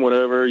ask them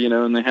whatever,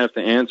 and they have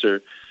to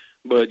answer.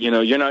 But,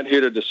 you're not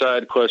here to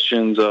decide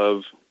questions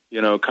of,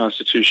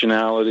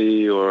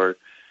 constitutionality or,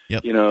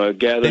 gathering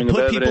of evidence. They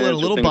put people in a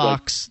little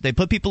box. They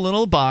put people in a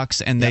little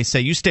box, and they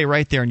say, you stay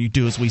right there and you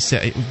do as we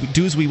say.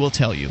 Do as we will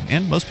tell you.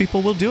 And most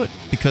people will do it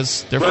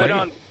because they're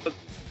afraid.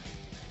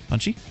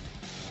 Punchy?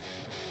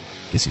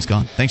 Guess he's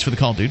gone. Thanks for the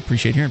call, dude.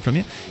 Appreciate hearing from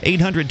you.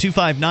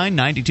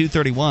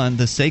 800-259-9231,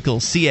 the SACL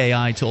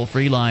CAI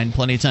toll-free line.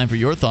 Plenty of time for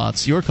your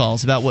thoughts, your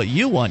calls about what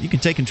you want. You can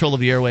take control of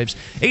the airwaves.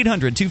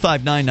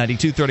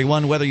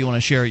 800-259-9231, whether you want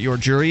to share your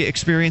jury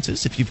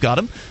experiences, if you've got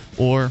them,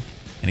 or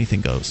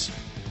anything goes.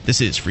 This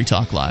is Free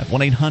Talk Live,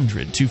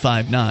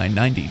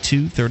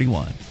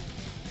 1-800-259-9231.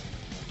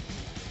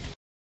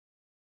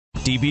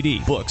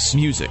 DVD, books,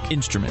 music,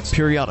 instruments,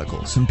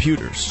 periodicals,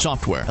 computers,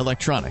 software,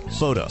 electronics,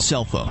 photo,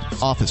 cell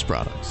phones, office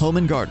products, home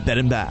and garden, bed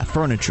and bath,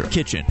 furniture,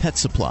 kitchen, pet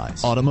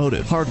supplies,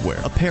 automotive,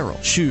 hardware,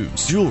 apparel,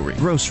 shoes, jewelry,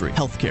 grocery,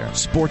 healthcare,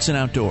 sports and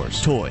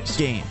outdoors, toys,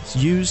 games,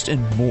 used,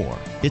 and more.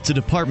 It's a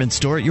department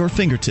store at your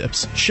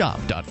fingertips.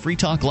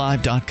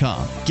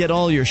 Shop.freetalklive.com. Get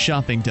all your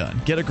shopping done,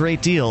 get a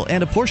great deal,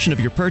 and a portion of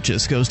your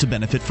purchase goes to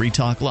benefit Free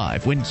Talk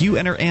Live when you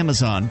enter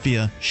Amazon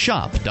via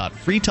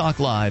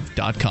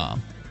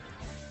shop.freetalklive.com.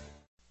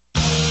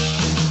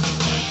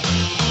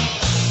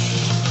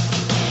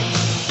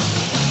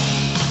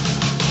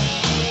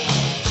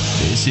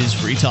 This is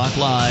Free Talk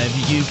Live.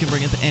 You can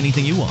bring up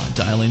anything you want.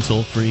 Dial in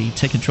toll free.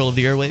 Take control of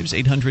the airwaves.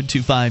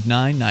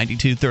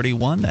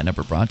 800-259-9231. That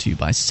number brought to you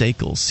by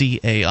SACL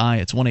CAI.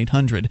 It's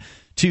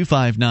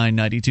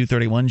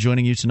 1-800-259-9231.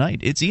 Joining you tonight,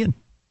 it's Ian.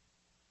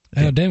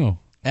 Damo.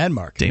 And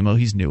Mark. Damo,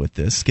 he's new at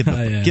this. Give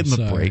him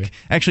a break.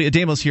 Actually,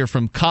 Damo's here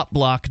from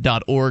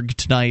copblock.org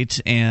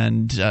tonight,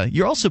 and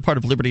you're also part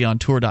of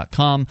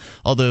libertyontour.com,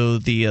 although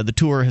the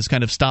tour has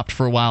kind of stopped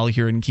for a while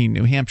here in Keene,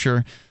 New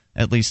Hampshire.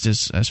 At least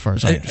as far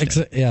as I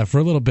understand. Yeah, for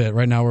a little bit.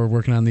 Right now we're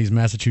working on these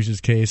Massachusetts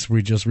case.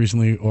 We just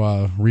recently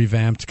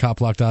revamped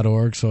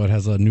copblock.org, so it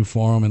has a new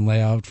forum and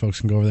layout.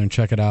 Folks can go over there and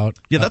check it out.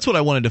 Yeah, that's what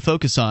I wanted to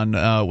focus on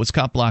was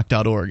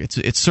copblock.org.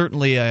 It's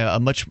certainly a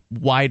much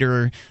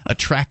wider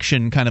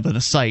attraction kind of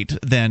a site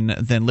than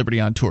Liberty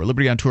on Tour.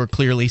 Liberty on Tour,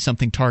 clearly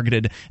something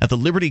targeted at the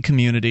Liberty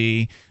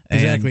community.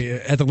 Exactly.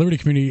 At the Liberty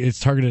community, it's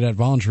targeted at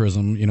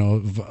voluntarism,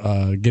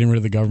 getting rid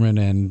of the government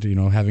and,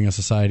 having a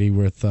society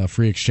with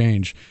free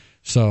exchange.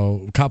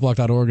 So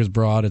copblock.org is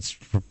broad. It's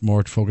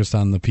more focused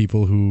on the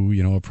people who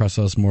oppress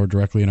us more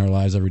directly in our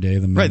lives every day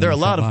than right. There are a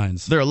lot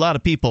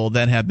of people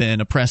that have been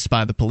oppressed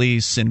by the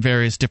police in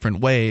various different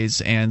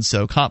ways, and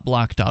so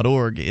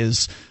copblock.org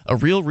is a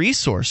real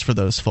resource for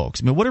those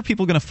folks. I mean, what are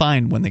people going to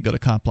find when they go to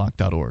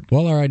copblock.org?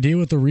 Well, our idea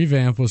with the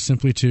revamp was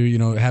simply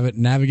to have it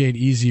navigate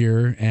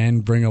easier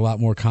and bring a lot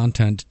more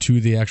content to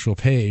the actual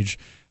page.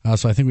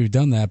 So I think we've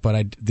done that,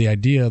 but the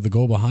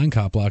goal behind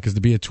CopBlock is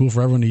to be a tool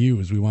for everyone to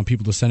use. We want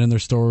people to send in their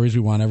stories. We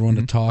want everyone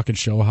to talk and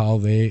show how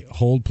they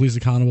hold police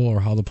accountable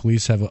or how the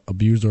police have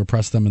abused or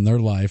oppressed them in their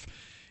life.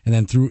 And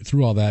then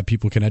through all that,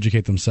 people can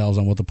educate themselves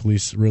on what the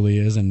police really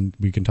is, and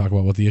we can talk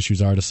about what the issues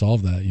are to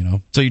solve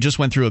that. So you just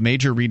went through a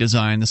major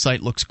redesign. The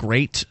site looks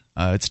great.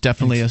 It's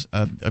definitely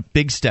a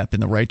big step in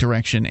the right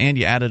direction, and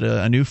you added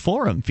a new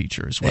forum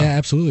feature as well. Yeah,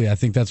 absolutely. I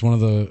think that's one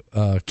of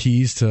the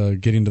keys to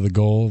getting to the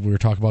goal. We were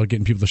talking about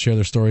getting people to share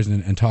their stories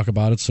and talk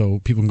about it, so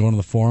people can go into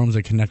the forums,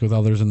 they connect with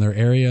others in their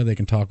area, they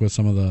can talk with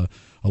some of the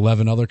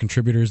 11 other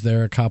contributors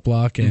there at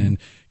CopBlock and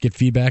get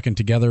feedback, and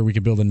together we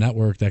can build a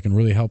network that can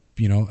really help.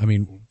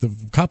 The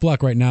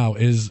CopBlock right now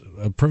is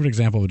a perfect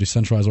example of a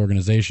decentralized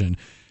organization,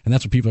 and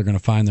that's what people are going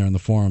to find there in the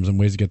forums and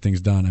ways to get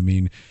things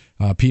done.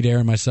 Pete Ayer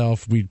and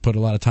myself, we put a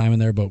lot of time in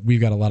there, but we've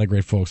got a lot of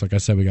great folks. Like I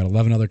said, we got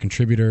 11 other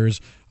contributors.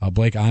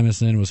 Blake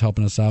Imeson was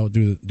helping us out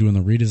doing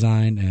the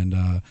redesign,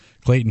 and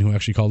Clayton, who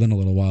actually called in a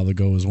little while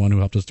ago, was one who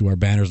helped us do our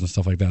banners and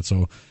stuff like that.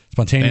 So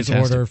spontaneous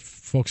order,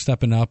 folks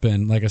stepping up,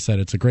 and like I said,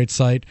 it's a great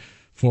site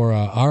for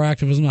our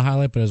activism to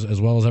highlight, but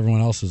as well as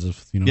everyone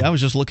else's. Yeah, I was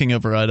just looking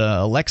over at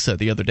Alexa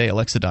the other day,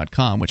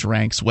 Alexa.com, which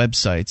ranks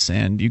websites,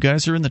 and you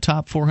guys are in the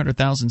top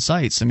 400,000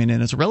 sites. I mean,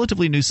 and it's a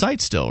relatively new site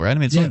still, right? I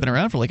mean, it's only been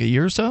around for like a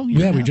year or so?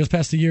 We just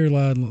passed a year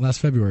last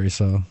February,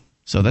 so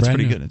that's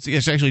pretty good.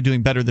 It's actually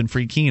doing better than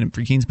Free Keen, and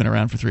Free Keen's been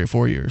around for 3 or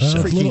 4 years.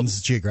 Free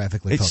Keen's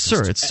geographically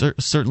focused.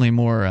 It's certainly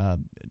more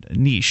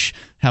niche.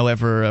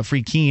 However,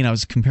 Free Keen, I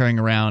was comparing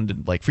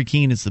around, like Free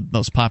Keen is the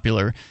most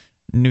popular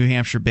New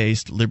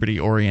Hampshire-based,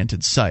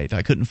 liberty-oriented site.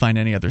 I couldn't find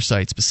any other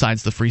sites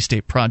besides the Free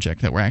State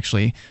Project that were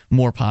actually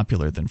more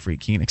popular than Free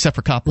Keen, except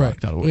for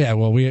copblock.org. Right. Yeah,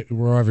 well,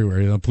 we're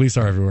everywhere. The police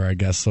are everywhere, I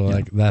guess, so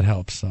that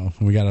helps. So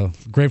we got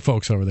great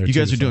folks over there. You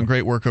guys are doing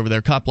great work over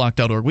there.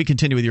 Copblock.org. We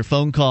continue with your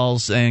phone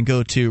calls and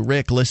go to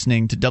Rick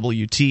listening to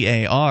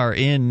WTAR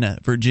in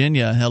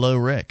Virginia. Hello,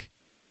 Rick.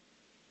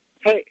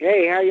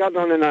 Hey, how y'all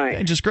doing tonight?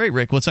 Hey, just great,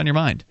 Rick. What's on your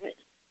mind?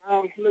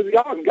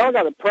 Y'all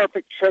got a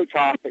perfect show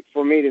topic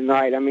for me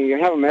tonight. I mean, you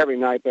have them every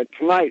night, but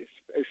tonight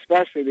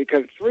especially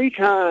because 3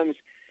 times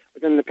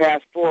within the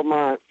past 4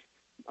 months,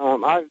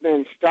 I've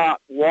been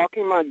stopped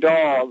walking my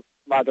dog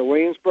by the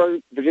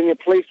Williamsburg, Virginia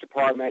Police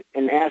Department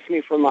and asked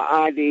me for my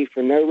ID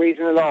for no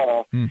reason at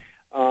all.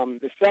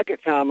 The second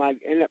time, I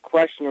ended up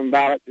questioning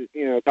about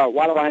it, about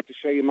why do I have to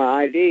show you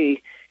my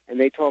ID? And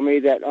they told me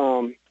that,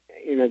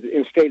 in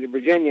the state of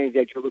Virginia,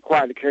 that you're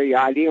required to carry your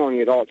ID on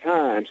you at all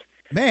times.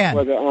 Man,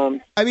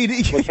 I mean,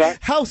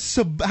 how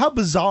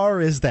bizarre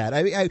is that?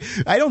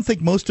 I don't think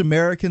most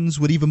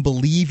Americans would even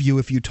believe you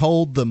if you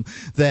told them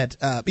that,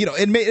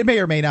 it may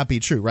or may not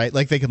be true, right?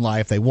 Like they can lie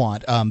if they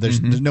want.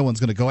 There's no one's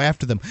going to go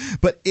after them.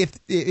 But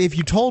if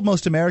you told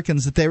most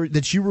Americans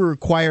that you were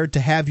required to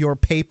have your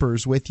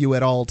papers with you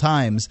at all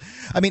times,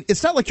 I mean,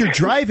 it's not like you're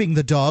driving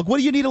the dog. What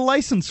do you need a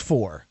license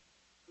for?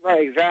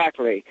 Right,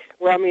 exactly.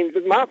 Well, I mean,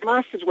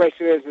 my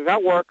situation is I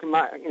work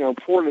my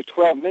 4 to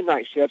 12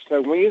 midnight shifts.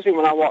 So usually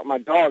when I walk my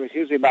dog, it's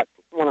usually about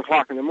 1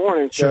 o'clock in the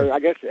morning. So I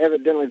guess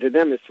evidently to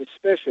them it's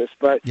suspicious.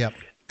 But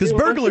because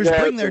burglars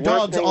bring their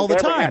dogs all the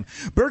time.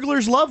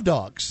 Burglars love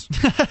dogs.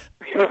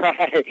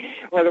 Right.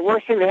 Well, the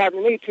worst thing that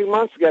happened to me 2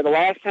 months ago. The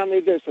last time they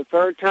did this, the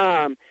third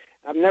time.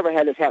 I've never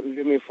had this happen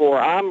to me before.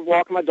 I'm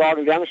walking my dog,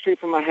 and down the street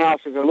from my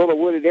house is a little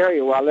wooded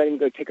area where I let him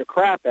go take a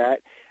crap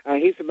at.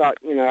 He's about,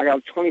 I got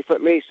a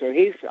 20-foot leash, so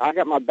I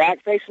got my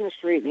back facing the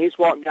street, and he's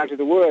walking down to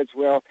the woods.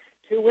 Well,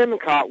 2 women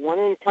caught, one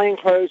in plain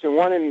clothes and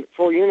one in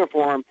full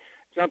uniform,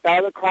 jumped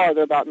out of the car.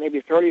 They're about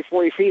maybe 30,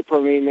 40 feet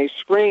from me, and they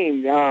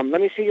screamed,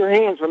 let me see your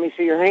hands, let me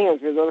see your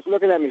hands. They're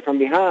looking at me from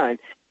behind.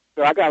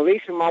 So I got a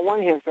leash in my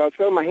one hand, so I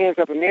threw my hands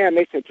up in the air, and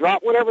they said,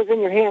 drop whatever's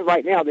in your hand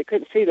right now. They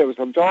couldn't see there was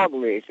a dog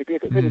leash. They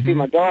couldn't see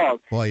my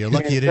dog. Well, you're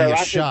lucky you didn't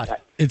get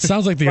shot. It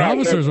sounds like the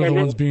officers were the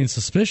ones being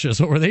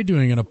suspicious. What were they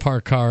doing in a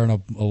parked car in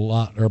a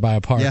lot or by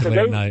a park late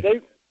at night?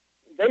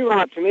 They ran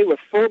up to me with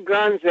full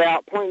guns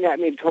out, pointing at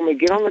me, and told me to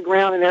get on the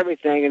ground and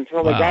everything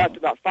until they got up to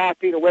about 5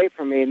 feet away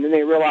from me, and then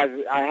they realized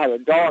I had a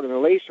dog and a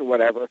leash or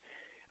whatever.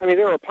 I mean,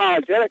 they were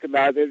apologetic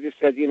about it. They just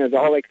said,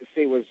 all they could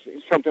see was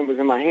something was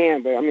in my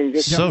hand. But I mean,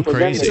 just so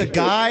crazy. It's a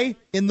guy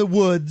in the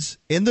woods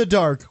in the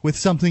dark with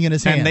something in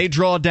his hand, and they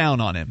draw down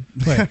on him.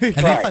 Right.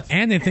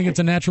 And they think it's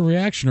a natural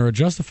reaction or a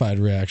justified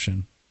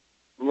reaction.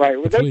 Right.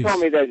 Well, they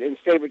told me that in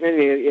state of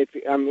Virginia,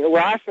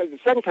 the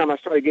second time I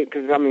started getting,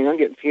 because I'm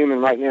getting fuming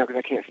right now because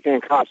I can't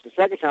stand cops. The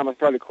second time I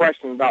started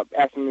questioning about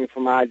asking me for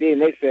my ID,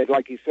 and they said,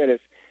 like you said,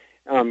 it's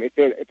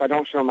if I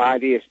don't show my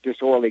ID, it's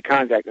disorderly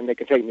conduct, and they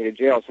can take me to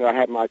jail. So I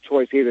had my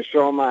choice: either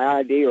show them my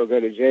ID or go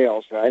to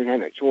jail. So I didn't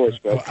have that choice.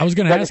 But well, I was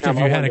going to ask if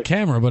you had a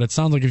camera, but it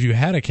sounds like if you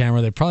had a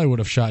camera, they probably would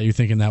have shot you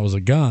thinking that was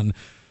a gun.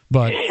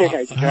 But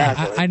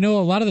exactly. I know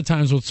a lot of the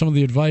times with some of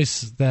the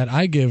advice that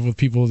I give with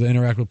people that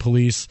interact with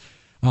police,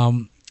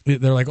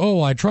 they're like,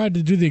 "Oh, I tried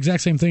to do the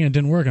exact same thing and it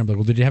didn't work." I'm like,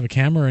 "Well, did you have a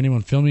camera or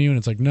anyone filming you?" And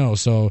it's like, "No."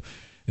 So,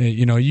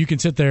 you can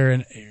sit there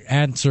and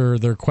answer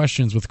their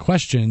questions with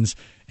questions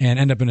and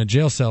end up in a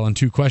jail cell in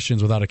 2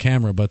 questions without a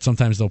camera. But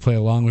sometimes they'll play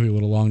along with you a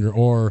little longer.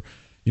 Or,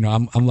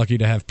 I'm lucky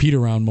to have Pete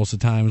around most of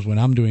the times when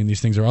I'm doing these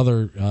things, or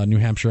other New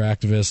Hampshire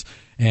activists,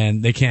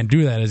 and they can't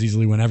do that as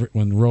easily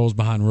when rows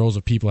behind rows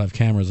of people have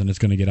cameras, and it's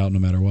going to get out no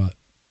matter what.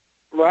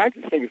 Well, I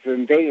just think it's an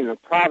invading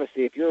of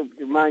privacy. If you're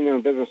minding your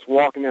own business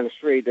walking down the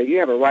street, that you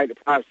have a right to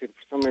privacy for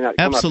somebody not to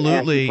come up and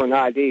ask you for an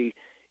ID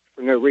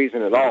for no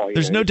reason at all.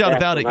 There's no doubt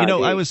about it.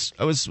 I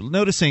was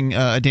noticing,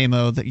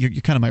 Ademo, that you're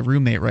kind of my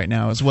roommate right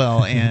now as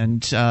well,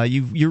 and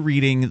you're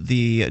reading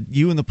the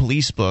You and the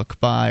Police book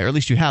by, or at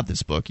least you have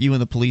this book, You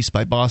and the Police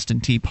by Boston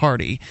Tea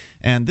Party,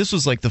 and this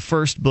was like the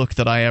first book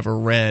that I ever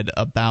read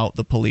about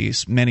the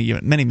police many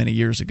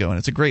years ago, and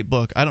it's a great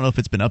book. I don't know if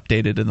it's been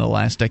updated in the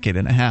last decade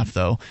and a half,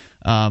 though,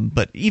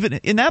 but even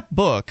in that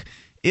book,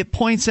 it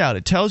points out,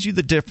 it tells you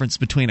the difference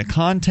between a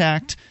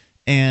contact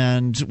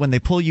and when they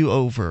pull you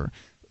over.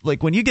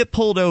 like when you get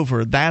pulled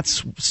over,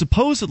 that's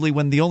supposedly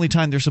when the only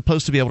time they're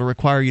supposed to be able to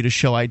require you to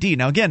show ID.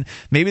 Now, again,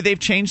 maybe they've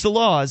changed the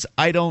laws.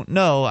 I don't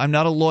know. I'm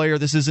not a lawyer.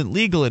 This isn't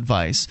legal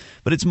advice.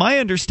 But it's my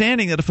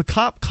understanding that if a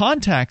cop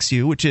contacts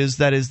you,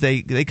 that is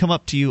they come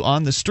up to you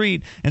on the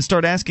street and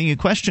start asking you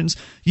questions,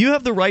 you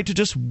have the right to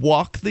just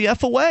walk the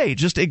F away.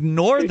 Just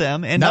ignore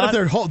them. And not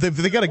if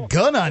they got a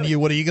gun on you,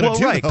 what are you going to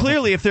do? Right.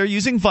 Clearly, if they're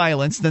using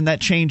violence, then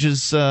that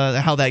changes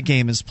how that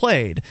game is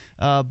played.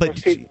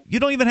 But you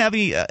don't even have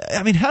any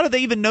how do they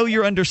even know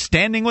you're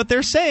understanding what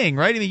they're saying,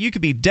 right? I mean, you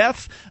could be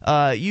deaf.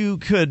 You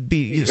could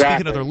be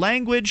speaking another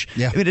language.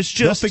 Yeah. I mean, it's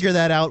just... They'll figure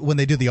that out when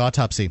they do the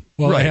autopsy.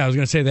 Well, yeah, I was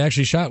going to say, they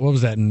actually shot, what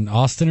was that, in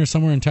Austin or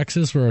somewhere in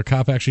Texas, where a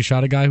cop actually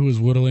shot a guy who was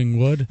whittling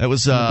wood? That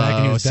was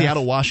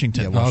Seattle,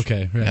 Washington. Yeah,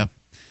 okay, right. Yeah.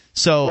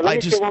 So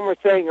let me say one more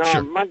thing.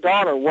 Sure. My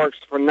daughter works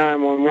for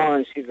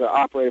 911. She's an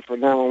operator for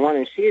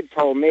 911, and she had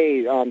told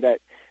me that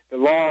the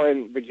law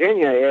in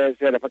Virginia is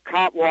that if a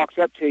cop walks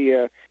up to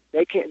you,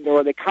 they can't,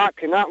 or the cop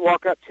cannot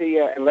walk up to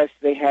you unless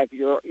they have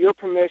your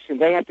permission.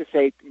 They have to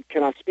say,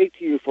 "Can I speak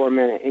to you for a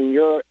minute?" And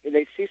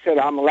she said,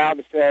 "I'm allowed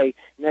to say,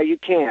 no, you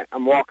can't.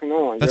 I'm walking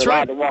on." That's You're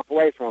right. allowed to walk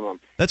away from them.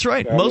 That's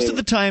right. So, Most of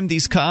the time,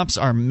 these cops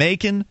are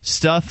making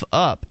stuff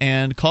up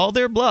and call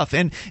their bluff.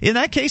 And in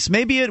that case,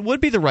 maybe it would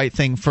be the right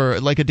thing for,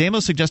 like Adamo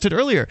suggested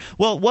earlier.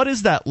 Well, what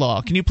is that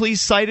law? Can you please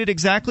cite it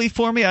exactly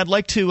for me? I'd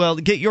like to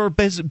get your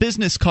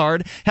business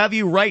card, have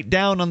you write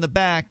down on the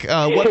back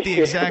what the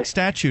exact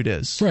statute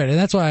is. Right, and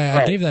that's why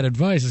I gave that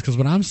advice, is because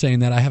when I'm saying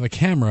that, I have a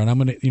camera, and I'm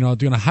going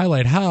to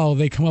highlight how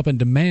they come up and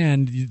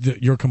demand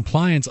your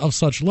compliance of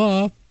such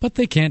law, but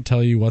they can't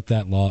tell you what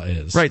that law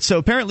is. Right, so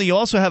apparently you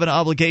also have an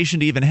obligation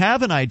to even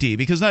have an ID,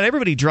 because not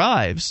everybody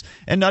drives,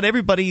 and not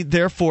everybody,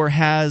 therefore,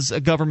 has a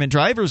government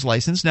driver's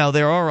license. Now,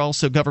 there are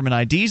also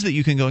government IDs that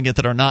you can go and get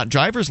that are not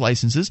driver's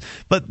licenses,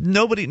 but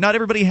not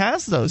everybody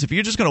has those. If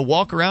you're just going to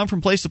walk around from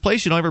place to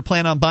place, you don't ever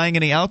plan on buying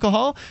any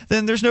alcohol,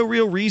 then there's no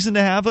real reason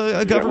to have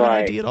a government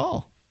ID at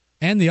all.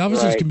 And the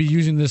officers can be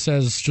using this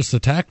as just a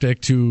tactic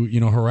to,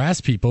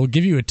 harass people,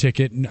 give you a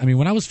ticket. I mean,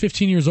 when I was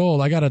 15 years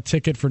old, I got a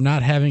ticket for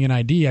not having an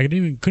ID. I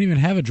couldn't even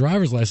have a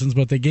driver's license,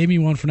 but they gave me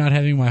one for not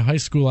having my high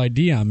school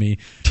ID on me,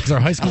 because our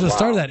high school just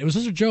started that. It was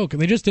such a joke,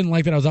 and they just didn't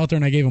like that I was out there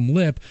and I gave them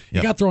lip.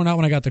 It got thrown out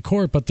when I got to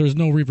court, but there's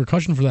no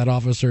repercussion for that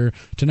officer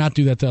to not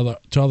do that to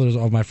others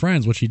of my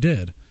friends, which he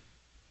did.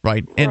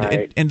 Right,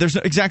 and there's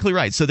exactly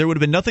right. So there would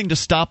have been nothing to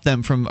stop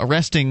them from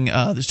arresting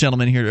this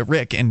gentleman here,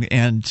 Rick,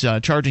 and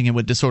charging him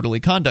with disorderly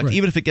conduct. Right.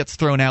 Even if it gets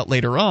thrown out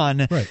later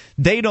on,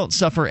 they don't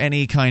suffer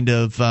any kind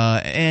of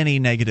any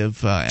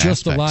negative just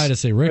aspects. a lie to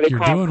say, Rick,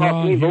 you're doing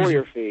wrong.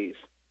 Lawyer fees.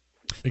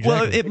 Exactly.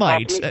 Well, it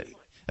might.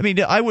 I mean,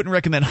 I wouldn't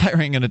recommend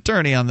hiring an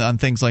attorney on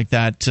things like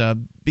that,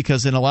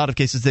 because in a lot of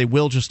cases they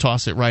will just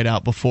toss it right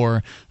out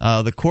before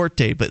the court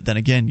date. But then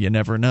again, you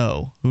never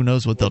know. Who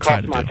knows what they'll try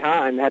to do? My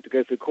time. I have to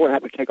go through court. I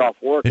have to take off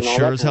work. It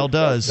sure as hell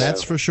does.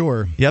 That's for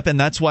sure. Yep, and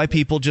that's why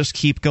people just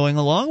keep going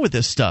along with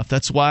this stuff.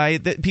 That's why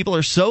people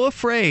are so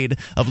afraid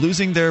of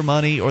losing their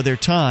money or their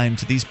time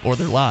to these, or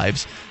their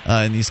lives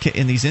in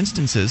these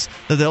instances,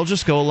 that they'll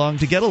just go along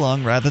to get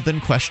along rather than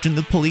question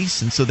the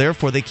police. And so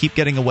therefore they keep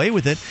getting away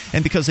with it.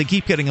 And because they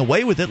keep getting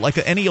away with it, like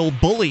any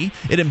old bully,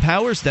 it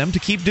empowers them to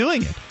keep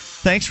doing it.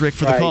 Thanks, Rick,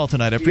 for the call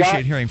tonight. I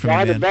appreciate hearing from you,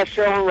 man. You're the best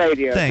show on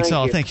radio. Thanks.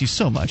 Thank you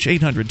so much.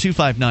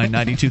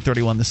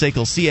 800-259-9231, the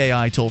SACL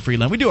CAI toll-free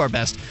line. We do our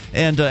best.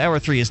 And Hour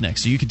 3 is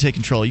next, so you can take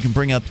control. You can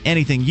bring up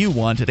anything you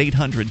want at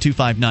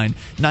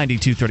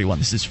 800-259-9231.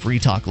 This is Free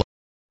Talk Live.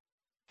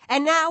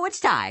 And now it's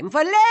time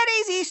for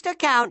Larry's Easter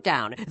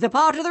Countdown, the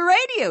part of the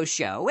radio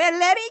show where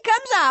Larry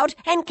comes out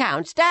and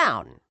counts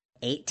down.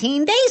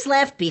 18 days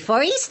left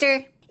before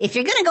Easter. If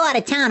you're going to go out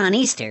of town on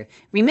Easter,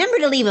 remember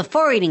to leave a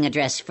forwarding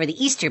address for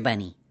the Easter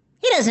Bunny.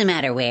 It doesn't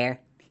matter where.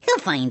 He'll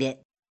find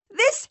it.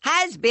 This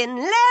has been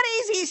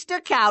Larry's Easter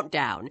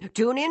Countdown.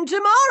 Tune in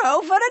tomorrow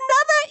for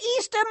another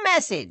Easter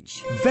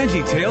message.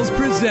 VeggieTales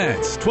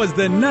presents 'Twas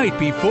the Night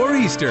Before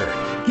Easter.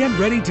 Get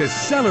ready to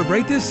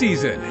celebrate the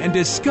season and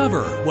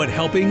discover what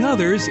helping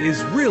others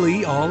is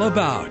really all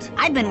about.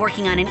 I've been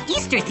working on an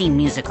Easter-themed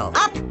musical,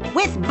 Up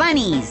with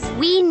Bunnies.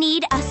 We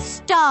need a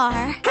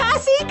star.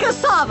 Cassie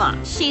Cassava.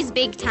 She's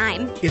big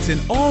time. It's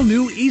an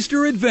all-new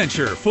Easter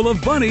adventure full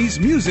of bunnies,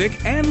 music,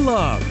 and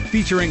love.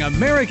 Featuring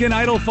American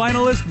Idol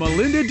finalist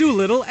Melinda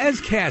Doolittle as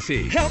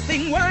Cassie.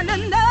 Helping one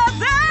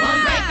another.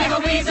 One great big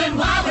reason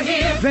why we're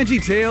here.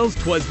 VeggieTales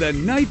 'Twas the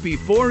Night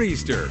Before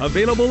Easter.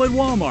 Available at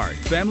Walmart,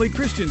 Family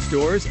Christian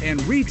stores,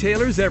 and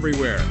retailers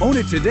everywhere. Own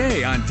it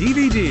today on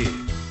DVD.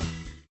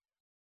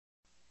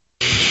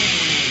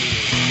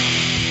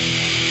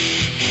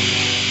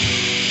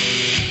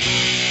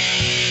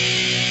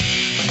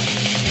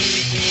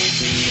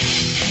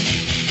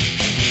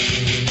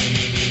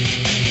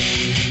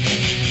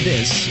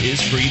 This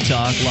is Free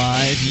Talk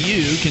Live.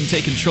 You can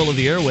take control of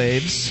the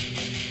airwaves.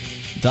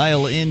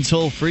 Dial in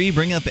toll-free.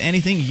 Bring up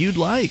anything you'd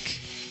like.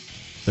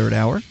 Third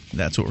hour.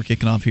 That's what we're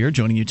kicking off here.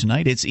 Joining you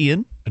tonight, it's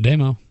Ian.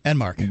 Ademo. And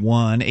Mark.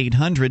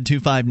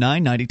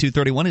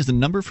 1-800-259-9231 is the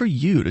number for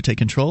you to take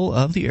control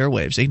of the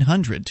airwaves.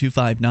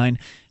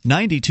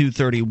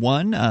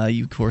 800-259-9231.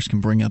 You, of course,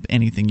 can bring up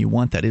anything you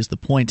want. That is the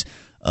point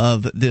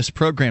of this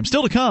program.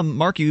 Still to come,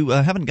 Mark, you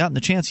haven't gotten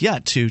the chance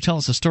yet to tell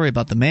us a story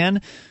about the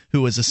man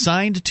who was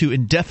assigned to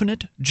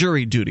indefinite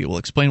jury duty. We'll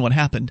explain what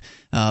happened.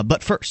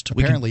 But first,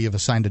 apparently you've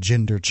assigned a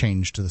gender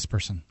change to this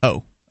person.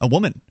 Oh. A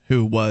woman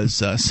who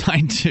was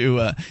assigned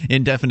to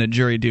indefinite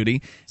jury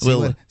duty.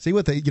 See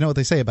what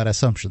they say about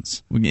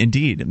assumptions.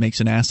 Indeed, it makes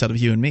an ass out of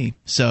you and me.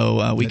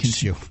 So we can.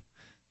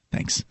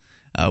 Thanks.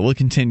 We'll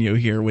continue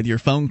here with your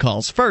phone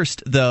calls.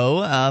 First,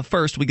 though,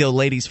 we go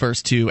ladies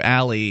first to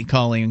Allie,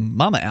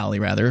 Mama Allie,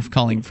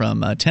 calling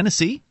from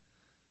Tennessee.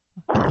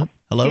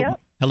 Hello,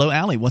 Yep. Hello,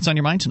 Allie. What's on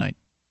your mind tonight?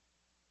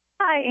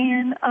 Hi,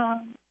 Ian.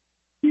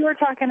 You were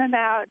talking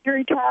about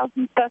jury trials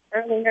and stuff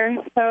earlier,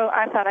 so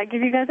I thought I'd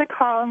give you guys a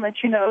call and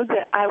let you know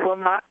that I will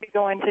not be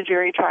going to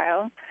jury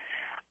trial.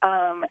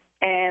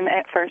 And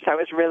at first I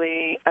was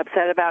really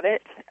upset about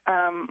it.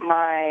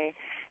 My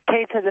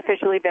case has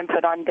officially been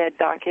put on dead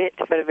docket,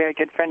 but a very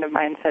good friend of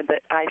mine said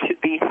that I should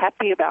be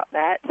happy about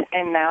that.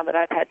 And now that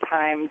I've had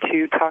time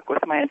to talk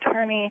with my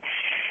attorney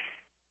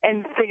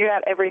and figure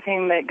out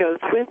everything that goes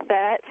with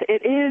that,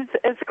 it is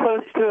as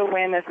close to a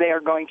win as they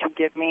are going to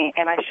give me,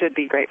 and I should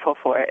be grateful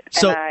for it.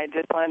 So, and I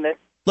just wanted to...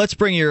 Let's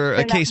bring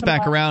your case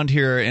back around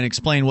here and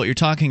explain what you're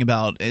talking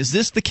about. Is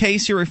this the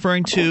case you're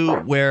referring to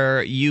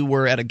where you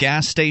were at a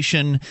gas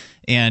station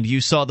and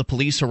you saw the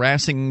police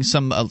harassing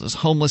some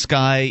homeless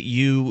guy?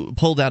 You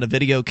pulled out a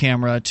video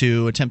camera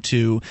to attempt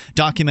to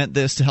document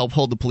this to help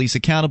hold the police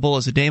accountable,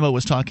 as Ademo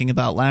was talking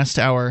about last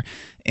hour,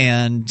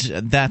 and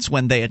that's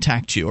when they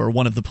attacked you, or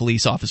one of the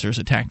police officers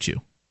attacked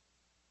you.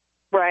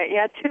 Right,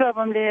 yeah, two of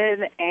them did,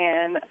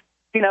 and...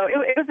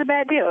 it was a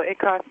bad deal. It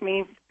cost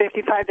me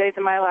 55 days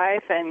of my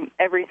life, and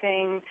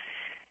everything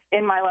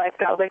in my life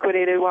got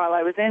liquidated while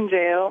I was in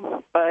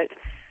jail.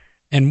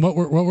 And what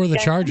were the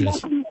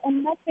charges?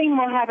 Nothing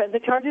will happen. The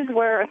charges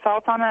were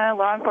assault on a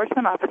law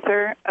enforcement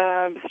officer,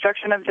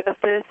 obstruction of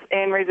justice,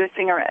 and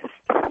resisting arrest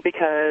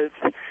because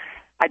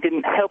I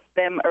didn't help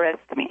them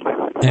arrest me.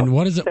 And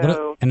what is it?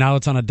 And now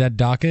it's on a dead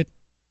docket,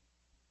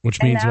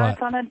 which means what?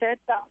 It's on a dead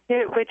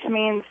docket, which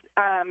means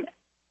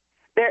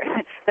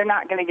they're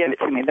not going to give it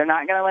to me. They're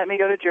not going to let me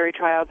go to jury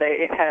trial.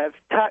 They have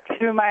talked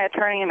to my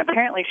attorney, and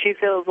apparently she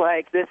feels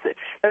like there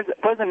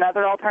was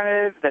another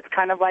alternative that's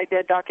kind of like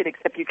dead docket,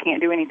 except you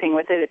can't do anything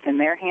with it. It's in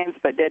their hands,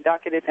 but dead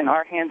docket is in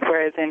our hands,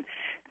 whereas in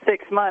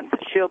 6 months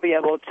she'll be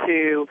able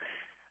to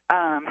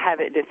have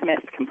it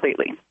dismissed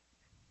completely.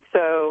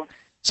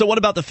 So what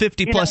about the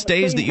 50-plus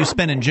days that you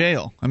spent in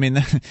jail? I mean,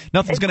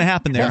 nothing's going to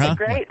happen there, huh?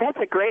 That's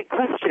a great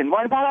question.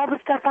 What about all the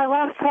stuff I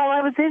lost while I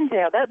was in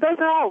jail? Those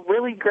are all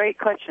really great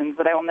questions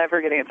that I will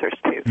never get answers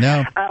to.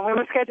 No. We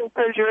were scheduled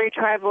for a jury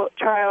trial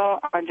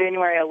on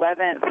January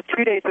 11th.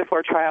 2 days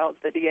before trial,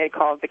 the DA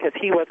called because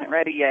he wasn't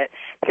ready yet.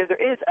 Because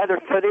there is other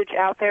footage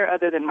out there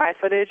other than my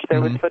footage. There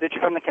was footage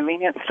from the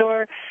convenience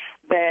store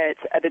that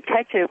a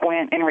detective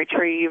went and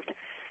retrieved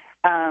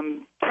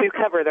to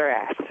cover their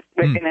ass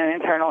in an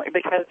internal,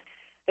 because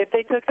if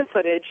they took the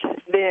footage,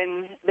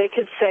 then they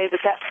could say that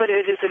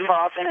footage is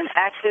involved in an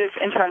active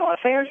internal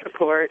affairs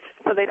report,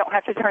 so they don't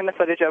have to turn the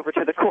footage over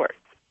to the court.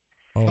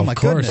 Oh, my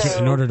goodness.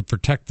 In order to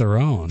protect their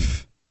own.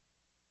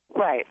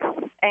 Right.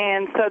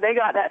 And so they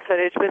got that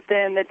footage, but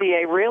then the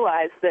DA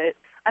realized that,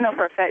 I know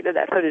for a fact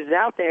that footage is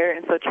out there,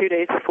 and so 2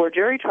 days before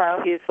jury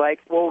trial, he's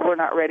like, well, we're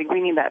not ready. We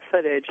need that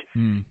footage.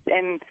 And,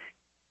 and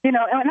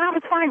I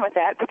was fine with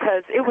that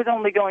because it was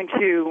only going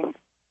to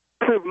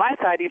prove my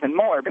side even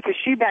more, because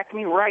she backed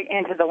me right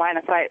into the line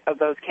of sight of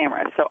those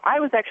cameras. So I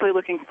was actually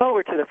looking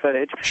forward to the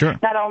footage,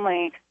 not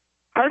only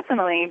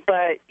personally,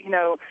 but,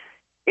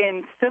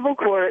 in civil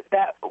court,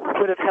 that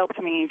would have helped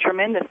me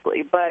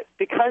tremendously. But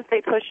because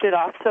they pushed it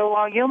off so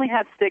long, you only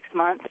have 6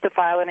 months to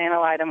file an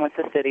item with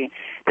the city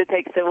to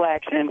take civil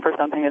action for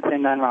something that's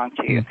been done wrong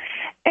to you.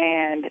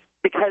 And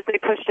because they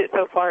pushed it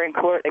so far in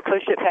court, they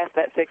pushed it past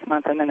that 6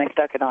 months, and then they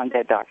stuck it on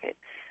dead docket.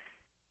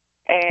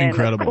 And,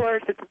 incredible. Of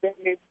course, it's a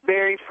very,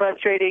 very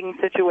frustrating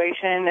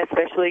situation,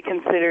 especially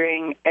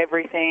considering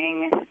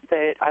everything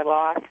that I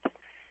lost.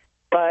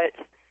 But,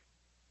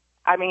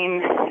 I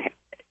mean,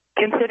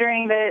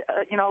 considering that,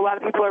 a lot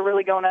of people are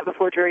really going up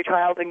before jury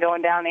trials and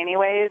going down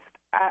anyways,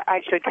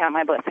 I should count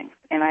my blessings.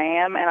 And I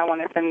am, and I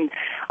want to send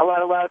a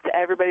lot of love to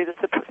everybody that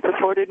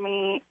supported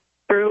me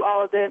through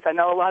all of this. I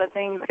know a lot of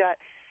things got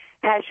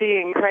patchy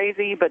and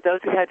crazy, but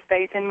those who had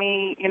faith in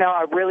me,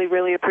 I really,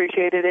 really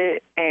appreciated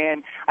it,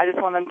 and I just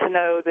want them to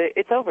know that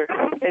it's over.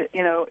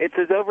 It's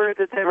as over as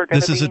it's ever going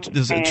to be. This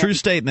is a true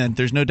statement.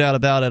 There's no doubt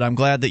about it. I'm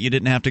glad that you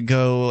didn't have to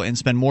go and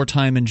spend more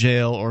time in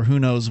jail or who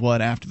knows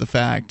what after the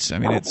fact. I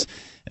mean,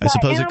 I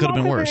suppose it could have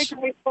been worse.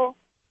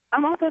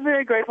 I'm also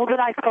very grateful that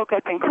I spoke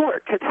up in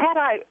court, because had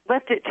I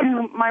left it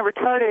to my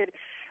retarded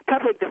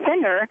public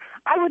defender,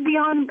 I would be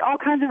on all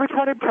kinds of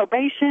retarded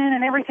probation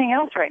and everything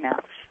else right now.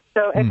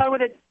 So if I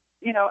would have,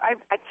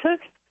 I took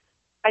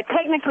I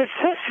technically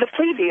took the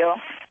plea deal.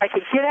 I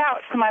could get out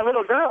to my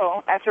little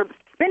girl after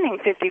spending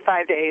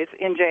 55 days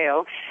in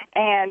jail,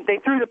 and they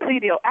threw the plea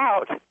deal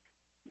out.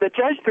 The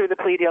judge threw the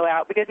plea deal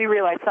out because he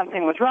realized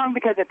something was wrong,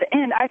 because at the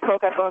end I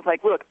spoke up and was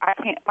like, look, I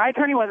can't. My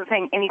attorney wasn't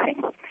saying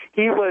anything.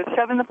 He was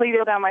shoving the plea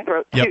deal down my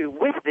throat, too,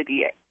 with the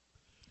DA.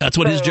 That's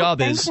what his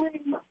job is.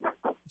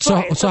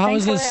 So how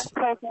is this?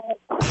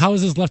 How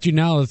has this left you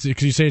now?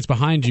 Because you say it's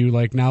behind you.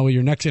 Like now,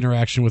 your next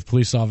interaction with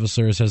police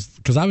officers has,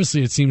 because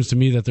obviously it seems to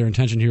me that their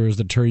intention here is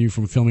to deter you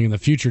from filming in the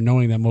future,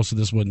 knowing that most of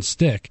this wouldn't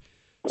stick.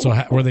 So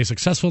were they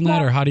successful in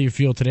that, or how do you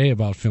feel today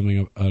about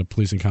filming a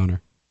police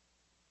encounter?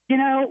 You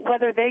know,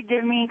 whether they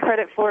give me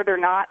credit for it or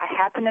not, I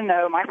happen to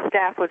know my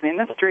staff was in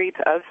the streets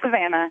of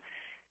Savannah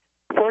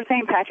for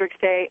St. Patrick's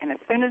Day, and as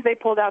soon as they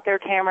pulled out their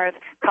cameras,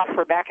 cops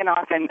were backing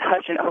off and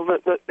hushing, oh,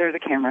 look, there's a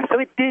camera. So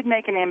it did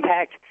make an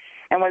impact,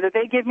 and whether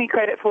they give me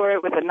credit for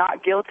it with a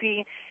not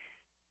guilty,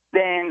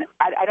 then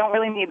I don't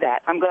really need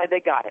that. I'm glad they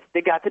got it.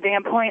 They got the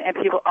damn point, and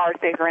people are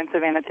safer in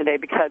Savannah today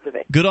because of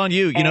it. Good on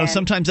you. You know,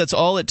 sometimes that's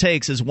all it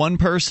takes is one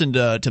person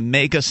to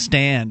make a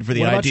stand for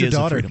the ideas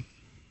of freedom.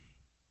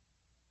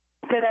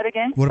 Say that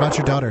again? What about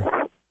your daughter?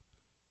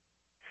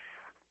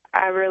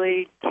 I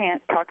really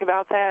can't talk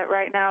about that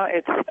right now.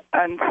 It's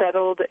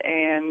unsettled,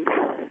 and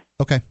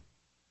okay.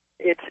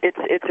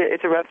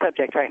 It's a rough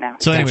subject right now.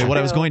 So anyway, what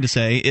I was going to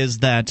say is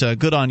that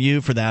good on you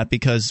for that,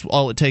 because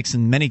all it takes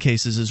in many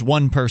cases is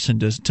one person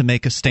to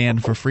make a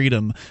stand for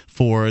freedom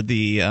for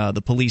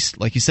the police,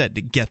 like you said,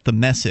 to get the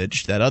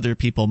message that other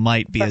people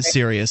might be as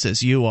serious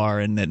as you are,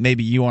 and that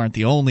maybe you aren't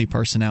the only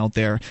person out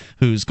there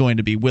who's going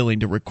to be willing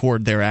to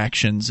record their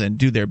actions and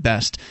do their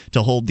best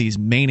to hold these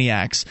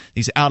maniacs,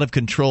 these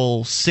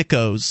out-of-control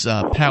sickos,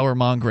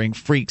 power-mongering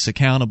freaks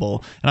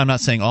accountable. And I'm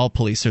not saying all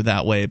police are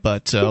that way,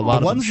 but a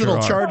lot of them sure are. The ones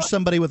that'll charge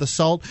somebody with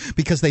assault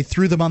because they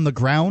threw them on the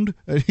ground,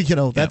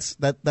 that's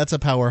a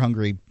power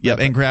hungry. Yep,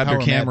 and grabbed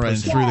your camera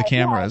and threw the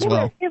camera as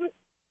well. It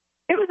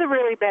was a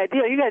really bad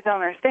deal. You guys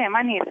don't understand.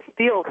 My knee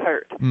still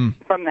hurt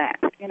from that.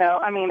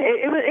 I mean,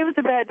 it was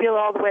a bad deal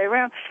all the way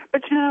around.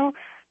 But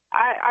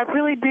I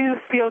really do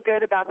feel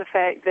good about the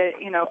fact that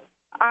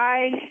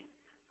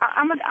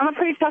I'm a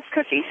pretty tough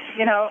cookie,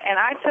 and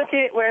I took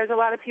it whereas a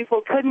lot of people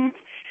couldn't.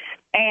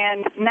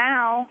 And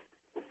now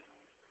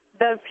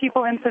the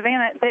people in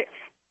Savannah,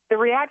 the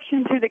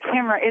reaction to the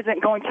camera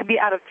isn't going to be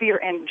out of fear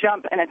and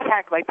jump and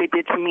attack like they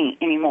did to me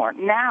anymore.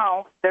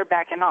 Now they're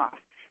backing off.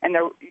 And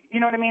you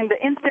know what I mean?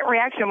 The instant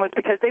reaction was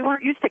because they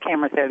weren't used to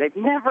cameras there. They've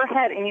never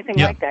had anything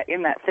like that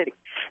in that city.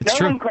 No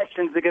one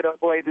questions the good old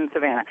boys in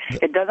Savannah.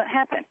 It doesn't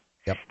happen.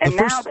 Yep. And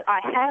now that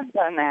I have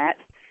done that,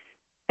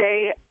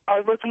 they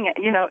are looking at,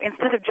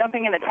 instead of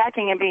jumping and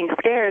attacking and being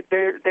scared,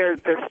 they're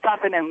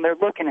stopping and they're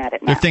looking at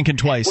it now. They're thinking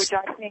twice. Which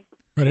I think,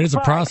 right, it is a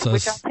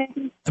process.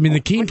 I mean,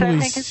 the Keene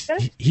police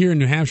here in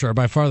New Hampshire are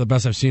by far the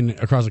best I've seen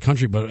across the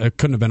country, but it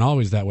couldn't have been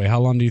always that way. How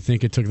long do you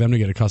think it took them to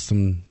get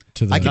accustomed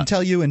to that? I can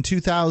tell you in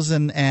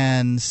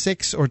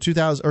 2006 or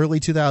early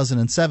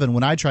 2007,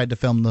 when I tried to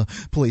film the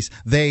police,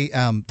 they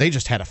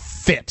just had a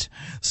fit.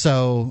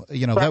 So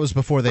that was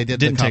before they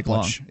didn't take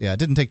long. Yeah, it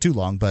didn't take too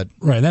long, but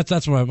right. That's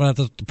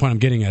the point I'm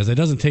getting at. Is it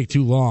doesn't take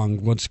too long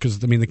because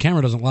the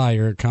camera doesn't lie.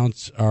 Your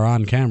accounts are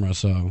on camera,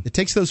 so it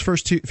takes those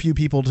first few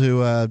people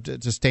to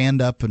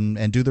stand up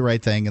and do the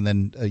right thing, and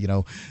then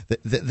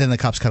then the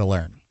cops kind of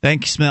learn.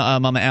 Thanks,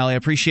 Mama Allie. I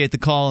appreciate the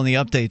call and the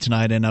update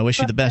tonight, and I wish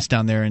you the best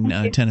down there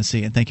in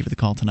Tennessee. And thank you for the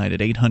call tonight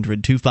at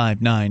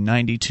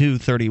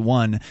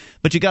 800-259-9231.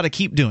 But you got to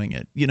keep doing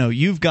it.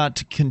 You've got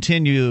to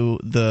continue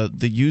the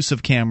use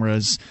of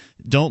cameras.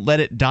 Don't let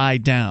it die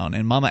down.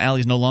 And Mama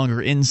Allie's no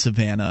longer in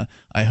Savannah.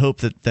 I hope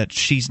that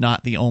she's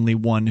not the only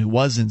one who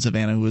was in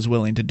Savannah who was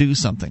willing to do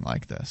something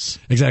like this.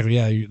 Exactly,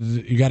 yeah.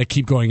 You got to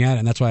keep going at it,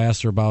 and that's why I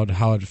asked her about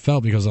how it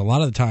felt, because a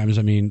lot of the times,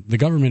 the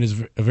government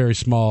is a very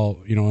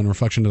small, in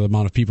reflection to the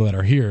amount of people that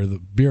are here, the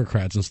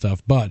bureaucrats and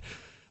stuff, but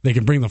they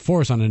can bring the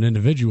force on an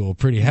individual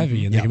pretty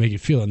heavy, and they can make you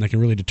feel it, and they can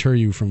really deter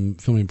you from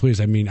filming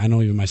police. I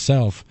know even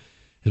myself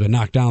has been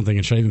knocked down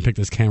thinking, should I even pick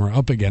this camera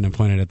up again and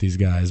point it at these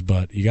guys?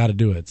 But you got to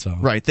do it. So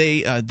right,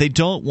 they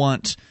don't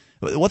want.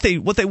 What they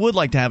would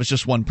like to have is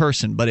just one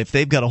person, but if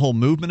they've got a whole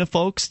movement of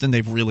folks, then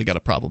they've really got a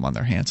problem on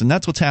their hands. And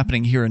that's what's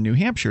happening here in New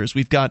Hampshire. Is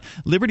we've got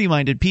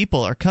liberty-minded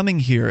people are coming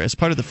here as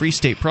part of the Free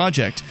State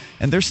Project,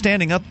 and they're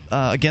standing up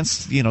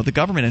against the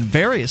government in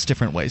various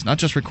different ways, not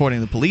just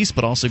recording the police,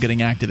 but also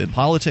getting active in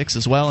politics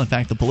as well. In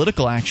fact, the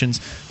political actions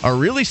are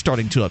really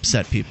starting to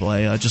upset people.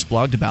 I just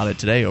blogged about it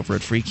today over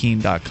at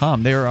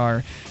freekeen.com. There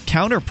are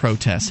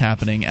counter-protests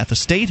happening at the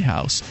State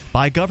House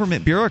by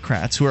government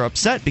bureaucrats who are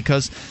upset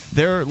because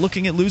they're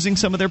looking at losing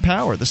some of their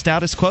power. The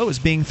status quo is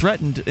being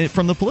threatened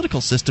from the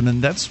political system,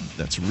 and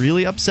that's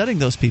really upsetting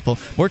those people.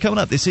 More coming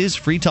up. This is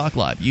Free Talk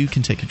Live. You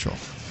can take control.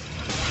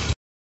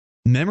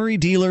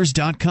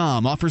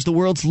 MemoryDealers.com offers the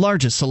world's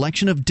largest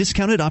selection of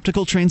discounted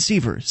optical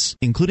transceivers,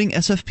 including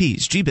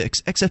SFPs,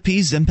 GBICs,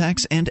 XFPs,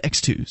 Xempax, and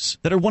X2s,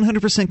 that are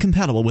 100%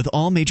 compatible with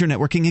all major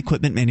networking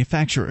equipment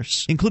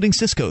manufacturers, including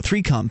Cisco,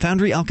 3Com,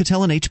 Foundry,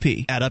 Alcatel, and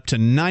HP, at up to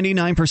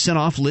 99%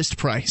 off list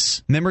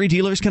price. Memory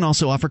Dealers can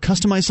also offer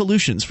customized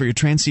solutions for your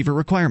transceiver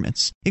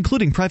requirements,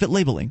 including private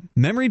labeling.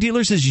 Memory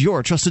Dealers is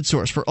your trusted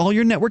source for all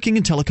your networking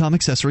and telecom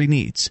accessory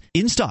needs,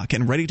 in stock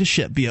and ready to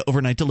ship via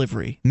overnight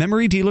delivery.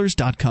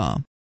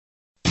 MemoryDealers.com.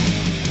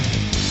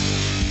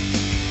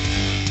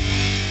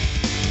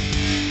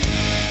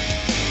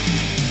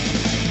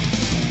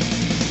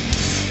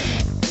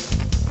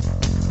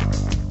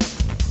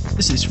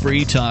 This is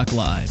Free Talk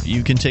Live.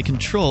 You can take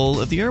control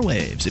of the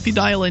airwaves. If you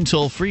dial in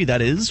toll-free,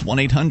 that is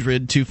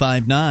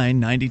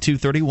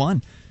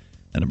 1-800-259-9231.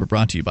 That number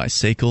brought to you by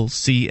SACL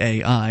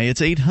CAI.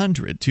 It's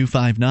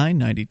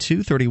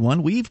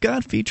 800-259-9231. We've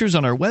got features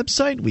on our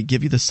website. We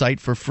give you the site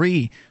for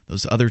free.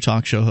 Those other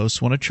talk show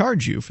hosts want to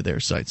charge you for their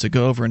site. So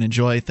go over and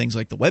enjoy things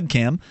like the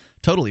webcam,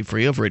 totally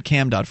free, over at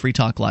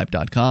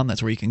cam.freetalklive.com.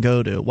 That's where you can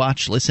go to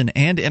watch, listen,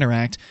 and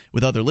interact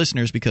with other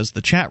listeners because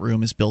the chat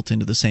room is built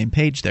into the same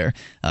page there.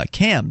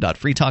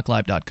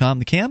 Cam.freetalklive.com.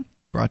 The Cam,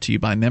 brought to you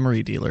by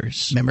Memory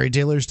Dealers.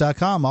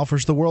 MemoryDealers.com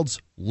offers the world's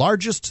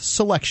largest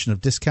selection of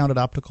discounted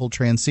optical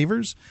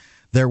transceivers.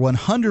 They're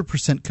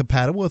 100%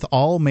 compatible with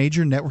all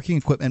major networking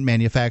equipment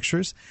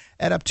manufacturers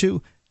at up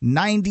to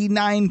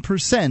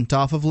 99%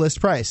 off of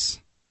list price.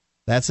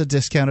 That's a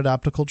discounted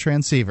optical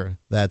transceiver,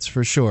 that's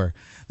for sure.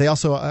 They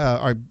also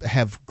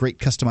have great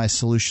customized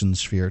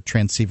solutions for your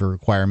transceiver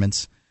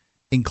requirements,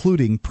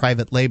 including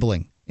private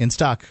labeling. In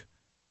stock,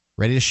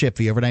 ready to ship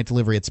via overnight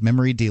delivery. It's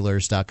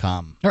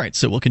MemoryDealers.com. All right,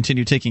 so we'll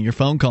continue taking your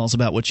phone calls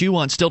about what you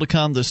want. Still to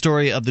come, the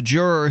story of the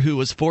juror who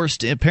was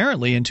forced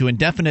apparently into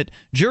indefinite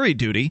jury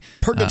duty.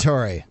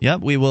 Purgatory.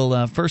 Yep, we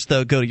will first,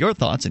 though, go to your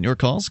thoughts and your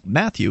calls.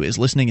 Matthew is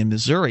listening in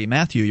Missouri.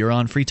 Matthew, you're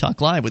on Free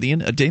Talk Live with Ian,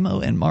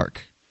 Ademo, and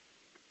Mark.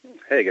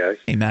 Hey, guys.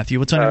 Hey, Matthew,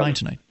 what's on your mind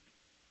tonight?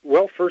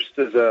 Well, first,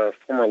 as a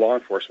former law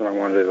enforcement, I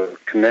wanted to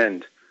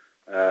commend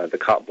the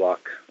cop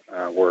block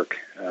work.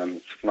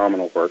 It's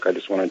phenomenal work. I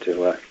just wanted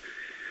to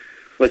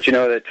let you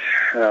know that,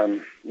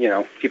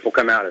 people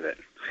come out of it.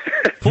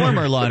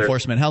 Former law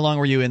enforcement. How long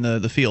were you in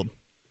the field?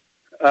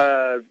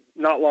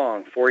 Not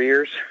long. 4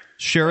 years.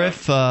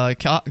 Sheriff,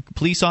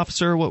 police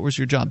officer, what was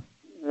your job?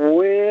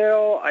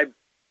 Well, I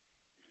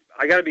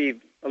got to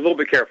be a little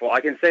bit careful. I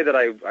can say that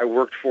I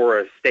worked for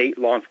a state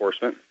law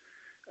enforcement,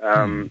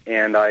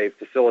 and I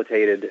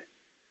facilitated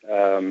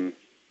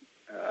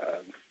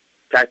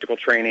tactical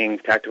training,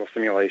 tactical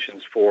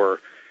simulations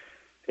for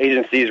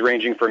agencies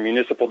ranging from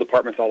municipal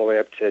departments all the way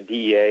up to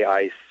DEA,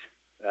 ICE,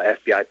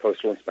 FBI,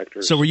 postal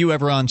inspectors. So were you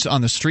ever on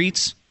the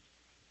streets?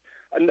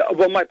 No,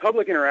 well, my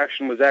public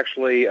interaction was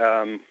actually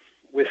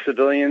with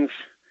civilians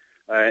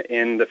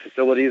in the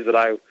facilities that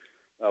I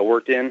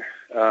worked in,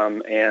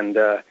 and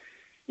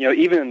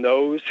even in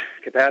those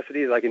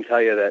capacities, I can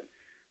tell you that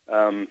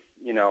even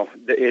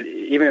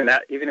in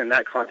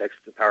that context,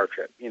 it's a power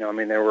trip.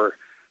 There were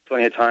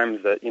plenty of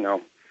times that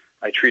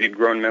I treated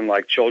grown men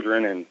like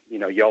children, and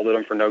yelled at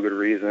them for no good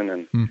reason,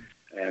 and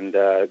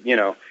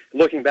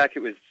looking back, it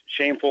was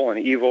shameful and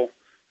evil.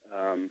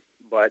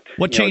 But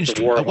what changed?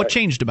 What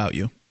changed about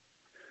you?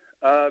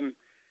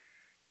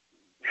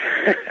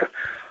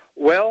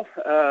 Well,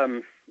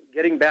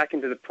 getting back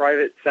into the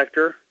private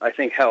sector, I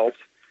think helped.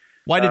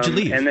 Why did you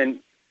leave? And then,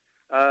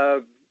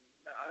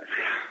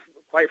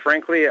 quite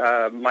frankly,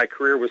 my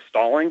career was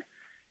stalling,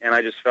 and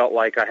I just felt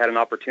like I had an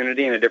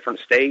opportunity in a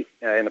different state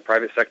in the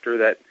private sector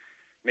that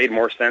made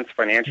more sense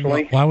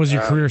financially. Why was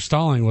your career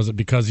stalling? Was it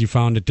because you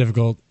found it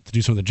difficult to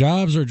do some of the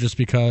jobs, or just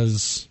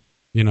because,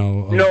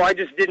 No, I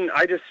just didn't.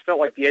 I just felt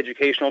like the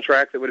educational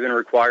track that would have been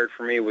required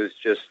for me was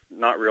just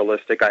not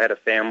realistic. I had a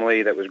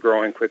family that was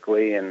growing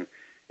quickly, and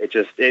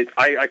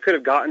I could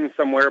have gotten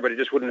somewhere, but it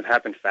just wouldn't have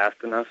happened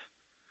fast enough.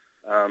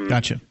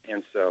 Gotcha.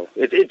 And so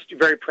it's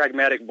very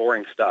pragmatic,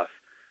 boring stuff.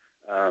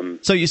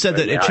 So you said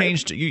that it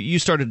changed. You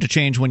started to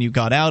change when you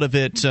got out of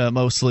it,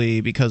 mostly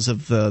because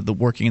of the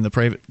working in the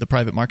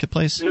private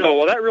marketplace. No,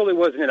 well, that really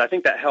wasn't it. I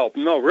think that helped.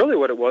 No, really,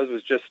 what it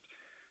was just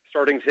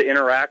starting to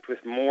interact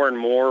with more and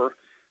more,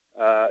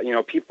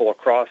 people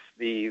across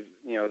the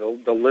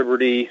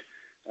liberty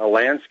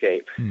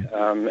landscape,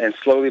 and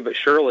slowly but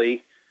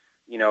surely,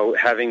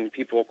 having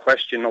people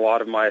question a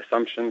lot of my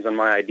assumptions and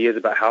my ideas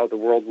about how the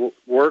world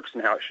works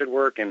and how it should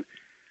work, and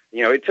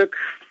it took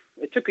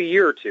a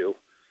year or two.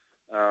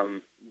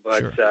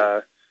 But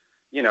sure.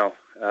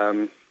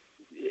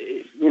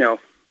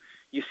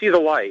 You see the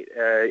light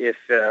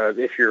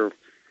if you're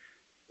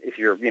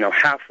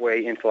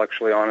halfway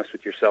intellectually honest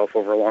with yourself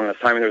over a long enough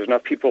time, and there's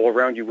enough people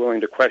around you willing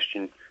to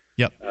question.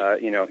 Yep.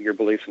 Your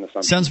beliefs and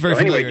assumptions. Sounds very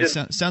familiar.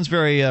 Sounds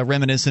very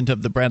reminiscent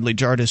of the Bradley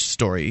Jardis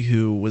story,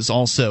 who was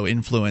also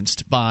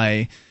influenced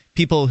by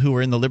people who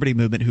were in the liberty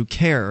movement who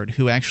cared,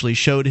 who actually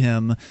showed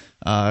him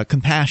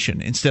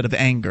compassion instead of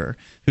anger,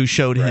 who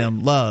showed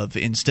him love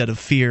instead of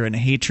fear and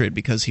hatred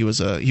because he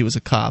was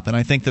a cop. And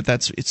I think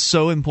it's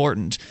so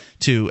important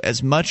to,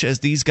 as much as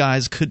these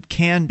guys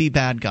can be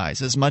bad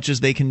guys, as much as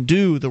they can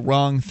do the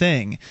wrong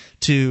thing,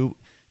 to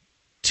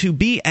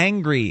be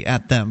angry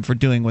at them for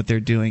doing what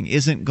they're doing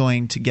isn't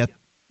going to get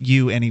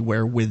you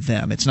anywhere with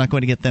them. It's not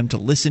going to get them to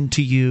listen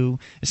to you.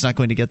 It's not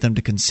going to get them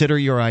to consider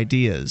your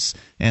ideas.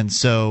 And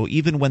so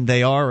even when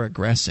they are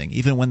aggressing,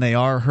 even when they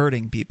are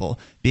hurting people,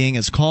 being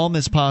as calm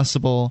as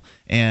possible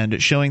and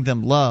showing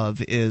them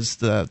love is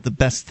the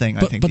best thing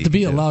I think. But to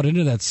be allowed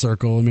into that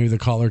circle, and maybe the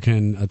caller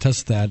can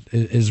attest to that,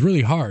 is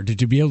really hard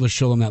to be able to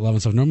show them that love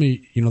and stuff.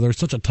 Normally, there's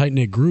such a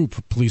tight-knit group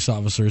of police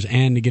officers,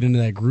 and to get into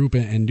that group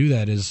and do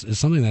that is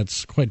something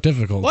that's quite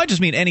difficult. Well, I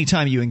just mean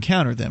anytime you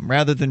encounter them,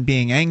 rather than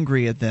being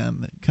angry at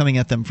them, coming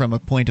at them from a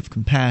point of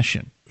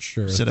compassion.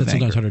 Sure, that's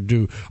sometimes hard to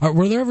do.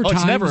 Were there ever times?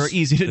 It's never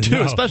easy to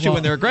do, especially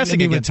when they're aggressing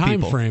against the time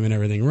people. Frame and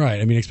everything, right?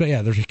 I mean,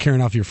 they're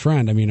carrying off your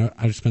friend. I mean,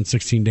 I spent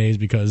 16 days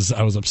because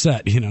I was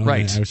upset.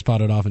 Right? I was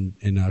spotted off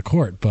in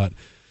court. But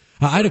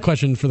I had a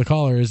question for the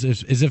caller: is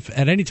if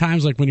at any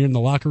times, like when you're in the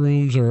locker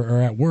rooms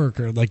or at work,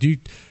 or like do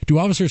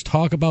officers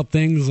talk about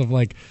things of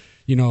like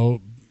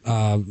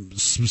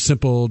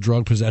simple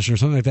drug possession or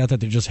something like that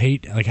they just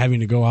hate, like having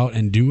to go out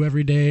and do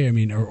every day? I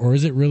mean, or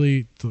is it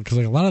really, because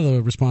like a lot of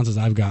the responses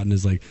I've gotten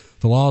is like,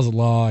 the law is the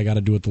law, I got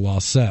to do what the law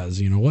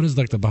says. What is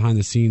like the behind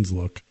the scenes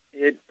look?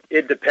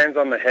 It depends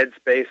on the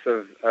headspace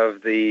of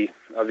the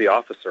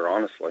officer,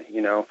 honestly.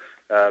 No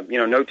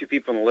two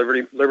people in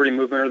the liberty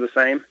movement are the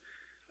same.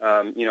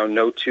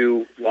 No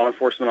two law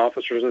enforcement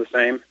officers are the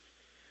same.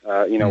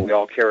 We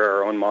all carry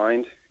our own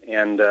mind,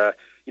 and there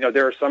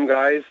are some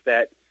guys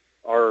that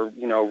are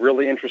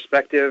really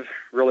introspective,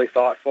 really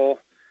thoughtful,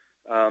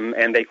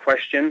 and they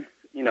question,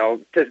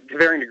 to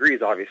varying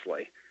degrees,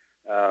 obviously.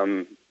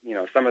 Some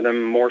of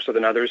them more so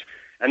than others,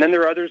 and then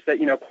there are others that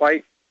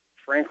quite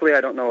frankly, I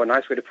don't know a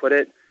nice way to put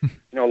it.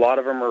 A lot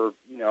of them are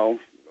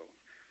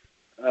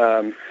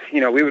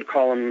we would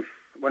call them,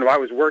 when I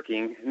was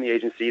working in the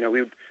agency,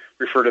 we would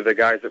refer to the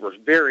guys that were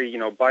very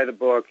by the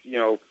book,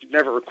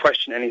 never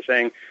question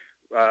anything,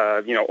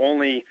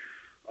 only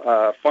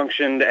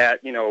functioned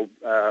at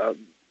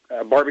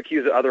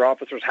barbecues at other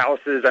officers'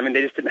 houses. I mean,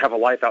 they just didn't have a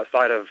life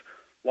outside of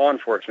law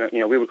enforcement.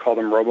 We would call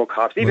them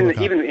RoboCops. Even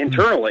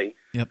internally,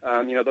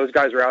 those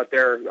guys are out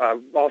there.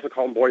 Also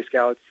call them Boy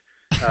Scouts.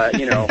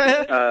 And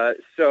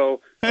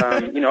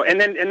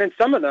then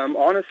some of them,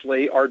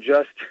 honestly, are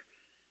just,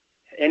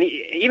 and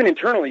even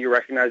internally, you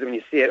recognize it when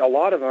you see it. A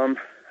lot of them,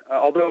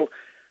 although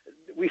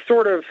we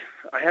sort of,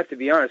 I have to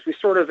be honest, we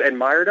sort of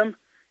admired them.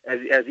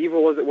 As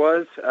evil as it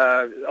was,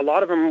 a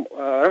lot of them,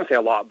 I don't say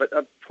a lot, but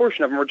a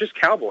portion of them were just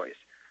cowboys.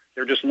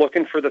 They're just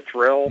looking for the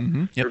thrill. Mm-hmm.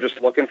 Yep. They're just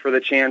looking for the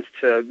chance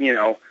to,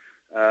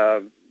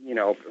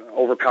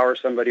 overpower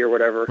somebody or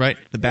whatever. Right,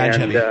 the badge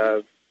heavy.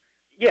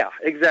 Yeah,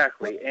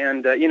 exactly.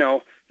 And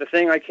the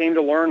thing I came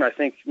to learn, I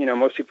think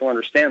most people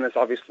understand this,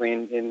 obviously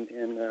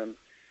in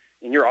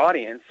your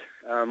audience,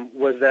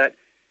 was that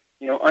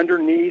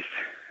underneath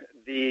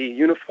the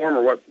uniform,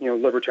 or what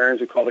libertarians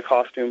would call the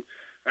costume,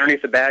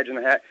 underneath the badge and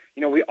the hat,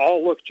 we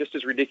all look just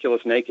as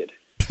ridiculous naked.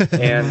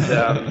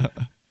 And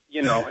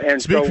and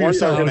speak so for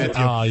yourself,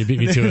 Matthew. Oh, you beat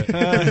me to it.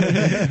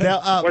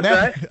 Now, what's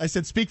that? I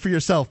said, speak for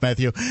yourself,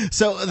 Matthew.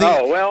 So,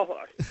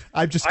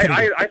 I'm just kidding.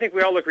 I think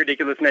we all look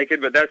ridiculous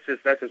naked, but that's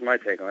just my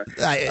take on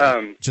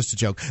it. Just a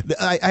joke.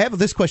 I have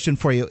this question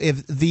for you.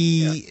 If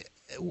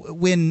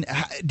when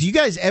do you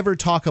guys ever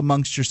talk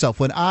amongst yourself?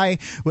 When I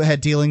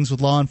had dealings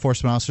with law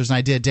enforcement officers, and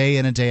I did day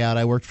in and day out,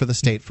 I worked for the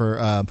state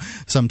for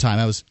some time.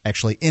 I was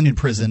actually in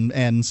prison,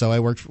 and so I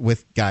worked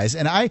with guys.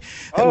 And I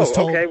was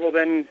told,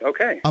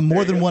 on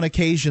more than one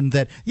occasion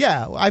that,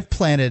 I've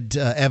planted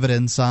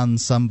evidence on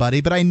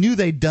somebody, but I knew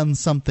they'd done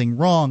something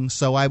wrong,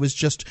 so I was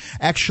just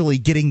actually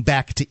getting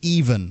back to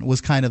even, was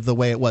kind of the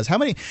way it was.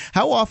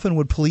 How often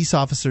would police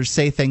officers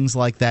say things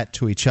like that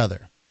to each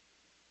other?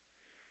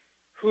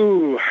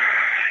 Ooh,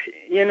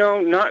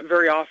 not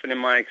very often in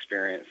my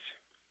experience,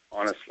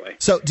 honestly.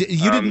 So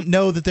you didn't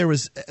know that there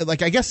was,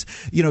 I guess,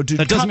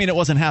 that doesn't mean it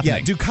wasn't happening.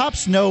 Yeah, do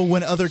cops know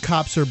when other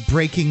cops are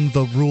breaking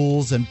the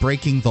rules and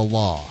breaking the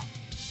law?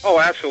 Oh,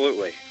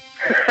 absolutely.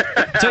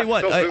 Tell you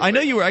what, I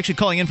know you were actually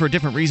calling in for a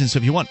different reason, so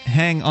if you want,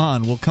 hang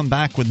on. We'll come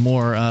back with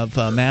more of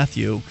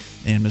Matthew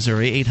in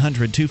Missouri.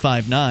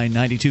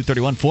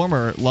 800-259-9231,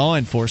 former law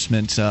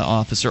enforcement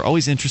officer.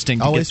 Always interesting.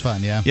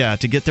 Fun, yeah. Yeah,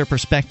 to get their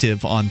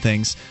perspective on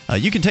things.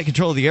 You can take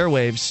control of the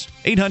airwaves,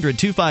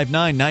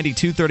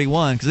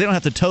 800-259-9231, because they don't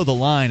have to toe the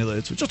line.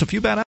 It's just a few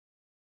bad hours.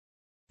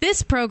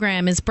 This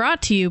program is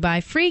brought to you by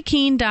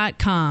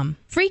FreeKeene.com.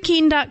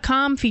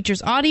 FreeKeene.com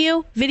features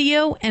audio,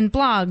 video, and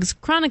blogs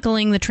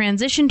chronicling the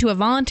transition to a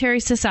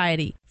voluntary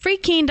society.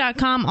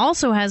 FreeKeene.com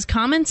also has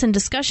comments and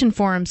discussion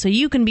forums so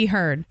you can be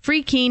heard.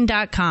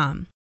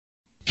 FreeKeene.com.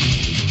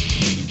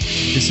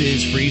 This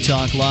is Free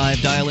Talk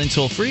Live. Dial in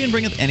toll-free and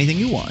bring up anything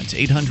you want.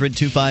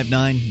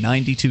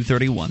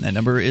 800-259-9231. That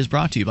number is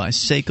brought to you by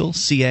SACL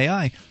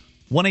CAI.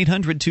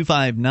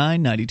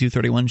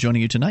 1-800-259-9231.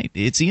 Joining you tonight,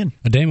 it's Ian.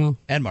 Ademo.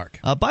 And Mark.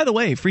 By the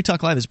way, Free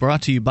Talk Live is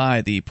brought to you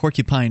by the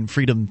Porcupine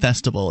Freedom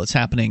Festival. It's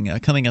happening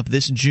coming up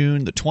this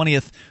June, the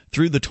 20th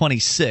through the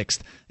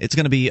 26th. It's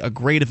going to be a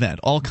great event.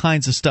 All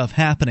kinds of stuff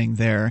happening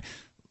there.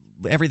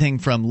 Everything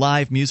from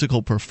live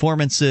musical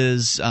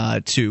performances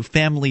to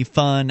family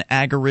fun,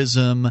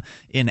 agorism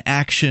in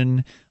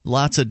action.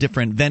 Lots of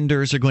different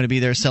vendors are going to be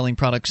there selling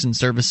products and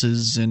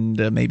services,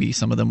 and maybe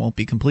some of them won't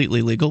be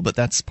completely legal, but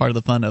that's part of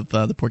the fun of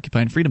the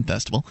Porcupine Freedom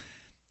Festival.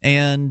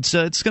 And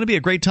it's going to be a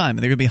great time.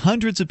 There are going to be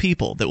hundreds of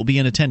people that will be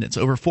in attendance.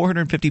 Over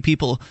 450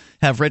 people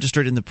have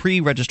registered in the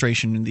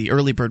pre-registration, in the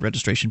early bird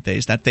registration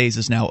phase. That phase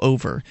is now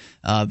over.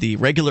 The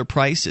regular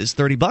price is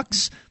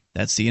 $30.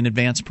 That's the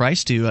in-advance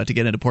price to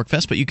get into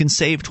PorcFest, but you can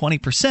save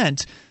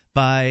 20%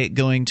 by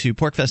going to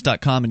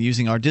porcfest.com and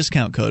using our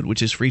discount code,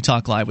 which is Free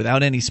Talk Live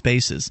without any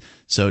spaces.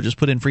 So just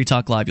put in Free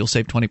Talk Live. You'll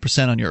save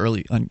 20% on your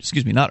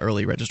not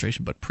early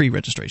registration, but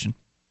pre-registration.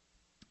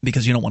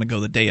 Because you don't want to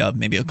go the day of.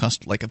 Maybe it'll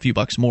cost like a few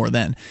bucks more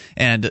then.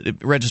 And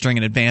registering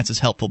in advance is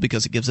helpful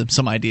because it gives them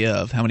some idea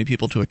of how many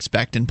people to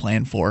expect and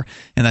plan for,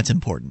 and that's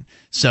important.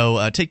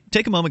 So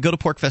take a moment, go to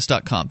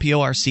porcfest.com,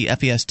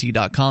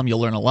 porcfest.com. You'll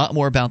learn a lot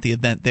more about the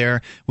event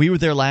there. We were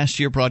there last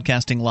year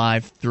broadcasting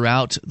live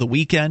throughout the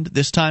weekend.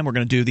 This time we're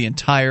going to do the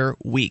entire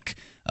week.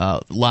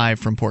 Live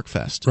from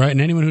PorcFest. Right, and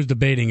anyone who's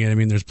debating it, I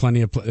mean, there's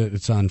plenty of,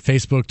 it's on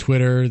Facebook,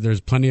 Twitter,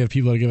 there's plenty of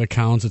people that give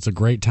accounts. It's a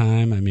great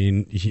time. I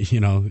mean,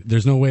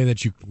 there's no way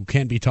that you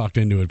can't be talked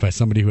into it by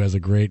somebody who has a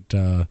great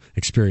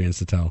experience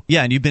to tell.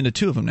 Yeah, and you've been to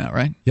 2 of them now,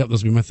 right? Yep,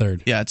 this will be my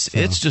 3rd. Yeah,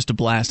 it's just a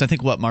blast. I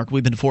think, Mark,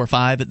 we've been to 4 or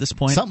 5 at this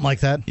point? Something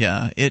like that.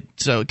 Yeah,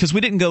 because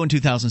we didn't go in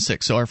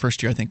 2006, so our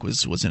first year, I think,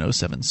 was in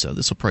 2007, so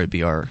this will probably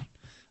be our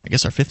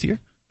 5th year?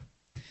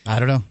 I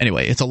don't know.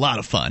 Anyway, it's a lot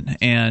of fun,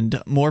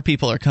 and more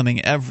people are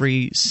coming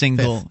every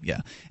single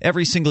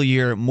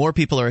year. More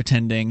people are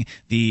attending.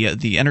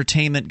 The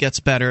entertainment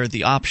gets better.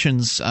 The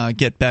options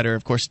get better.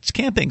 Of course, it's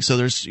camping, so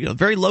there's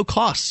very low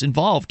costs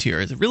involved here.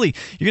 It's really,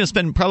 you're going to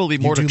spend probably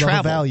more to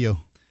travel. Value.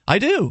 I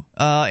do.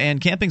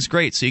 And camping's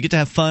great. So you get to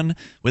have fun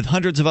with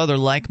hundreds of other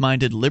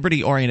like-minded,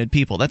 liberty-oriented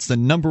people. That's the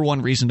number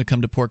one reason to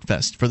come to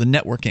PorcFest, for the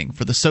networking,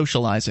 for the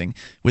socializing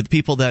with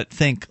people that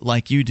think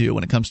like you do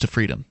when it comes to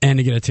freedom. And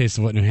to get a taste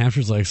of what New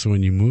Hampshire's like so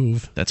when you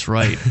move. That's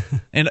right.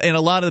 and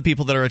a lot of the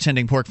people that are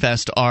attending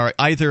PorcFest are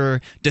either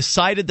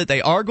decided that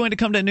they are going to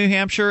come to New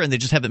Hampshire and they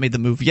just haven't made the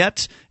move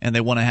yet, and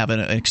they want to have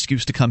an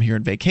excuse to come here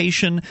on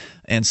vacation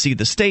and see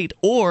the state,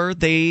 or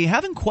they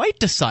haven't quite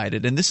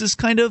decided, and this is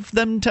kind of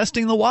them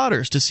testing the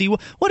waters to see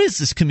what is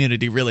this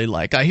community really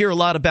like. I hear a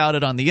lot about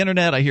it on the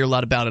internet. I hear a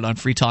lot about it on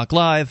Free Talk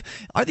Live.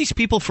 Are these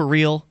people for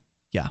real?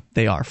 Yeah,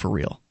 they are for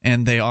real.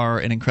 And they are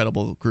an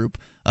incredible group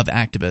of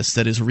activists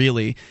that is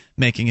really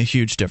making a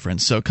huge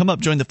difference. So come up,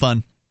 join the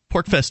fun.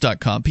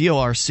 Porcfest.com,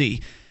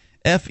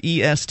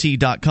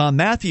 porcfest.com.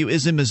 Matthew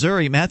is in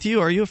Missouri. Matthew,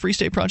 are you a Free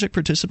State Project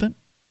participant?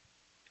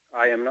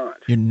 I am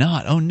not. You're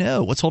not? Oh,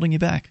 no. What's holding you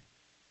back?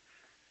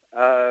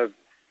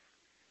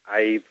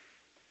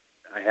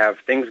 I have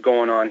things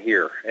going on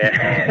here.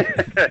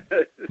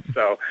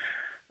 So,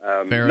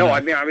 no, I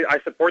mean, I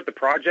support the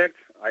project.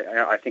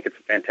 I think it's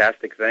a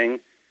fantastic thing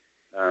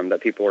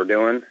that people are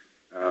doing.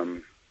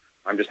 I'm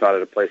just not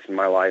at a place in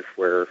my life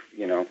where,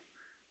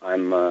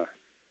 I'm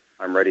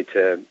ready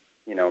to,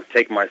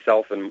 take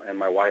myself and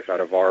my wife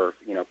out of our,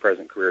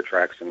 present career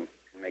tracks and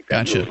make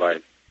that gotcha.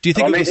 move. Do you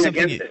think it would be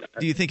something?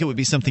 Do you think it would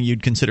be something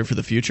you'd consider for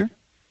the future?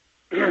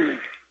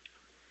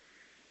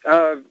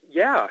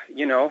 Yeah,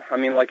 I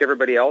mean, like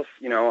everybody else,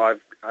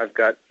 I've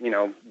got,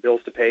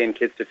 bills to pay and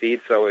kids to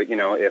feed. So,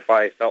 if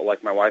I felt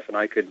like my wife and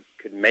I could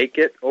make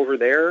it over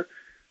there,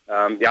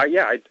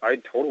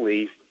 I'd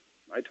totally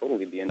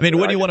be into it. I mean,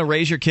 wouldn't you want to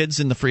raise your kids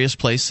in the freest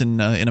place in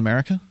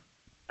America?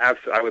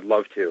 I would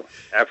love to.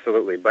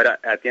 Absolutely. But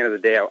at the end of the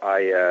day,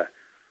 I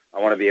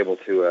want to be able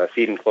to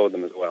feed and clothe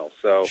them as well.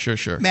 So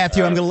sure.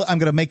 Matthew, I'm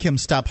gonna make him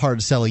stop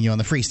hard selling you on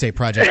the Free State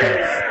Project.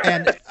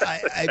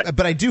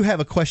 But I do have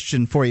a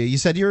question for you. You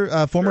said you're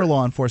a former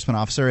law enforcement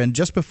officer, and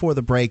just before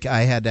the break,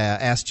 I had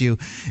asked you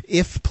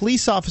if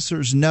police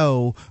officers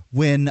know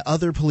when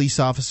other police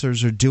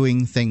officers are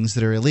doing things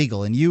that are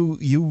illegal, and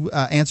you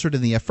answered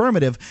in the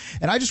affirmative.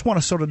 And I just want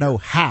to sort of know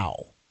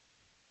how.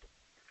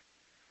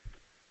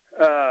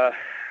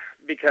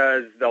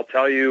 Because they'll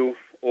tell you.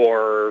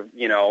 Or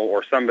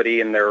somebody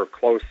in their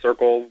close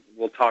circle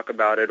will talk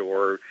about it,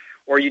 or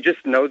you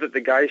just know that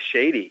the guy's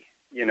shady.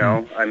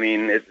 I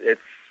mean, it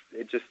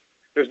just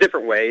there's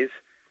different ways,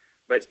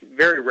 but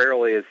very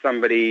rarely is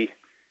somebody,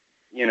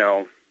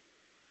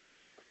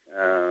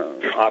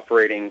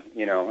 operating,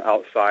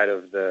 outside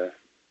of the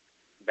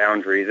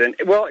boundaries. And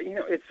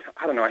it's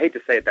I don't know. I hate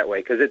to say it that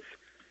way because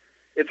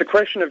it's a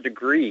question of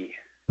degree,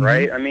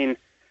 right? Mm-hmm. I mean,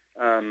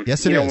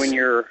 yes, it is. when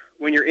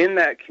you're in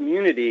that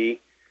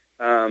community.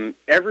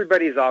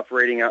 Everybody's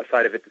operating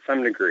outside of it to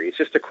some degree. It's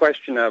just a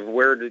question of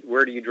where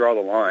do you draw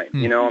the line?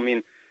 Mm-hmm. I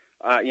mean,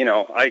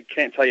 I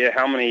can't tell you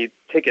how many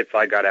tickets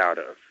I got out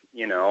of.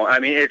 I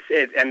mean, it's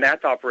and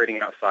that's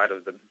operating outside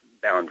of the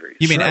boundaries.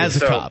 You mean right?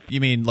 as a cop?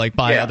 You mean like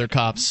by other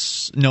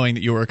cops knowing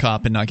that you were a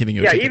cop and not giving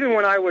you a ticket? Even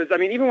when I was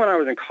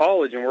in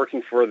college and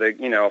working for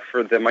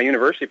my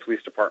university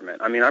police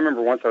department. I mean, I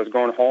remember once I was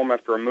going home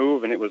after a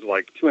move, and it was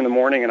like 2 a.m,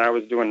 and I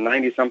was doing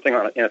 90-something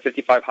in a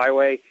 55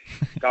 highway.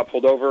 Got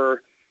pulled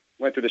over,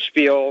 went through the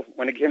spiel.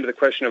 When it came to the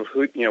question of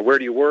where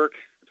do you work,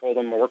 I told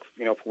him I work,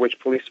 for which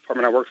police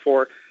department I worked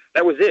for.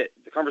 That was it.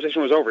 The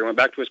conversation was over. He went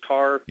back to his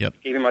car,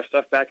 gave him my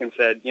stuff back, and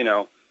said,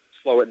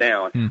 slow it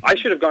down. I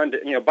should have gone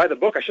to, by the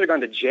book, I should have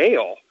gone to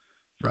jail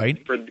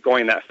for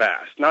going that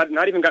fast.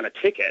 Not even gotten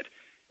a ticket,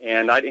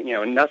 and I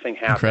didn't, nothing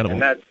happened. Incredible.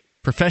 And that's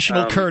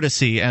professional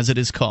courtesy, as it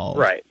is called.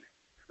 Right.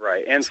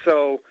 And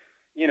so,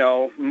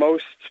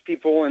 most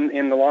people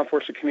in the law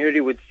enforcement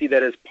community would see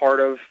that as part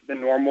of the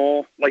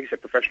normal, like you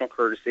said, professional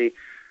courtesy,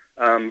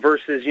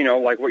 versus,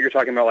 like what you're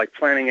talking about, like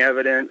planning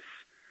evidence,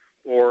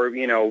 or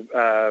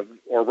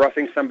or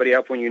roughing somebody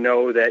up when you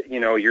know that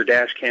your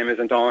dash cam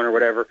isn't on or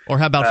whatever. Or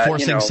how about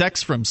forcing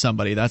sex from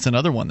somebody? That's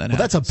another one that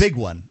happens. That's a big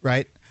one,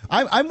 right?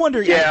 I'm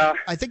wondering. Yeah.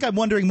 I think I'm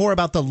wondering more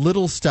about the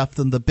little stuff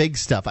than the big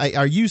stuff.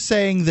 Are you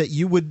saying that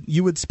you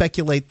would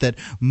speculate that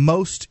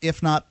most,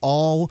 if not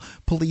all,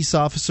 police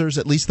officers,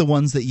 at least the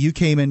ones that you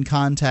came in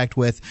contact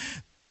with,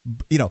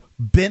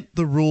 bent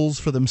the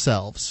rules for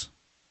themselves?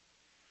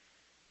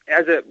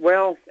 As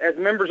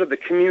members of the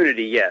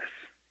community, yes.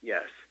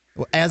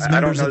 Well, as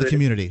members of the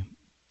community.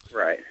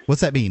 Right.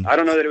 What's that mean? I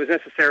don't know that it was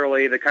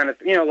necessarily the kind of,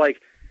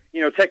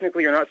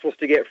 technically you're not supposed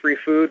to get free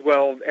food.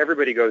 Well,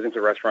 everybody goes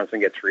into restaurants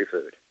and gets free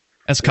food.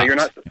 As cops. You're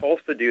not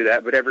supposed to do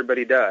that, but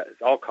everybody does.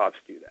 All cops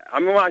do that.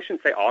 I mean, I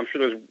shouldn't say all. I'm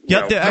sure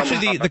there's...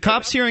 actually, the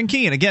cops here in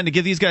Keene, again, to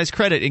give these guys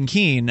credit, in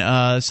Keene,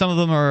 some of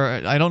them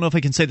are... I don't know if I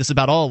can say this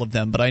about all of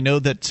them, but I know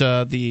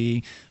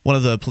that one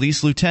of the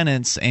police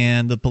lieutenants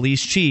and the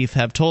police chief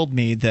have told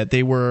me that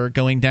they were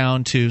going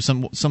down to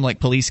some like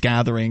police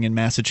gathering in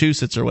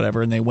Massachusetts or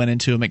whatever, and they went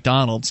into a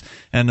McDonald's,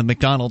 and the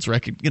McDonald's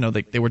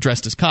they were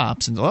dressed as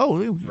cops, and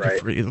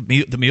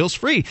the meal's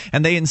free,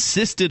 and they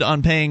insisted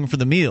on paying for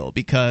the meal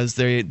because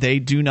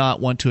they do not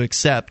want to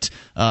accept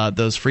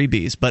those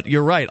freebies. But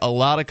you're right, a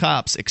lot of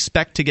cops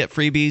expect to get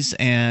freebies,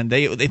 and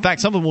in fact,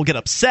 some of them will get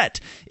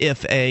upset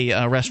if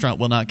a restaurant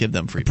will not give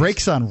them freebies.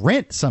 Breaks on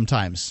rent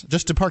sometimes,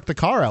 just to park the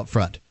car out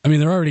front. I mean,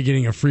 they're already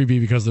getting a freebie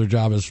because their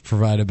job is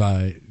provided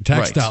by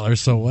tax dollars,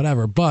 so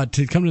whatever. But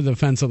to come to the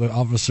defense of the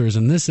officers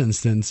in this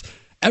instance,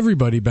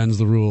 everybody bends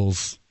the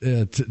rules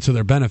to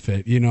their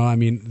benefit, I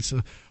mean.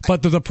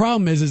 But the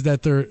problem is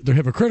that they're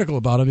hypocritical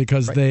about it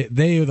because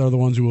they are the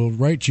ones who will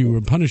write you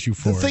and punish you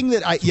for it. The thing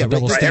that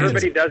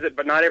everybody does it,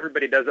 but not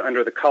everybody does it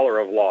under the color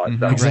of law.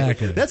 Mm-hmm.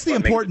 Exactly. That's the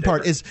important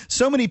part. Is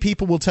so many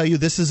people will tell you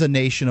this is a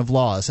nation of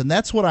laws, and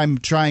that's what I'm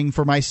trying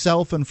for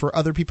myself and for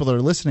other people that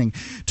are listening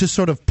to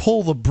sort of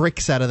pull the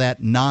bricks out of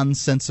that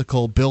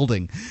nonsensical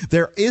building.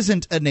 There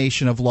isn't a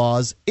nation of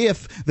laws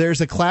if there's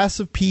a class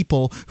of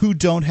people who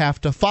don't have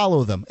to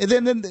follow them. And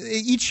then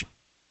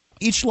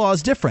each law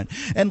is different,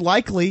 and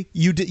likely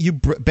you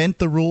bent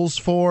the rules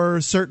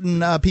for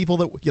certain people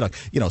that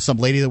some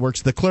lady that works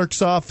at the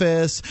clerk's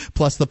office,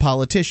 plus the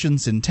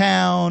politicians in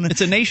town.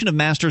 It's a nation of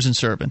masters and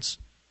servants,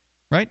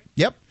 right?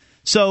 Yep.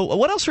 So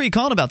what else were you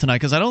calling about tonight?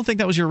 Because I don't think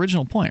that was your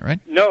original point,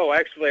 right? No,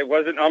 actually, it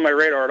wasn't on my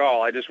radar at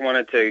all. I just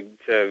wanted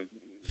to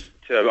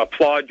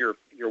applaud your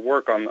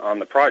work on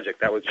the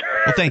project. That was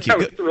well. Thank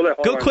you.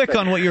 Go quick thing.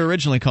 on what you were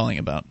originally calling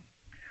about.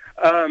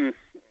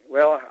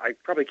 Well, I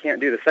probably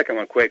can't do the second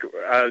one quick.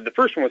 The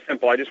first one was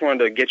simple. I just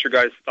wanted to get your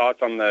guys'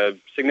 thoughts on the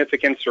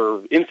significance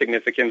or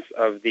insignificance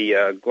of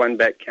the Glenn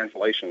Beck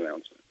cancellation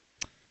announcement.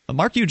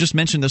 Mark, you just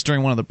mentioned this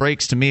during one of the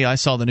breaks to me. I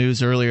saw the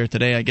news earlier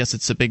today. I guess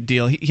it's a big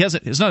deal.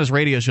 It's not his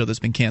radio show that's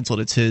been canceled.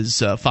 It's his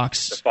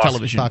Fox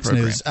television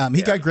program. News.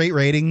 He got great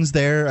ratings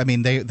there. I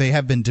mean, they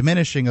have been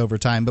diminishing over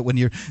time, but when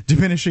you're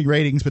diminishing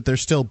ratings, but they're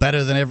still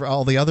better than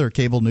all the other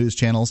cable news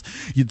channels,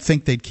 you'd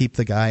think they'd keep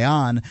the guy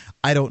on.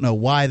 I don't know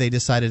why they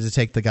decided to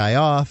take the guy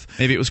off.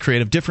 Maybe it was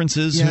creative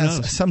differences. Yes, who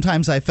knows?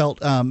 Sometimes I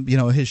felt,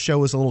 his show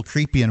was a little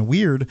creepy and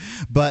weird,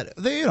 but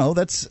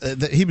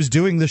he was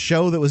doing the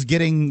show that was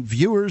getting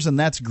viewers, and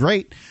that's great.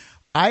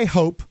 I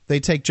hope they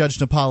take Judge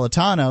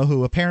Napolitano,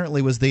 who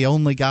apparently was the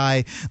only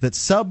guy that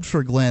subbed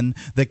for Glenn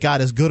that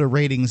got as good a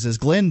ratings as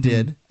Glenn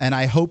did, and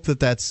I hope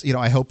that's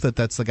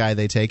the guy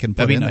they take and put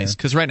That'd be in nice,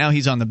 because right now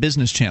he's on the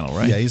Business Channel,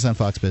 right? Yeah, he's on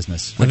Fox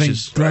Business. I think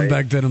Glenn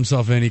Beck did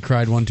himself in. He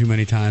cried one too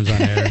many times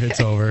on air. It's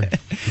over.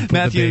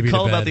 Matthew,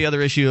 call about the other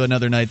issue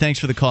another night. Thanks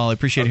for the call. I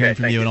appreciate hearing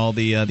from you and all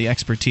the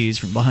expertise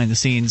from behind the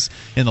scenes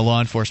in the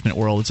law enforcement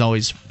world. It's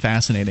always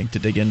fascinating to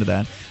dig into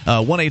that.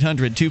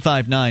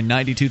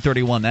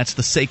 1-800-259-9231. That's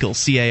the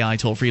SACL CAI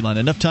toll-free line.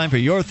 Enough time for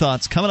your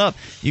thoughts. Coming up,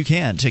 you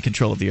can take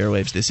control of the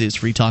airwaves. This is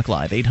Free Talk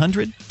Live.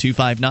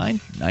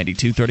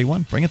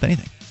 800-259-9231. Bring up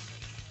anything.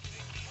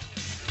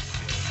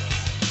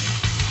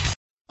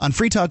 On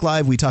Free Talk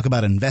Live, we talk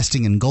about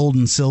investing in gold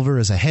and silver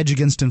as a hedge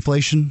against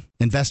inflation,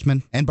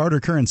 investment, and barter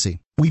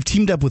currency. We've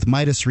teamed up with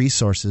Midas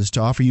Resources to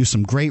offer you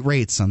some great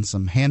rates on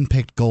some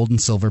hand-picked gold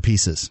and silver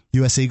pieces.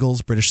 U.S.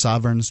 Eagles, British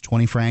Sovereigns,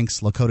 20 francs,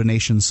 Lakota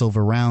Nation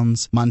silver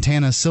rounds,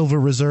 Montana silver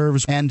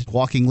reserves, and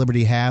Walking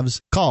Liberty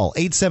halves. Call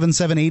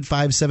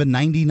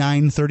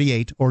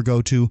 877-857-9938 or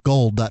go to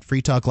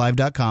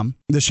gold.freetalklive.com.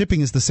 The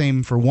shipping is the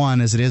same for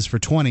 1 as it is for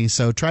 20,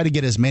 so try to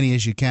get as many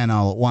as you can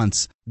all at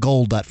once.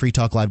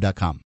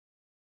 Gold.freetalklive.com.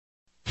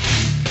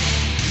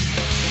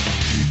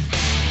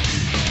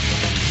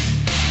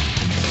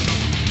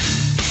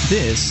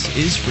 This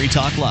is Free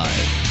Talk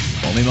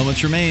Live. Only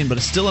moments remain, but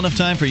it's still enough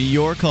time for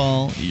your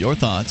call, your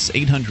thoughts.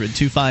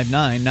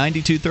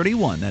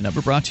 800-259-9231. That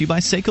number brought to you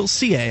by Sekel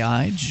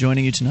CAI.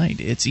 Joining you tonight,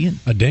 it's Ian.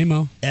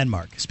 Ademo. And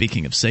Mark.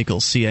 Speaking of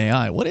Sekel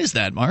CAI, what is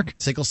that, Mark?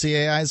 Sekel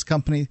CAI is a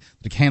company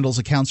that handles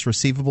accounts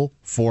receivable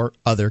for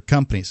other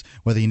companies.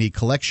 Whether you need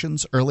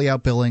collections, early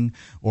outbilling,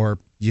 or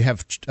you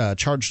have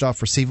charged off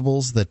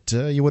receivables that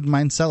you wouldn't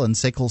mind selling,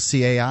 Sekel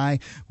CAI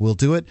will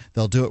do it.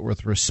 They'll do it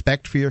with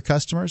respect for your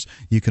customers.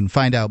 You can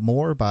find out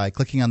more by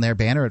clicking on their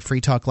banner at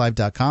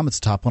freetalklive.com. It's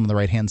the top one on the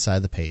right-hand side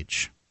of the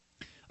page.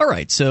 All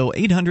right, so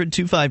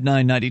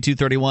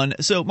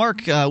 800-259-9231. So,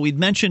 Mark, we'd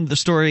mentioned the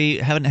story,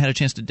 haven't had a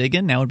chance to dig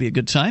in. Now would be a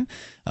good time,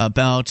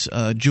 about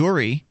a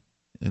jury,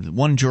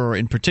 one juror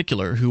in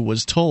particular, who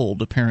was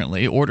told,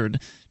 apparently,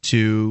 ordered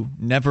to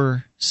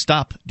never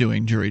stop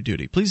doing jury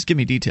duty. Please give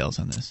me details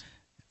on this.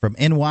 From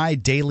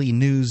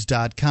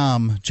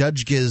nydailynews.com,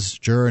 judge gives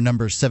juror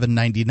number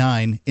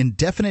 799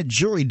 indefinite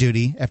jury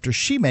duty after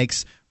she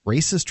makes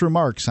racist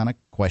remarks on a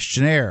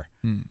questionnaire.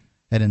 An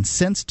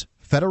incensed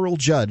federal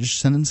judge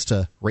sentenced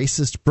a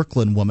racist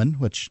Brooklyn woman,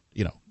 which,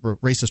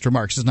 racist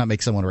remarks does not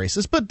make someone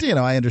racist, but,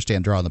 I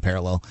understand drawing the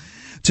parallel,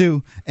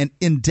 to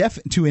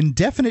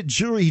indefinite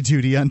jury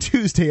duty on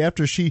Tuesday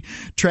after she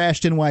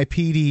trashed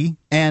NYPD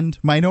and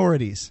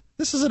minorities.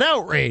 This is an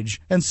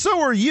outrage, and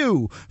so are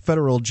you,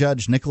 federal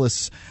judge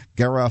Nicholas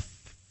Garofis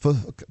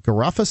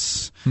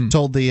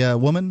told the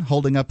woman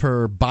holding up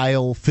her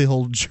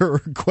bile-filled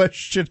juror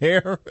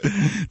questionnaire.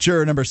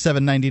 Juror number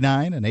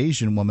 799, an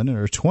Asian woman in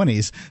her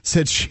 20s,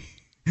 said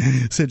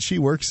she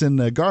works in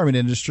the garment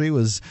industry,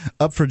 was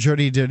up for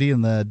jury duty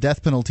in the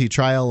death penalty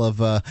trial of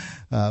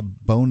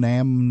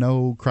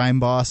Bonamno crime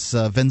boss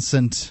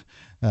Vincent,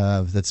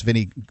 that's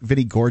Vinny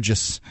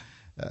Gorgeous.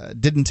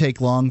 Didn't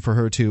take long for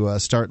her to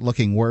start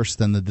looking worse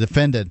than the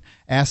defendant.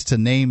 Asked to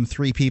name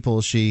 3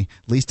 people she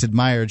least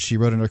admired, she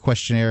wrote in her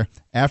questionnaire,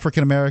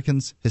 African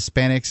Americans,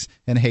 Hispanics,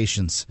 and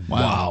Haitians.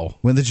 Wow.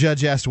 When the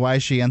judge asked why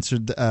she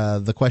answered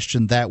the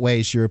question that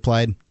way, she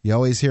replied, you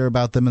always hear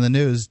about them in the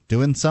news,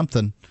 doing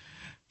something.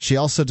 She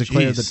also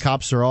declared that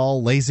cops are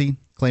all lazy,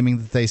 claiming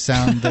that they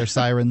sound their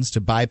sirens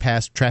to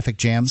bypass traffic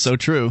jams. So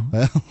true.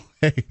 Well,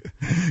 hey,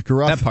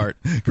 that part.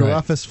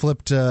 Garofis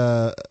flipped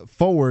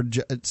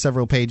forward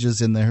several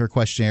pages in her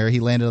questionnaire.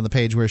 He landed on the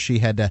page where she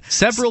had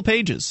several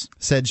pages.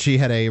 Said she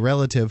had a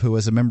relative who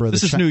was a member of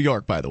this is New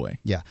York, by the way.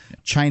 Yeah,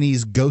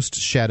 Chinese Ghost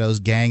Shadows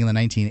gang in the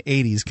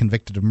 1980s,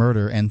 convicted of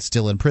murder and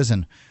still in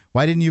prison.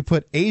 Why didn't you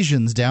put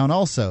Asians down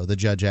also? The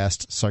judge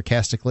asked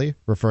sarcastically,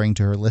 referring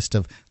to her list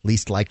of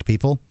least liked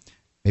people.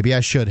 Maybe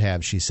I should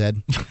have, she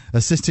said.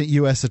 Assistant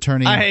U.S.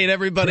 Attorney... I hate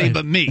everybody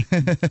but me.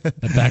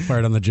 That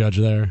backfired on the judge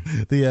there.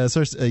 The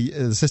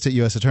Assistant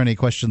U.S. Attorney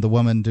requested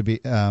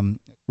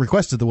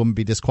the woman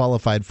be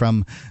disqualified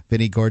from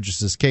Vinny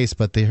Gorgeous's case,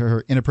 but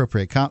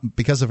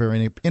because of her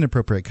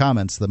inappropriate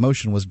comments, the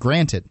motion was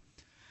granted.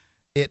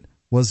 It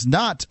was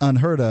not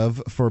unheard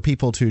of for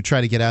people to try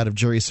to get out of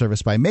jury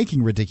service by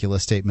making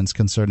ridiculous statements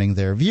concerning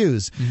their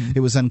views. It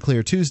was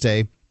unclear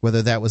Tuesday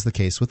whether that was the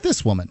case with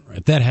this woman.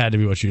 Right. That had to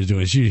be what she was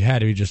doing. She had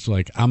to be just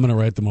like, I'm going to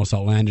write the most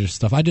outlandish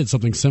stuff. I did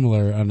something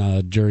similar on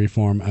a jury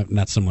form.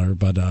 Not similar,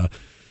 but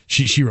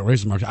she wrote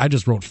racist marks. I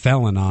just wrote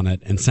felon on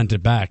it and sent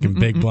it back in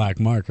big black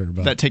marker. But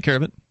did that take care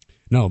of it?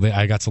 No,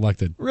 I got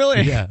selected.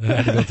 Really? Yeah, I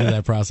had to go through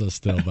that process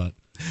still. But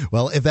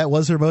well, if that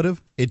was her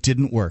motive, it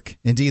didn't work.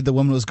 Indeed, the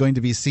woman was going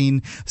to be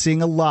seeing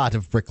a lot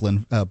of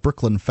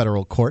Brooklyn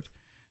federal court.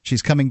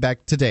 She's coming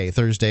back today,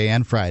 Thursday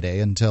and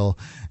Friday, until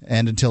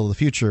the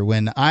future,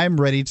 when I'm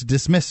ready to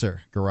dismiss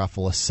her,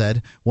 Garofalo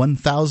said.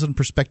 1,000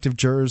 prospective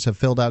jurors have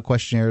filled out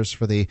questionnaires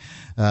for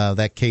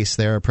that case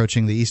there,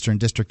 approaching the Eastern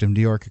District of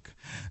New York,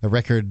 a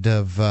record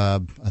of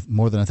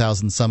more than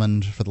 1,000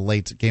 summoned for the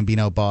late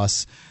Gambino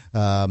boss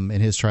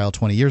in his trial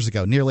 20 years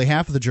ago. Nearly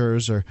half of the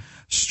jurors are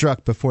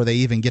struck before they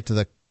even get to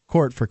the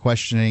court for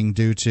questioning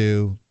due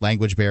to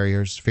language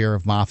barriers, fear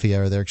of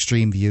mafia, or their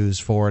extreme views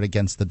for and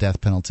against the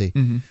death penalty.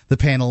 The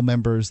panel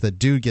members that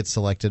do get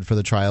selected for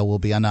the trial will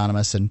be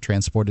anonymous and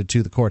transported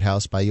to the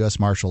courthouse by U.S.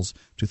 Marshals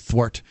to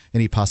thwart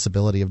any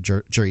possibility of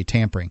jury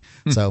tampering.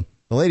 So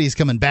the lady's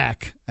coming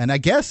back, and I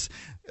guess,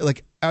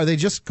 are they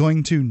just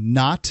going to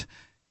not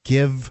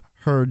give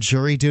her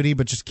jury duty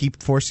but just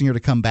keep forcing her to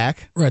come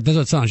back? Right, that's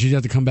what it sounds. She'd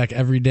have to come back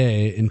every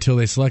day until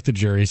they select a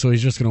jury, so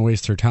he's just going to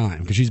waste her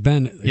time because she's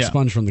been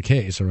expunged from the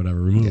case or whatever,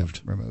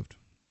 removed. Yeah, removed.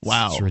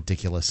 Wow. It's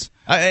ridiculous.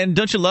 And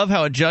don't you love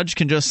how a judge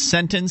can just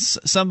sentence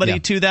somebody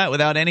to that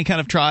without any kind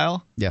of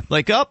trial? Yeah.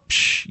 Like,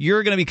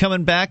 you're going to be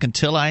coming back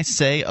until I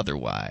say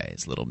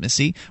otherwise, little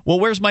missy. Well,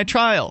 where's my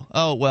trial?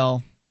 Oh,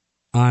 well.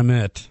 I'm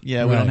it.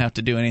 Yeah, we don't have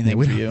to do anything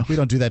for you. We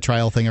don't do that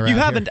trial thing around You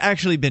here. haven't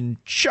actually been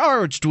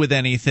charged with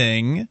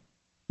anything,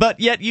 but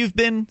yet you've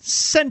been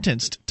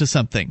sentenced to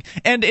something.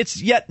 And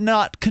it's yet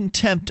not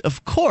contempt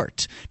of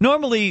court.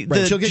 Normally,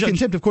 she'll get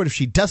contempt of court if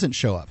she doesn't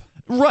show up.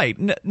 Right.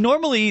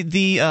 Normally,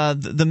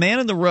 the man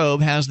in the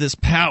robe has this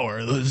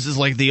power. This is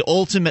like the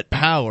ultimate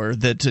power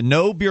that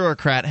no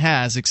bureaucrat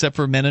has, except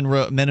for men and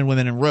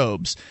women in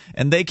robes.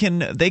 And they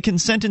can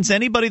sentence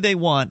anybody they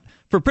want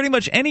for pretty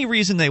much any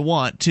reason they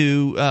want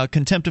to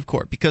contempt of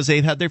court because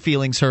they've had their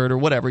feelings hurt or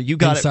whatever. You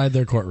got inside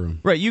their courtroom.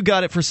 Right. You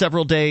got it for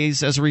several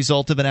days as a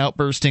result of an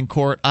outburst in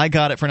court. I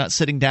got it for not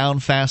sitting down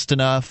fast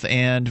enough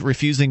and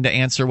refusing to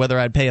answer whether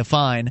I'd pay a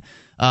fine.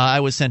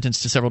 I was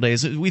sentenced to several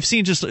days. We've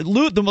seen just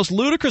the most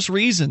ludicrous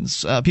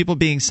reasons, people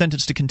being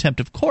sentenced to contempt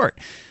of court.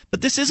 But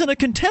this isn't a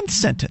contempt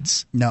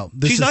sentence. No.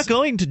 She's not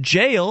going to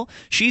jail.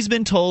 She's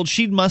been told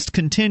she must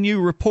continue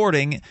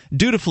reporting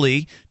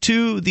dutifully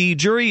to the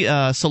jury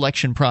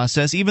selection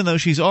process, even though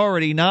she's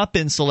already not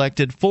been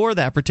selected for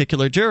that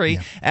particular jury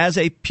as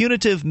a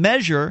punitive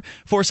measure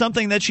for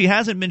something that she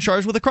hasn't been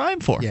charged with a crime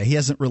for. Yeah, he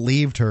hasn't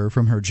relieved her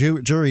from her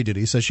jury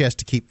duty, so she has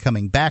to keep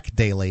coming back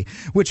daily,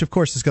 which, of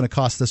course, is going to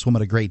cost this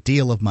woman a great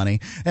deal of money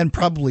and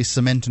probably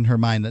cement in her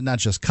mind that not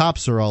just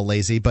cops are all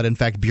lazy, but, in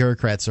fact,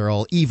 bureaucrats are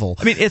all evil.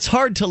 I mean, it's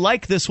hard to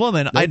like this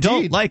woman. I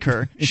don't like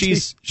her.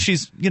 She's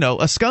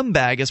a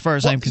scumbag as far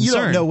as I'm concerned. You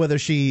don't know whether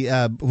she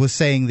was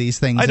saying these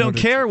things. I don't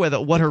care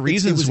what her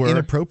reasons were.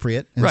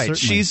 Inappropriate. Right.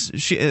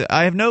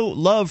 I have no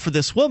love for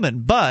this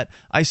woman, but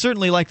I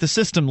certainly like the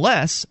system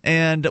less,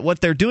 and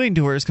what they're doing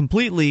to her is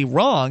completely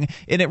wrong,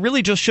 and it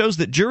really just shows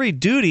that jury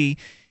duty,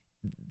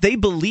 they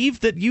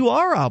believe that you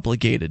are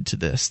obligated to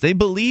this. They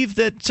believe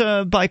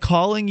that by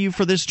calling you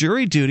for this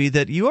jury duty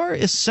that you are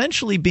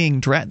essentially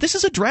being drafted. This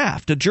is a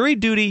draft. A jury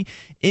duty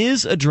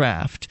is a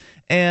draft,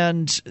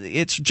 and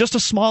it's just a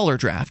smaller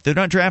draft. They're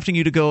not drafting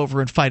you to go over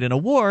and fight in a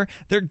war.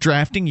 They're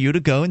drafting you to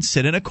go and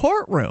sit in a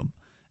courtroom.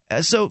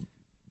 So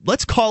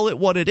let's call it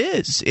what it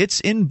is. It's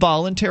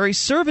involuntary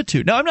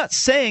servitude. Now, I'm not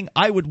saying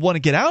I would want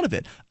to get out of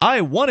it.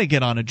 I want to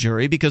get on a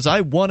jury because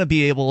I want to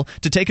be able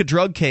to take a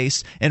drug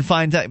case and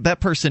find that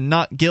person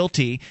not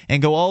guilty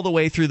and go all the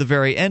way through the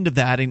very end of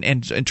that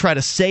and try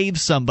to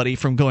save somebody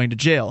from going to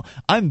jail.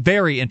 I'm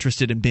very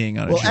interested in being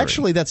on a jury. Well,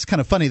 actually, that's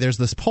kind of funny. There's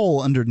this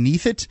poll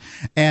underneath it,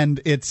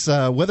 and it's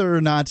whether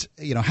or not,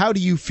 how do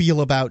you feel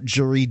about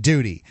jury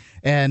duty?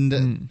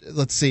 And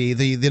let's see,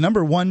 the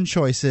number one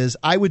choice is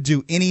I would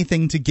do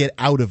anything to get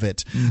out of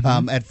it.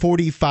 At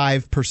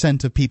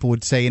 45% of people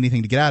would say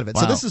anything to get out of it.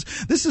 Wow. So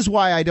this is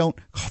why I don't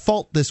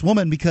fault this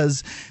woman,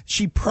 because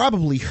she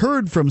probably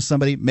heard from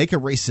somebody, make a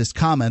racist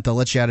comment, they'll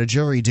let you out of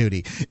jury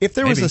duty. If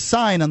there was a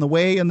sign on the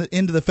way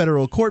into the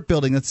federal court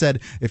building that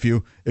said, if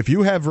you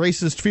have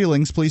racist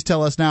feelings, please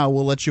tell us now,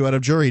 we'll let you out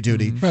of jury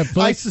duty. Right,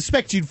 I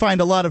suspect you'd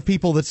find a lot of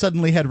people that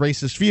suddenly had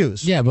racist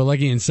views. Yeah, but like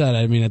Ian said,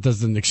 I mean, it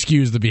doesn't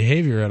excuse the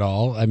behavior at all.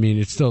 I mean,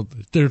 it's still,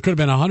 there could have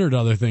been 100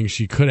 other things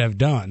she could have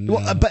done.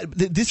 Well, but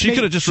she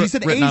could have just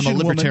written, I'm a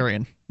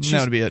libertarian.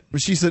 That would be it.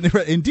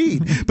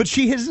 Indeed. But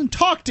she hasn't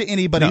talked to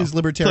anybody who's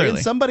libertarian.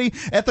 Clearly. Somebody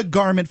at the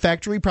garment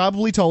factory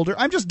probably told her.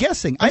 I'm just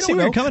guessing. I don't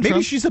know.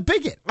 Maybe she's a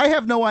biget. I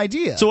have no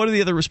idea. So what are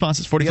the other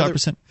responses?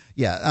 45%?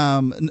 Yeah.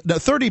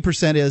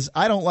 30% is,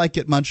 I don't like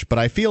it much, but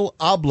I feel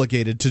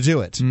obligated to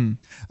do it.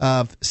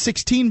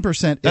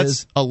 16%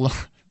 is... a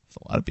lot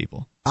of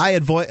people. I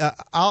avoid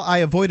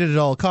it at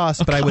all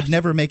costs, but I would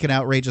never make an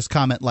outrageous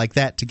comment like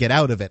that to get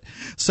out of it.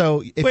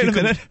 So wait a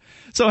minute.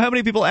 So how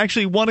many people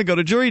actually want to go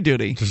to jury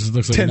duty? Just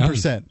looks like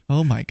 10%.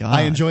 Oh my God!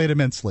 I enjoy it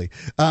immensely.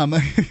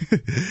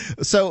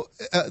 So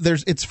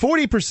it's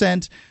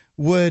 40%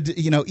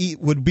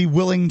 would be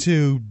willing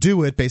to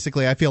do it.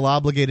 Basically, I feel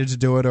obligated to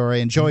do it, or I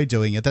enjoy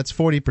doing it. That's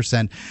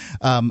 40%,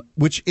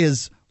 which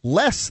is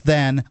less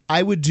than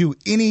I would do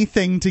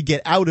anything to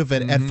get out of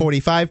it at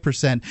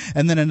 45%,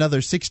 and then another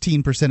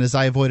 16% is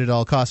I avoid it at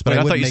all costs. But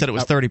I thought you said it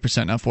was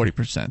 30%, not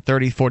 40%.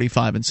 30,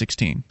 45, and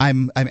 16.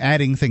 I'm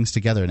adding things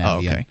together now. Oh,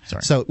 okay. Ian.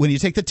 Sorry. So when you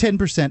take the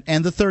 10%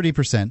 and the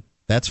 30%,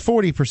 that's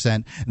 40%,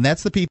 and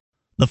that's the people.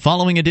 The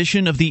following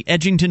edition of the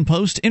Edgington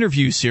Post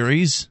interview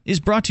series is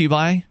brought to you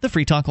by the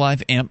Free Talk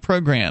Live AMP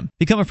program.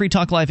 Become a Free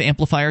Talk Live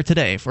amplifier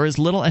today for as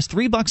little as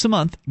 $3 a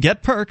month.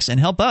 Get perks and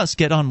help us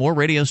get on more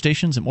radio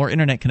stations and more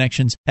internet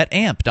connections at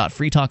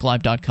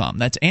amp.freetalklive.com.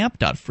 That's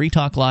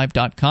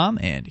amp.freetalklive.com.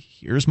 And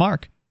here's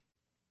Mark.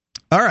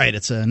 All right,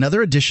 it's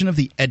another edition of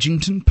the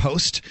Edgington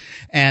Post,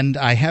 and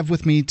I have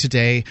with me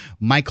today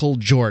Michael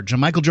George. Now,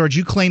 Michael George,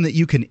 you claim that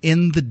you can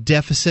end the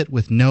deficit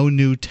with no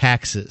new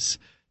taxes.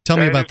 Tell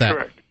me about that.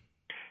 Correct.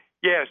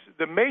 Yes,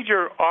 the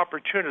major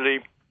opportunity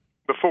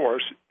before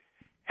us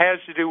has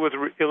to do with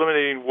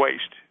eliminating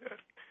waste.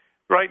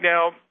 Right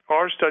now,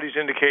 our studies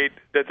indicate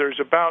that there's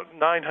about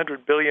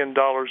 $900 billion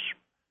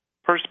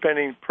per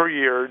spending per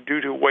year due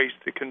to waste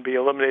that can be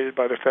eliminated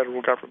by the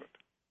federal government.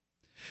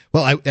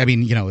 Well, I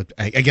mean,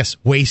 I guess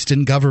waste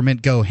and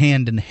government go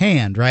hand in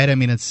hand, right? I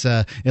mean, it's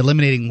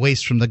eliminating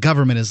waste from the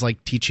government is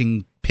like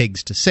teaching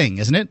pigs to sing,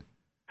 isn't it?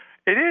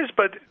 It is,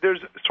 but there's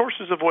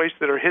sources of waste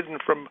that are hidden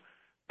from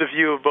the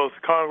view of both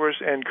Congress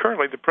and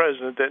currently the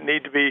President that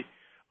need to be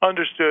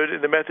understood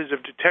in the methods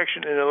of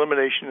detection and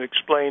elimination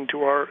explained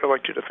to our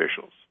elected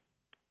officials.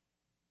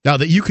 Now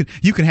that you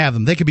can have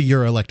them, they could be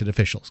your elected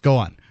officials. Go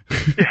on.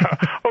 Yeah.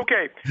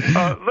 Okay.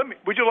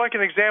 Would you like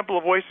an example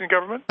of waste in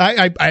government? I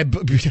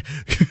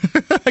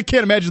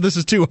can't imagine this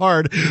is too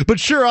hard, but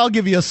sure, I'll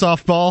give you a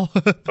softball.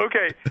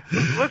 Okay.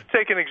 Let's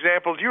take an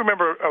example. Do you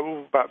remember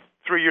about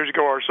 3 years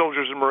ago, our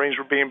soldiers and Marines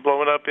were being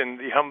blown up in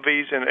the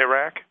Humvees in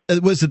Iraq?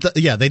 Was it?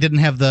 They didn't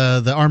have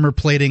the armor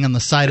plating on the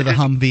side of the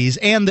Humvees,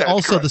 and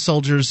also correct. The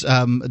soldiers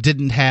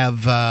didn't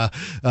have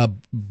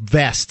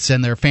vests,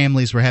 and their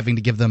families were having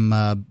to give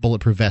them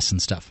bulletproof vests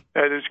and stuff.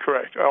 That is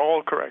correct.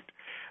 All correct.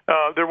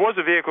 There was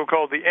a vehicle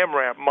called the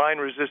MRAP, Mine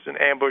Resistant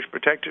Ambush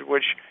Protected,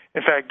 which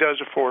in fact does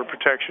afford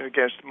protection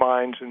against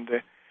mines. And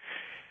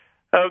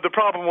the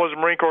problem was the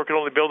Marine Corps could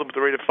only build them at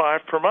the rate of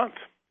 5 per month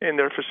in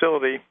their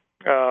facility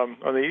on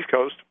the East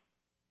Coast.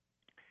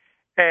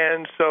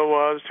 And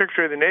so the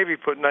Secretary of the Navy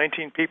put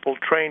 19 people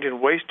trained in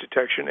waste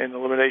detection and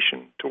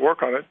elimination to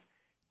work on it.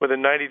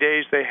 Within 90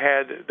 days, they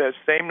had that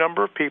same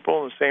number of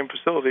people in the same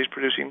facilities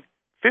producing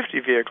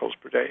 50 vehicles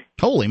per day.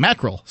 Holy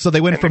mackerel. So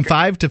they went from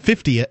 5 to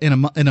 50 in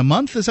a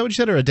month? Is that what you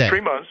said, or a day? 3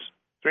 months.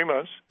 3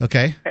 months.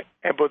 Okay.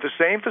 And but the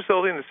same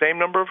facility and the same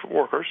number of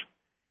workers.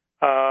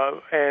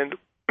 And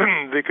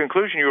the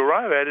conclusion you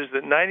arrive at is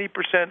that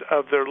 90%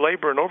 of their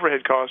labor and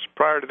overhead costs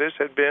prior to this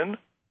had been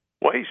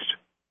waste.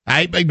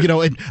 A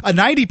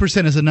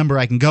 90% is a number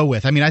I can go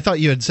with. I mean, I thought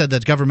you had said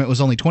that government was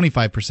only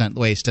 25%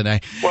 waste, and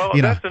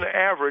that's an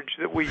average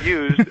that we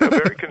used, a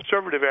very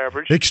conservative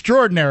average.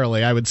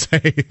 Extraordinarily, I would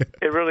say.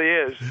 It really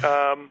is.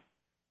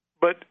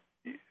 But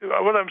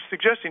what I'm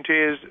suggesting to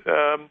you is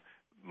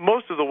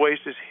most of the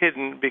waste is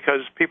hidden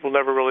because people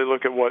never really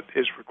look at what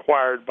is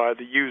required by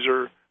the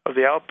user of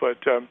the output.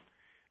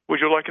 Would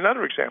you like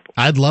another example?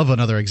 I'd love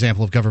another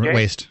example of government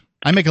waste.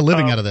 I make a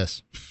living out of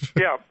this.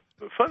 Yeah.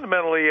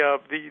 Fundamentally,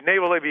 the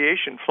Naval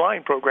Aviation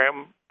flying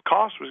program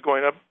cost was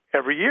going up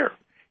every year.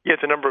 Yet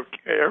the number of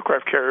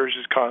aircraft carriers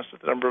is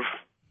constant. The number of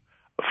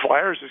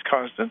flyers is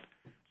constant.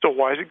 So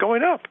why is it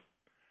going up?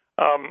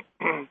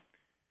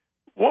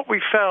 What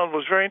we found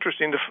was very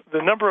interesting.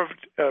 The number of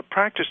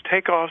practice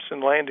takeoffs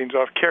and landings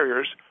off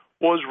carriers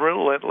was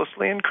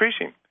relentlessly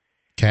increasing.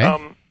 Okay.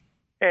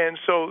 And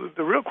so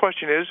the real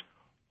question is,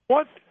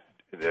 what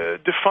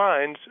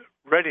defines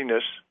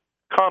readiness,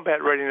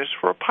 combat readiness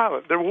for a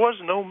pilot? There was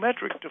no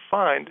metric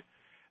defined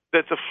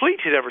that the fleet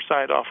had ever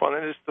signed off on,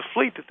 and it's the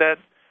fleet that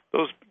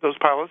those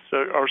pilots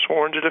are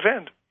sworn to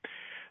defend.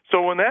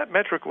 So when that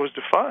metric was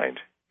defined,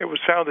 it was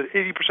found that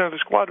 80% of the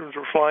squadrons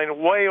were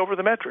flying way over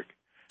the metric,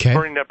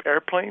 burning up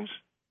airplanes,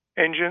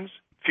 engines,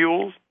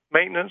 fuels,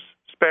 maintenance,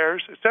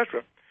 spares,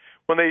 etc.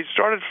 When they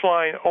started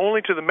flying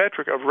only to the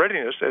metric of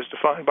readiness as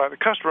defined by the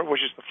customer,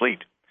 which is the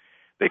fleet,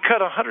 they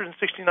cut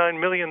 $169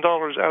 million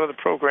out of the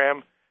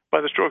program by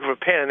the stroke of a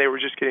pen, and they were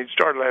just getting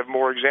started. I have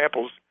more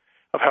examples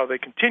of how they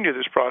continue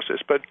this process.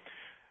 But,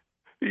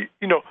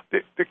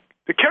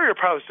 the carrier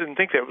pilots didn't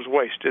think that was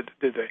waste, did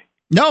they?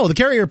 No, the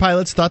carrier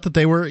pilots thought that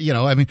they were,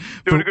 doing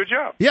a good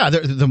job. Yeah,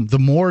 the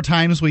more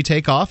times we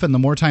take off and the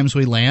more times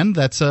we land,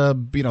 that's,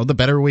 the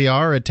better we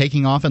are at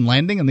taking off and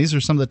landing, and these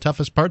are some of the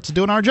toughest parts of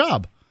doing our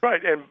job.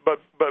 Right, but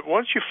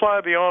once you fly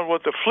beyond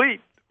what the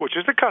fleet, which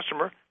is the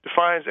customer,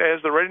 defines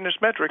as the readiness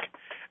metric,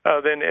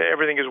 then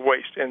everything is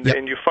waste.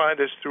 And you find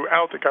this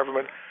throughout the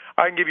government.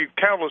 I can give you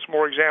countless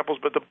more examples,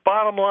 but the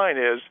bottom line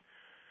is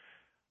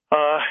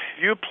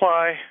if you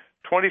apply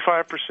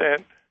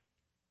 25%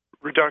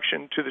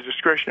 reduction to the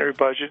discretionary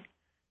budget,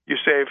 you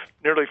save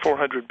nearly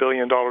 $400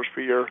 billion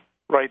per year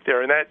right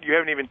there. And that you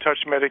haven't even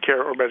touched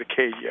Medicare or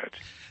Medicaid yet.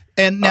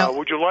 And now,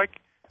 would you like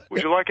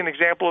an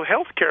example of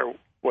healthcare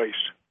waste?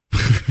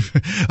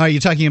 Are you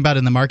talking about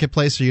in the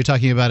marketplace, or are you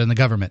talking about in the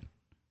government?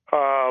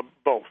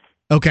 Both.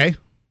 Okay.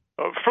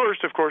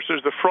 First, of course,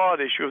 there's the fraud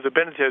issue of the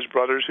Benitez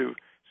brothers who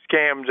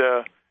scammed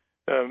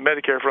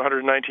Medicare for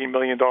 $119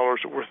 million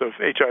worth of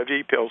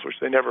HIV pills, which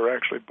they never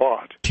actually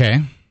bought. Okay.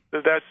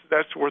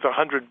 That's worth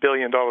 $100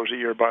 billion a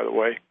year, by the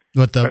way.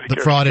 What, the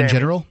fraud in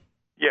general?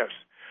 Yes.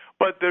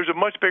 But there's a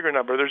much bigger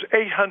number. There's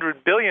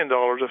 $800 billion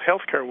of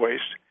healthcare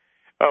waste.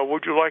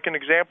 Would you like an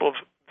example of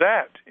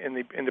that in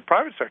the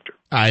private sector?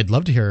 I'd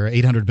love to hear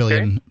 $800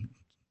 billion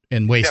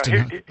in waste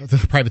in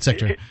the private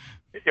sector.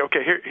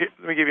 Here,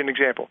 let me give you an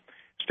example.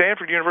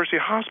 Stanford University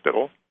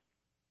Hospital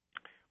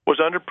was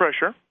under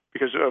pressure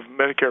because of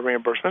Medicare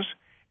reimbursements,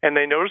 and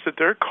they noticed that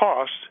their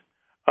cost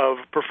of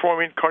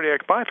performing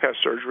cardiac bypass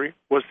surgery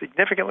was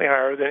significantly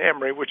higher than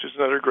Emory, which is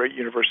another great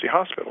university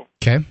hospital.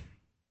 Okay.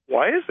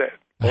 Why is that?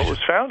 Well, it was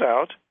found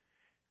out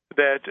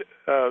that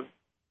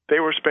they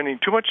were spending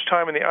too much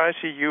time in the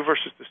ICU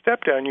versus the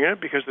step-down unit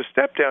because the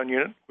step-down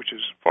unit, which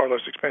is far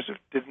less expensive,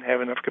 didn't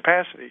have enough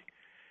capacity.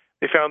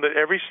 They found that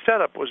every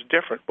setup was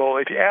different. Well,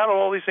 if you add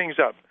all these things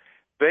up,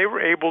 they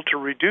were able to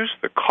reduce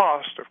the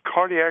cost of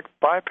cardiac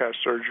bypass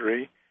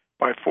surgery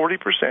by 40%,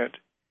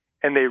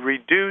 and they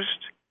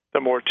reduced the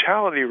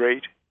mortality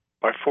rate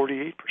by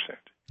 48%.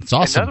 It's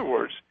awesome. In other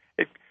words,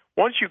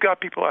 once you got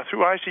people out through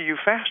ICU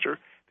faster,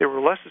 they were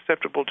less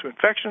susceptible to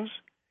infections,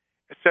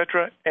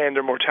 etc., and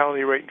their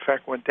mortality rate, in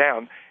fact, went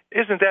down.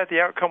 Isn't that the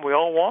outcome we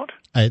all want?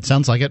 It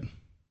sounds like it.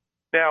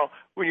 Now,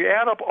 when you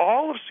add up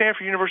all of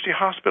Stanford University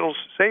Hospital's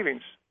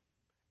savings,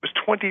 it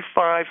was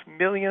 $25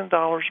 million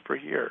per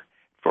year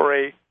for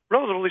a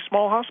relatively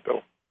small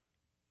hospital.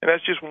 And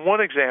that's just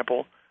one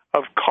example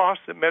of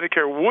costs that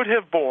Medicare would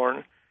have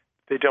borne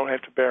they don't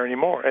have to bear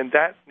anymore. And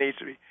that needs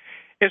to be.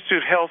 Institute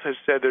of Health has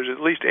said there's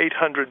at least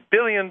 $800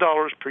 billion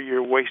per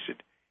year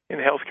wasted in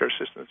the healthcare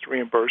system that's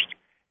reimbursed,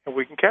 and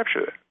we can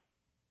capture that.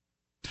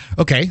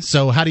 Okay,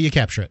 so how do you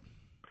capture it?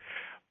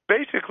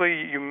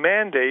 Basically, you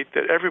mandate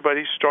that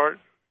everybody start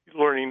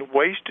learning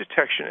waste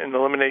detection and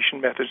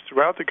elimination methods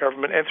throughout the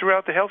government and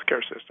throughout the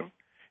healthcare system,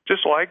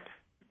 just like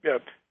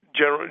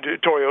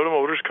Toyota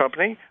Motors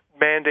Company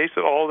mandates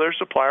that all their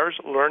suppliers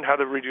learn how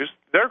to reduce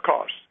their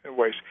costs and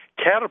waste.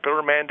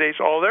 Caterpillar mandates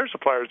all their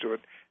suppliers do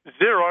it.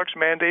 Xerox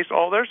mandates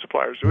all their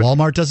suppliers do it.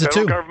 Walmart does it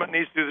too. The federal government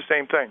needs to do the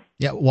same thing.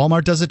 Yeah,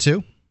 Walmart does it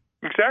too.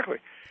 Exactly.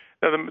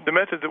 Now, the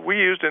method that we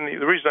used, and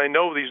the reason I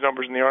know these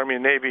numbers in the Army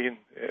and Navy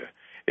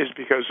is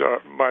because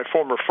my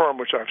former firm,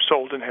 which I've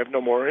sold and have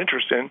no more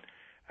interest in,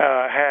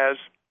 was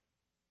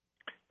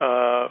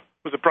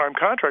a prime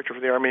contractor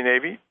for the Army and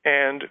Navy,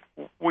 and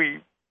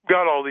we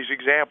got all these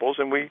examples,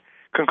 and we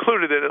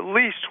concluded that at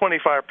least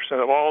 25%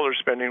 of all their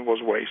spending was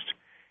waste.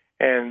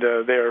 And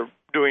they're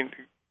doing,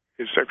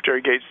 as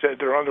Secretary Gates said,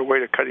 they're on their way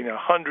to cutting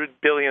 $100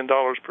 billion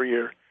per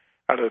year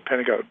out of the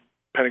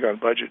Pentagon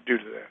budget due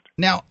to that.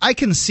 Now, I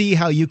can see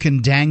how you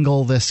can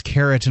dangle this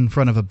carrot in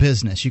front of a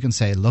business. You can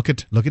say, look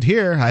at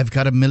here, I've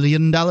got $1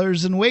 million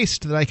in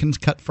waste that I can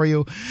cut for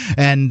you.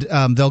 And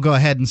they'll go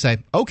ahead and say,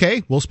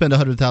 okay, we'll spend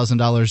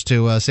 $100,000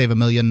 to save $1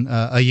 million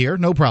a year,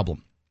 no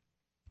problem.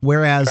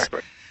 Whereas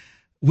exactly.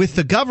 With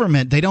the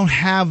government, they don't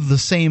have the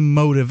same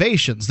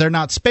motivations. They're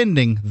not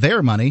spending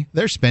their money.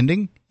 They're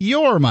spending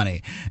your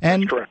money.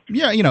 And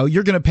yeah,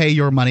 you're going to pay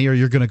your money or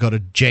you're going to go to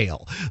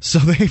jail. So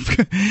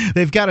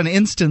they've got an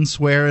instance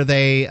where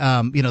they,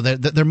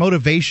 their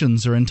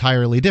motivations are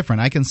entirely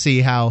different. I can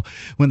see how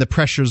when the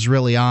pressure's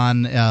really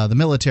on the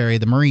military,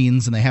 the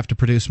Marines, and they have to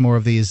produce more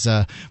of these,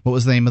 what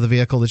was the name of the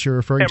vehicle that you're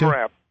referring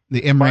to?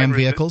 The MRAP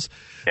vehicles,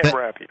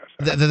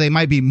 that they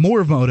might be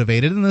more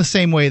motivated in the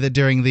same way that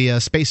during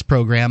the space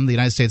program, the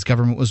United States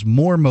government was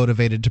more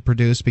motivated to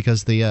produce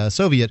because the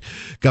Soviet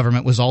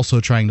government was also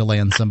trying to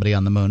land somebody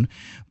on the moon.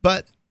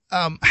 But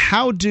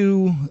how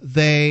do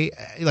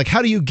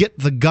you get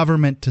the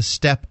government to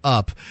step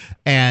up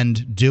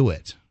and do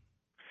it?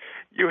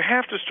 You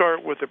have to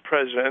start with the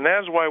president, and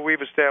that's why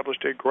we've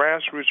established a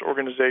grassroots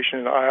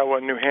organization in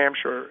Iowa, New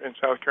Hampshire, and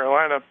South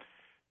Carolina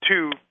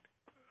to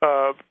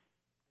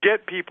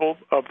get people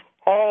of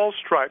all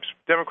stripes,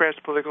 Democrats,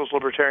 politicals,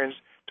 libertarians,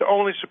 to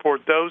only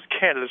support those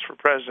candidates for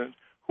president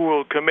who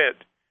will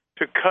commit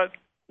to cut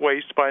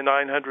waste by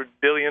 $900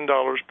 billion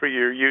per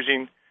year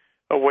using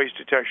waste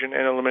detection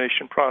and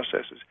elimination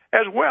processes,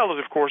 as well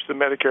as, of course, the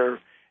Medicare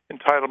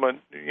entitlement,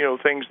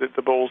 things that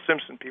the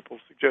Bowles-Simpson people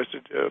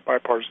suggested,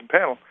 bipartisan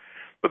panel.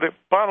 But the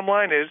bottom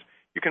line is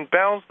you can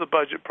balance the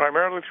budget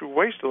primarily through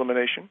waste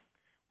elimination.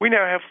 We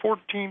now have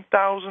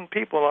 14,000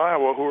 people in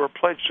Iowa who are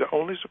pledged to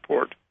only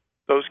support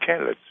those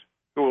candidates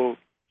who will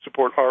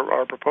support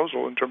our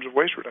proposal in terms of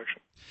waste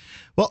reduction.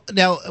 Well,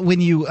 now,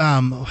 when you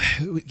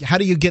how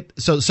do you get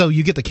so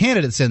you get the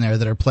candidates in there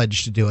that are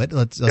pledged to do it?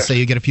 Let's say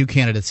you get a few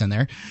candidates in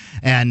there,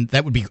 and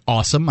that would be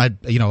awesome. I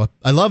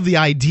love the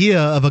idea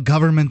of a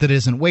government that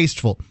isn't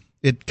wasteful.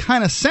 It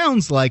kind of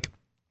sounds like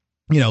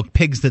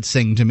pigs that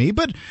sing to me,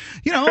 but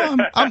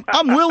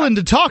I'm willing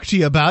to talk to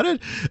you about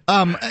it.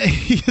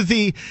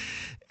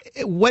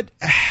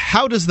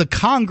 How does the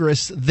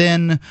Congress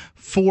then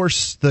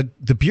force the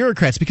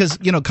bureaucrats? Because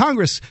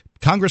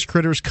Congress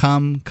critters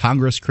come,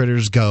 Congress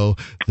critters go.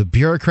 The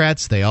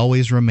bureaucrats, they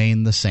always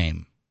remain the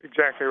same.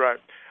 Exactly right.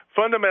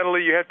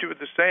 Fundamentally, you have to do it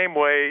the same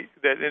way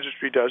that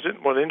industry does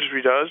it. What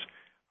industry does,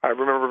 I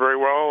remember very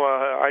well,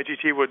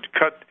 ITT would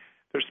cut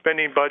their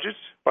spending budgets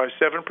by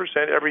 7%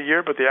 every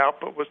year, but the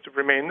output was to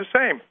remain the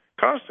same,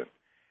 constant.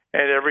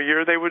 And every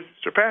year they would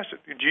surpass it.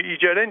 GE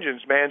Jet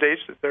Engines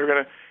mandates that they're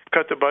going to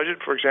cut the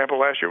budget. For example,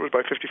 last year it was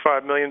by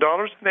 $55 million,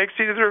 and they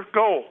exceeded their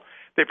goal.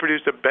 They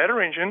produced a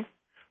better engine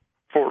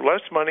for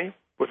less money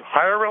with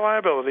higher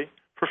reliability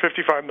for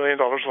 $55 million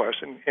less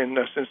in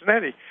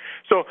Cincinnati.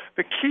 So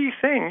the key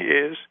thing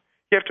is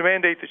you have to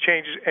mandate the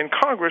changes, and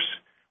Congress,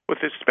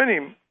 with its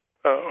spending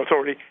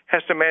authority,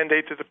 has to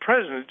mandate that the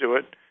president do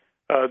it,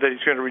 that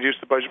he's going to reduce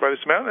the budget by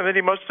this amount, and then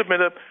he must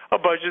submit a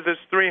budget that's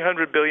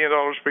 $300 billion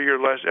per year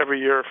less every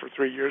year for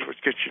 3 years,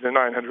 which gets you to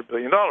 $900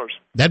 billion.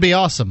 That'd be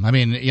awesome. I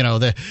mean,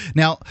 the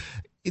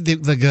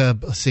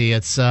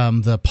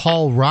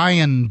Paul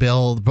Ryan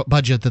bill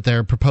budget that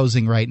they're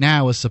proposing right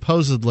now is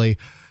supposedly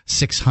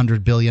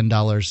 $600 billion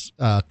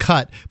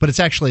cut, but it's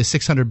actually a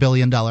 $600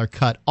 billion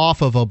cut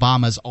off of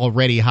Obama's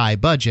already high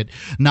budget,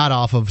 not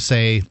off of,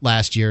 say,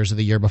 last year's or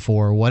the year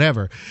before or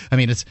whatever. I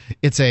mean,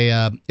 it's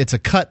a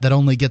cut that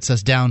only gets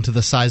us down to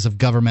the size of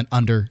government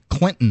under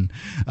Clinton,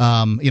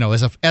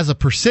 as a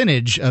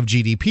percentage of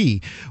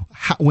GDP.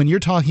 When you're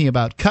talking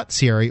about cuts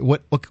here,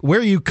 where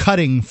are you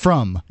cutting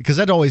from? Because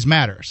that always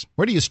matters.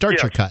 Where do you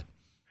start your cut?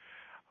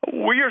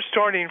 We are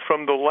starting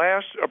from the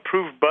last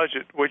approved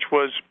budget, which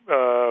was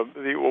the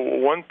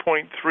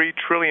 $1.3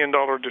 trillion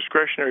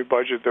discretionary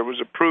budget that was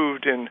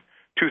approved in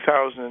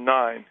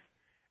 2009.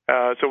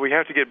 So we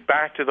have to get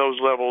back to those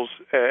levels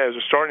as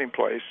a starting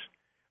place.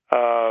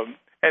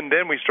 And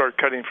then we start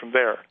cutting from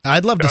there.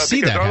 I'd love to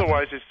see that.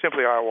 Otherwise, it's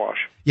simply eyewash.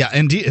 Yeah,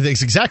 indeed,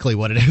 that's exactly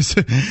what it is.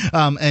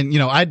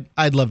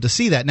 I'd love to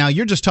see that. Now,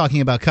 you're just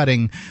talking about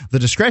cutting the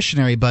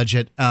discretionary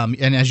budget,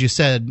 and as you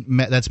said,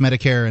 that's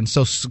Medicare and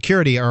Social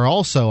Security are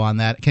also on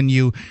that. Can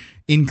you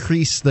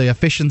increase the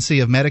efficiency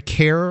of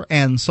Medicare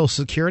and Social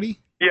Security?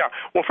 Yeah.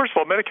 Well, first of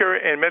all,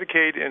 Medicare and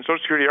Medicaid and Social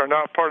Security are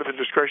not part of the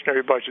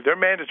discretionary budget. They're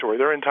mandatory.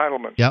 They're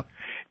entitlements. Yep.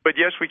 But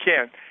yes, we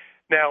can.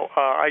 Now,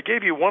 I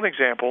gave you one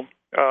example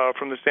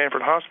from the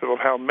Stanford Hospital of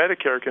how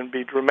Medicare can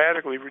be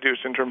dramatically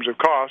reduced in terms of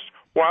cost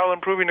while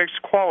improving its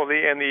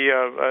quality and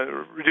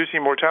the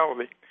reducing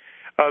mortality.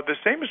 The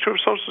same is true of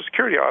Social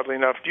Security, oddly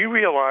enough. Do you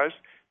realize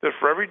that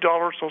for every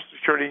dollar Social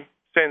Security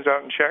sends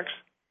out in checks,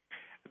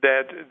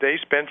 that they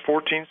spend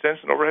 14 cents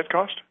in overhead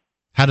cost?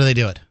 How do they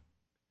do it?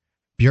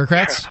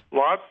 Bureaucrats?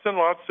 Lots and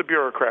lots of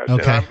bureaucrats.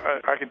 Okay. And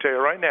I can tell you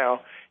right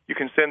now, you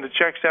can send the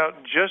checks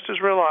out just as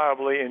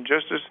reliably and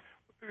just as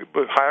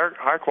with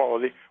high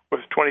quality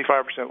with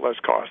 25% less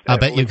cost. I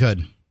bet you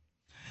could.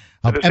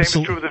 The same is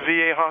true of the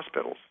VA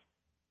hospitals.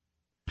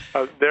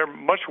 They're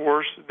much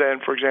worse than,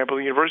 for example,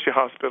 the university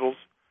hospitals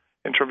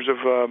in terms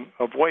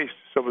of waste.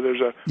 So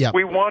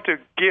we want to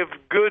give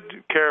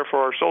good care for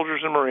our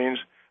soldiers and Marines,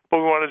 but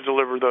we want to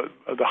deliver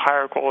the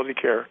higher quality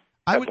care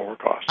at lower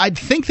cost. I'd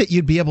think that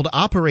you'd be able to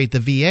operate the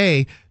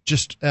VA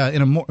just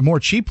in a more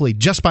cheaply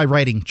just by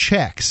writing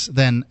checks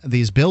than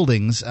these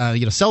buildings.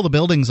 Sell the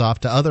buildings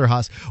off to other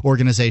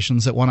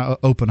organizations that want to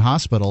open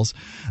hospitals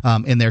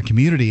in their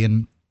community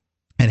and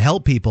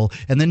help people,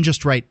 and then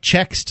just write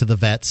checks to the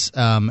vets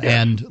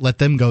and let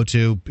them go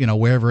to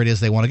wherever it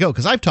is they want to go.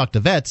 Because I've talked to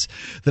vets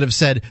that have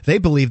said they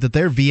believe that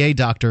their VA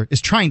doctor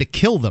is trying to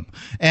kill them,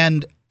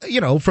 and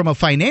from a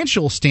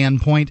financial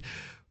standpoint,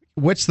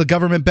 what's the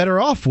government better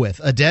off with,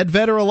 a dead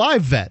vet or a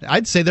live vet?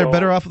 I'd say they're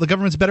better off. The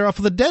government's better off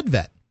with a dead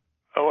vet.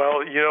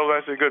 Well,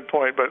 that's a good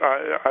point, but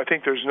I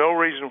think there's no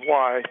reason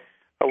why,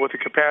 with the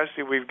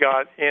capacity we've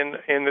got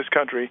in this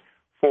country,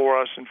 for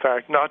us, in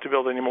fact, not to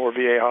build any more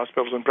VA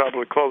hospitals and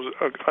probably close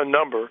a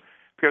number,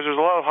 because there's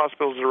a lot of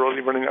hospitals that are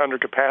really running under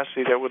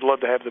capacity that would love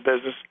to have the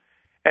business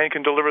and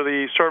can deliver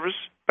the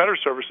better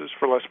services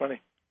for less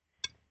money.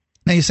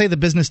 Now, you say the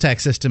business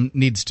tax system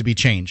needs to be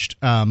changed.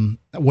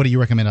 What do you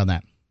recommend on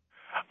that?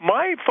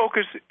 My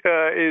focus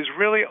is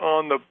really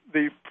on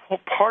the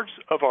parts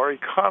of our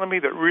economy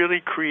that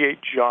really create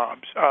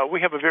jobs.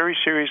 We have a very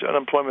serious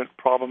unemployment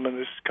problem in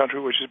this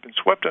country, which has been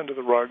swept under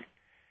the rug,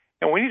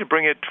 and we need to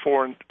bring it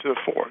to the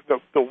fore.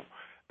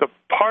 The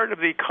part of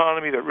the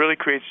economy that really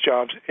creates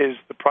jobs is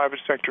the private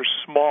sector,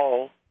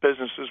 small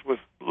businesses with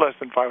less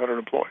than 500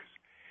 employees.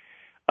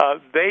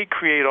 They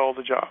create all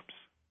the jobs.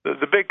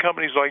 The big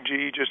companies like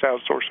GE just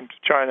outsource them to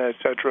China, et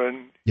cetera,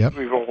 and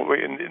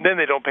then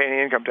they don't pay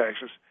any income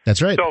taxes.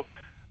 That's right. So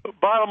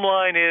bottom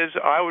line is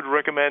I would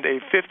recommend a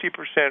 50%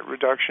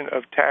 reduction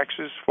of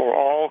taxes for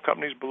all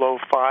companies below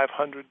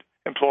 500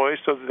 employees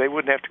so that they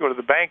wouldn't have to go to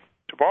the bank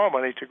to borrow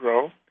money to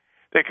grow.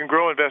 They can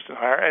grow, invest, and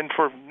hire. And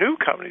for new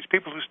companies,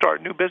 people who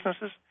start new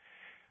businesses,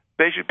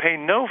 they should pay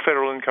no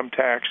federal income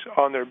tax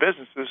on their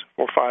businesses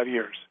for 5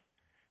 years.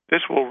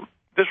 This will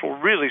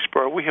really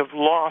spur. We have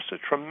lost a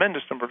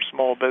tremendous number of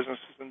small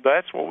businesses, and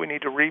that's what we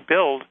need to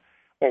rebuild,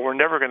 or we're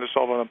never going to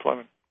solve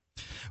unemployment.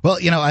 Well,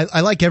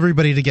 I like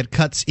everybody to get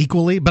cuts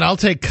equally, but I'll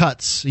take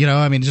cuts.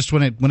 Just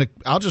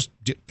I'll just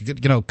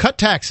cut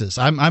taxes.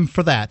 I'm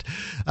for that.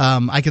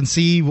 I can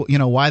see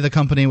why the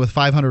company with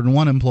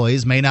 501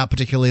 employees may not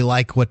particularly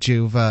like what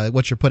you're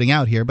putting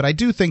out here, but I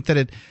do think that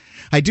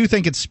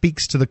it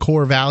speaks to the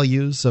core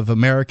values of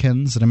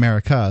Americans and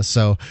America.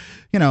 So,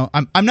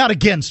 I'm not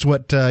against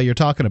what you're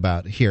talking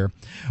about here.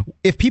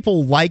 If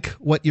people like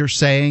what you're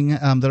saying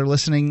that are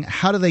listening,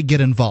 how do they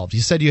get involved?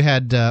 You said you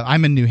had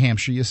I'm in New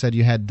Hampshire. You said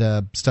you had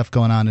stuff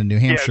going on in New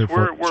Hampshire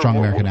for Strong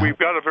America Now. We've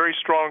got a very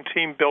strong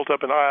team built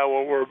up in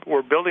Iowa.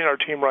 We're building our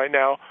team right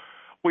now.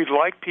 We'd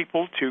like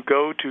people to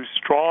go to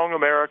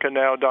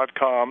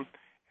strongamericanow.com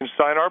and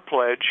sign our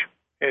pledge.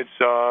 It's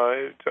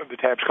the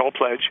tab's called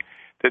Pledge,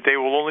 that they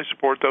will only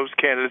support those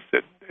candidates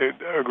that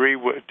agree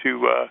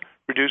to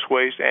reduce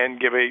waste and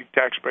give a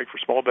tax break for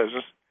small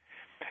business.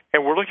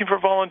 And we're looking for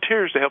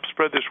volunteers to help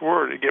spread this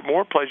word and get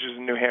more pledges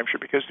in New Hampshire,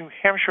 because New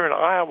Hampshire and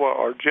Iowa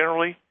are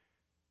generally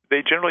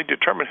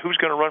determine who's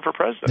going to run for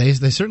president.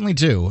 They certainly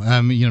do.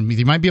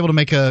 You might be able to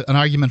make an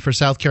argument for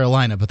South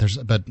Carolina,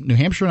 but New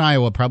Hampshire and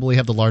Iowa probably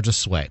have the largest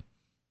sway.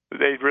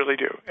 They really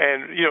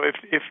And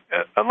if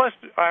unless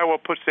Iowa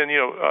puts in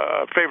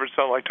a favorite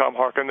son like Tom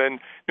Harkin,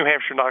 then New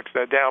Hampshire knocks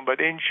that down. But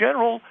in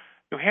general,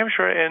 New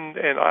Hampshire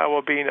and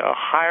Iowa being a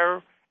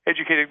higher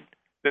educated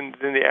than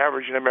the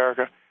average in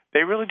America,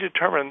 they really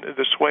determine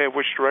the sway of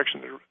which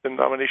direction the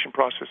nomination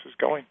process is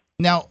going.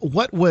 Now,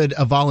 what would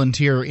a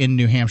volunteer in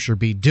New Hampshire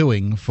be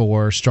doing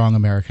for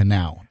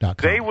StrongAmericaNow.com?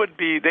 They would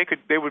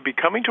be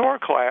coming to our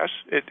class.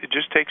 It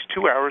just takes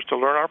 2 hours to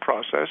learn our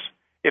process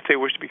if they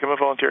wish to become a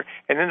volunteer,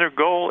 and then their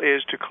goal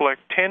is to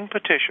collect 10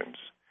 petitions,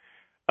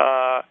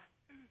 so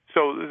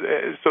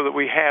that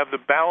we have the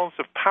balance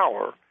of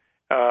power,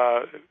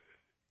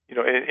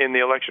 in the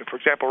election. For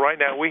example, right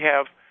now we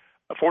have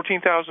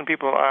 14,000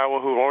 people in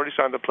Iowa who have already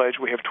signed the pledge.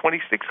 We have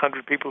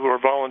 2,600 people who are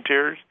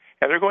volunteers,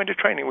 and they're going to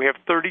training. We have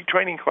 30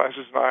 training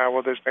classes in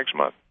Iowa this next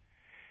month.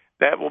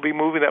 That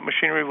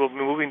machinery will be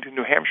moving to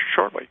New Hampshire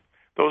shortly.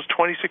 Those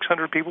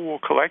 2,600 people will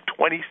collect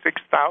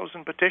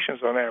 26,000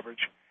 petitions on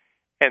average,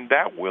 and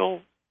that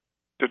will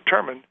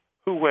determine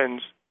who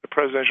wins the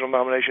presidential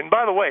nomination.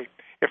 By the way,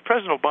 if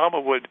President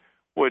Obama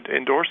would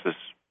endorse this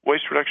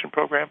waste reduction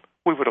program,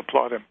 we would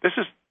applaud him. This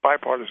is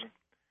bipartisan.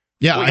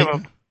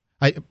 Yeah,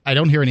 I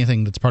don't hear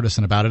anything that's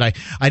partisan about it.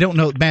 I don't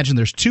know. Imagine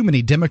there's too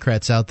many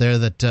Democrats out there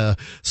that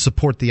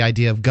support the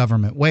idea of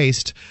government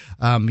waste.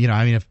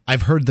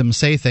 I've heard them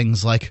say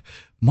things like,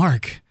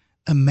 "Mark,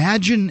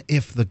 imagine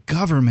if the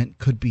government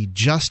could be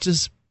just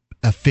as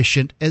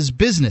efficient as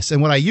business."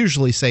 And what I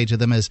usually say to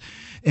them is,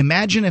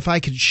 "Imagine if I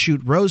could shoot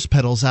rose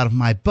petals out of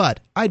my butt,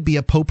 I'd be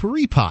a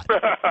potpourri pot."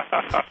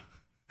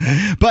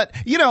 But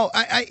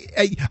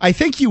I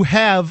think you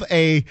have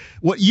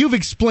what you've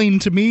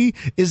explained to me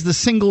is the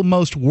single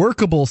most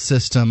workable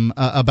system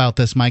about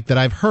this, Mike, that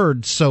I've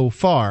heard so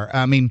far.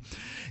 I mean,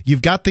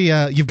 you've got the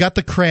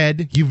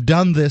cred. You've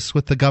done this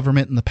with the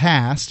government in the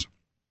past,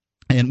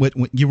 and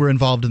you were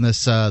involved in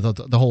this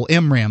the whole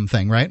MRAM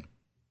thing, right?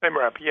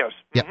 MRAP, yes.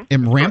 Yeah,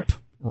 MRAP.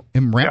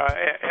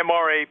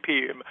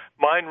 MRAP,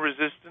 mine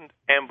resistant,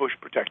 ambush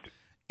protected.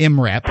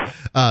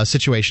 MRAP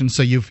situation.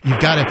 So you've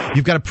got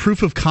a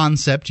proof of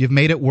concept. You've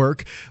made it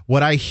work.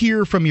 What I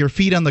hear from your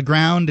feet on the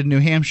ground in New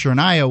Hampshire and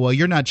Iowa,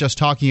 you're not just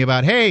talking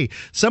about, hey,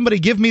 somebody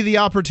give me the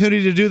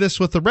opportunity to do this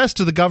with the rest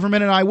of the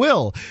government, and I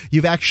will.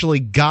 You've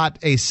actually got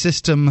a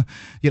system,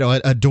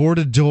 a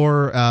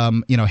door-to-door,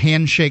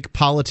 handshake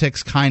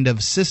politics kind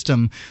of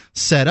system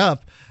set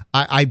up.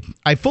 I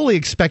fully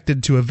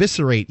expected to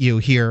eviscerate you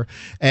here,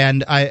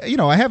 and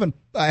I haven't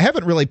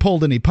really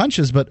pulled any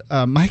punches, but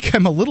Mike,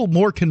 I'm a little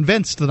more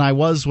convinced than I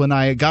was when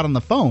I got on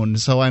the phone.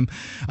 So I'm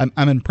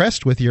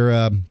impressed with your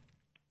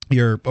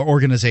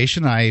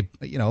organization.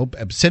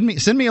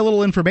 Send me a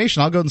little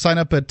information. I'll go and sign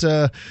up at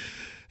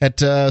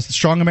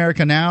Strong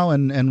America Now,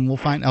 and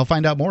I'll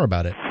find out more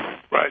about it.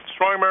 Right,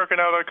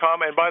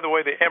 StrongAmericaNow.com, and by the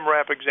way, the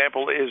MRAP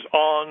example is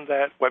on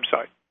that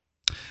website.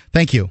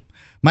 Thank you.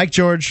 Mike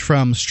George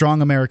from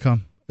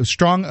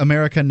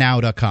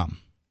StrongAmericaNow.com.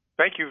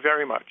 Thank you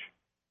very much.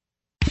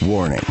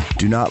 Warning,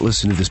 do not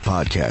listen to this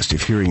podcast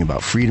if hearing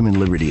about freedom and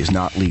liberty is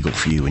not legal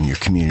for you in your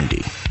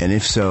community. And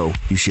if so,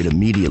 you should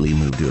immediately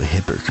move to a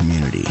hipper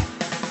community.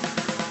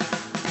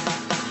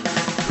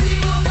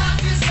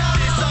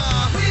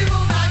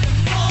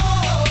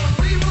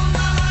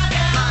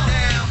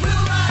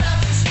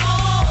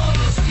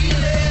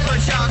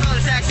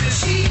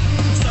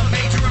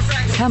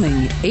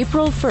 Coming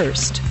April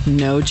 1st,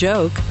 no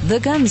joke, the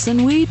Guns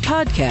and Weed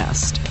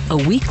Podcast, a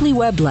weekly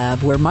web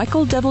lab where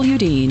Michael W.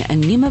 Dean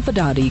and Nima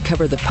Vadadi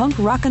cover the punk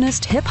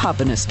rockinist,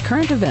 hip-hopinist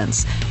current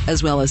events,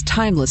 as well as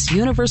timeless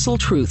universal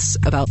truths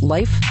about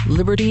life,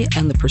 liberty,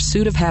 and the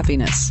pursuit of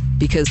happiness,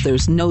 because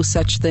there's no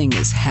such thing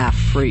as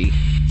half-free.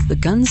 The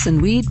Guns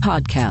and Weed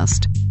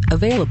Podcast,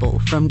 available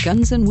from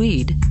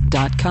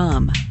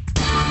gunsandweed.com.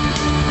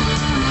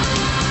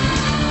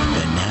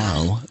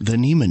 The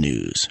Nima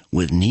News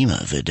with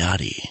Nima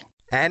Vadadi.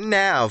 And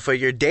now for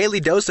your daily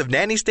dose of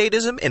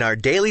nanny-statism in our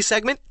daily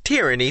segment,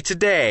 Tyranny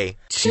Today.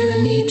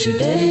 Tyranny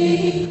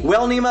Today.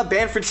 Well, Nima,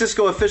 San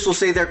Francisco officials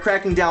say they're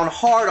cracking down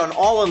hard on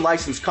all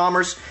unlicensed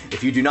commerce.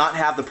 If you do not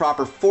have the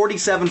proper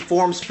 47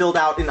 forms filled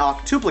out in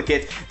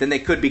octuplicate, then they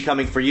could be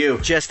coming for you.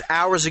 Just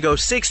hours ago,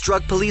 6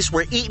 drug police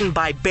were eaten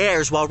by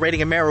bears while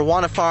raiding a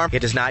marijuana farm.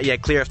 It is not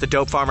yet clear if the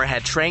dope farmer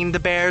had trained the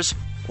bears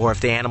or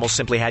if the animals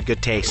simply had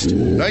good taste.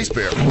 Nice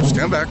bear.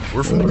 Stand back.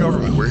 We're from the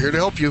government. We're here to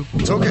help you.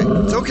 It's okay.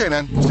 It's okay,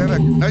 man. Stand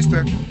back. Nice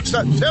bear.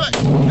 Stand back.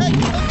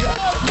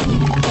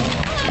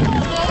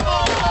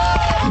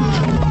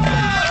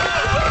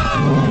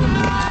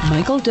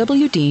 Michael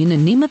W. Dean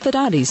and Nima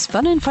Vadadi's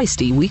fun and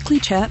feisty weekly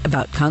chat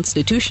about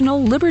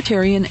constitutional,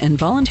 libertarian, and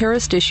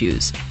voluntarist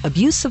issues,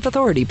 abuse of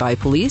authority by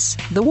police,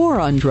 the war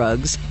on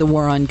drugs, the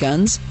war on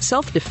guns,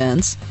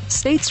 self-defense,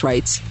 states'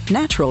 rights,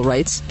 natural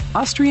rights,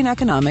 Austrian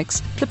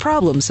economics, the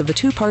problems of a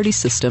two-party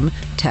system,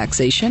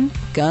 taxation,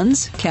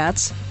 guns,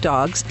 cats,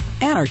 dogs,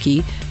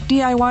 anarchy,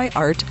 DIY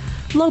art,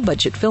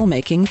 low-budget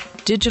filmmaking,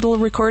 digital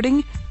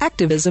recording,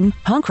 activism,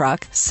 punk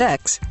rock,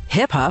 sex,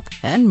 hip-hop,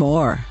 and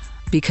more.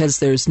 Because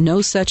there's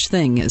no such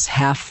thing as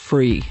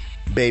half-free.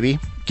 Baby,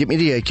 get me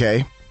the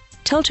AK.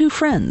 Tell 2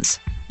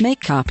 friends.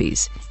 Make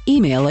copies.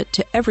 Email it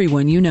to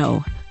everyone you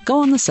know.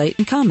 Go on the site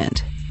and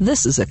comment.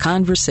 This is a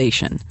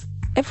conversation.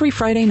 Every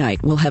Friday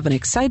night, we'll have an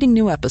exciting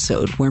new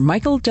episode where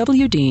Michael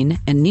W. Dean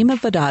and Nima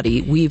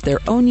Vadadi weave their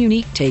own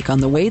unique take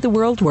on the way the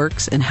world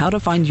works and how to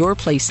find your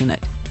place in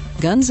it.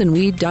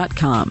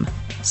 gunsandweed.com.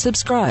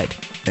 Subscribe.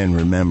 And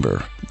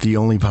remember, the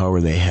only power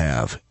they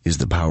have is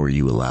the power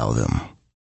you allow them.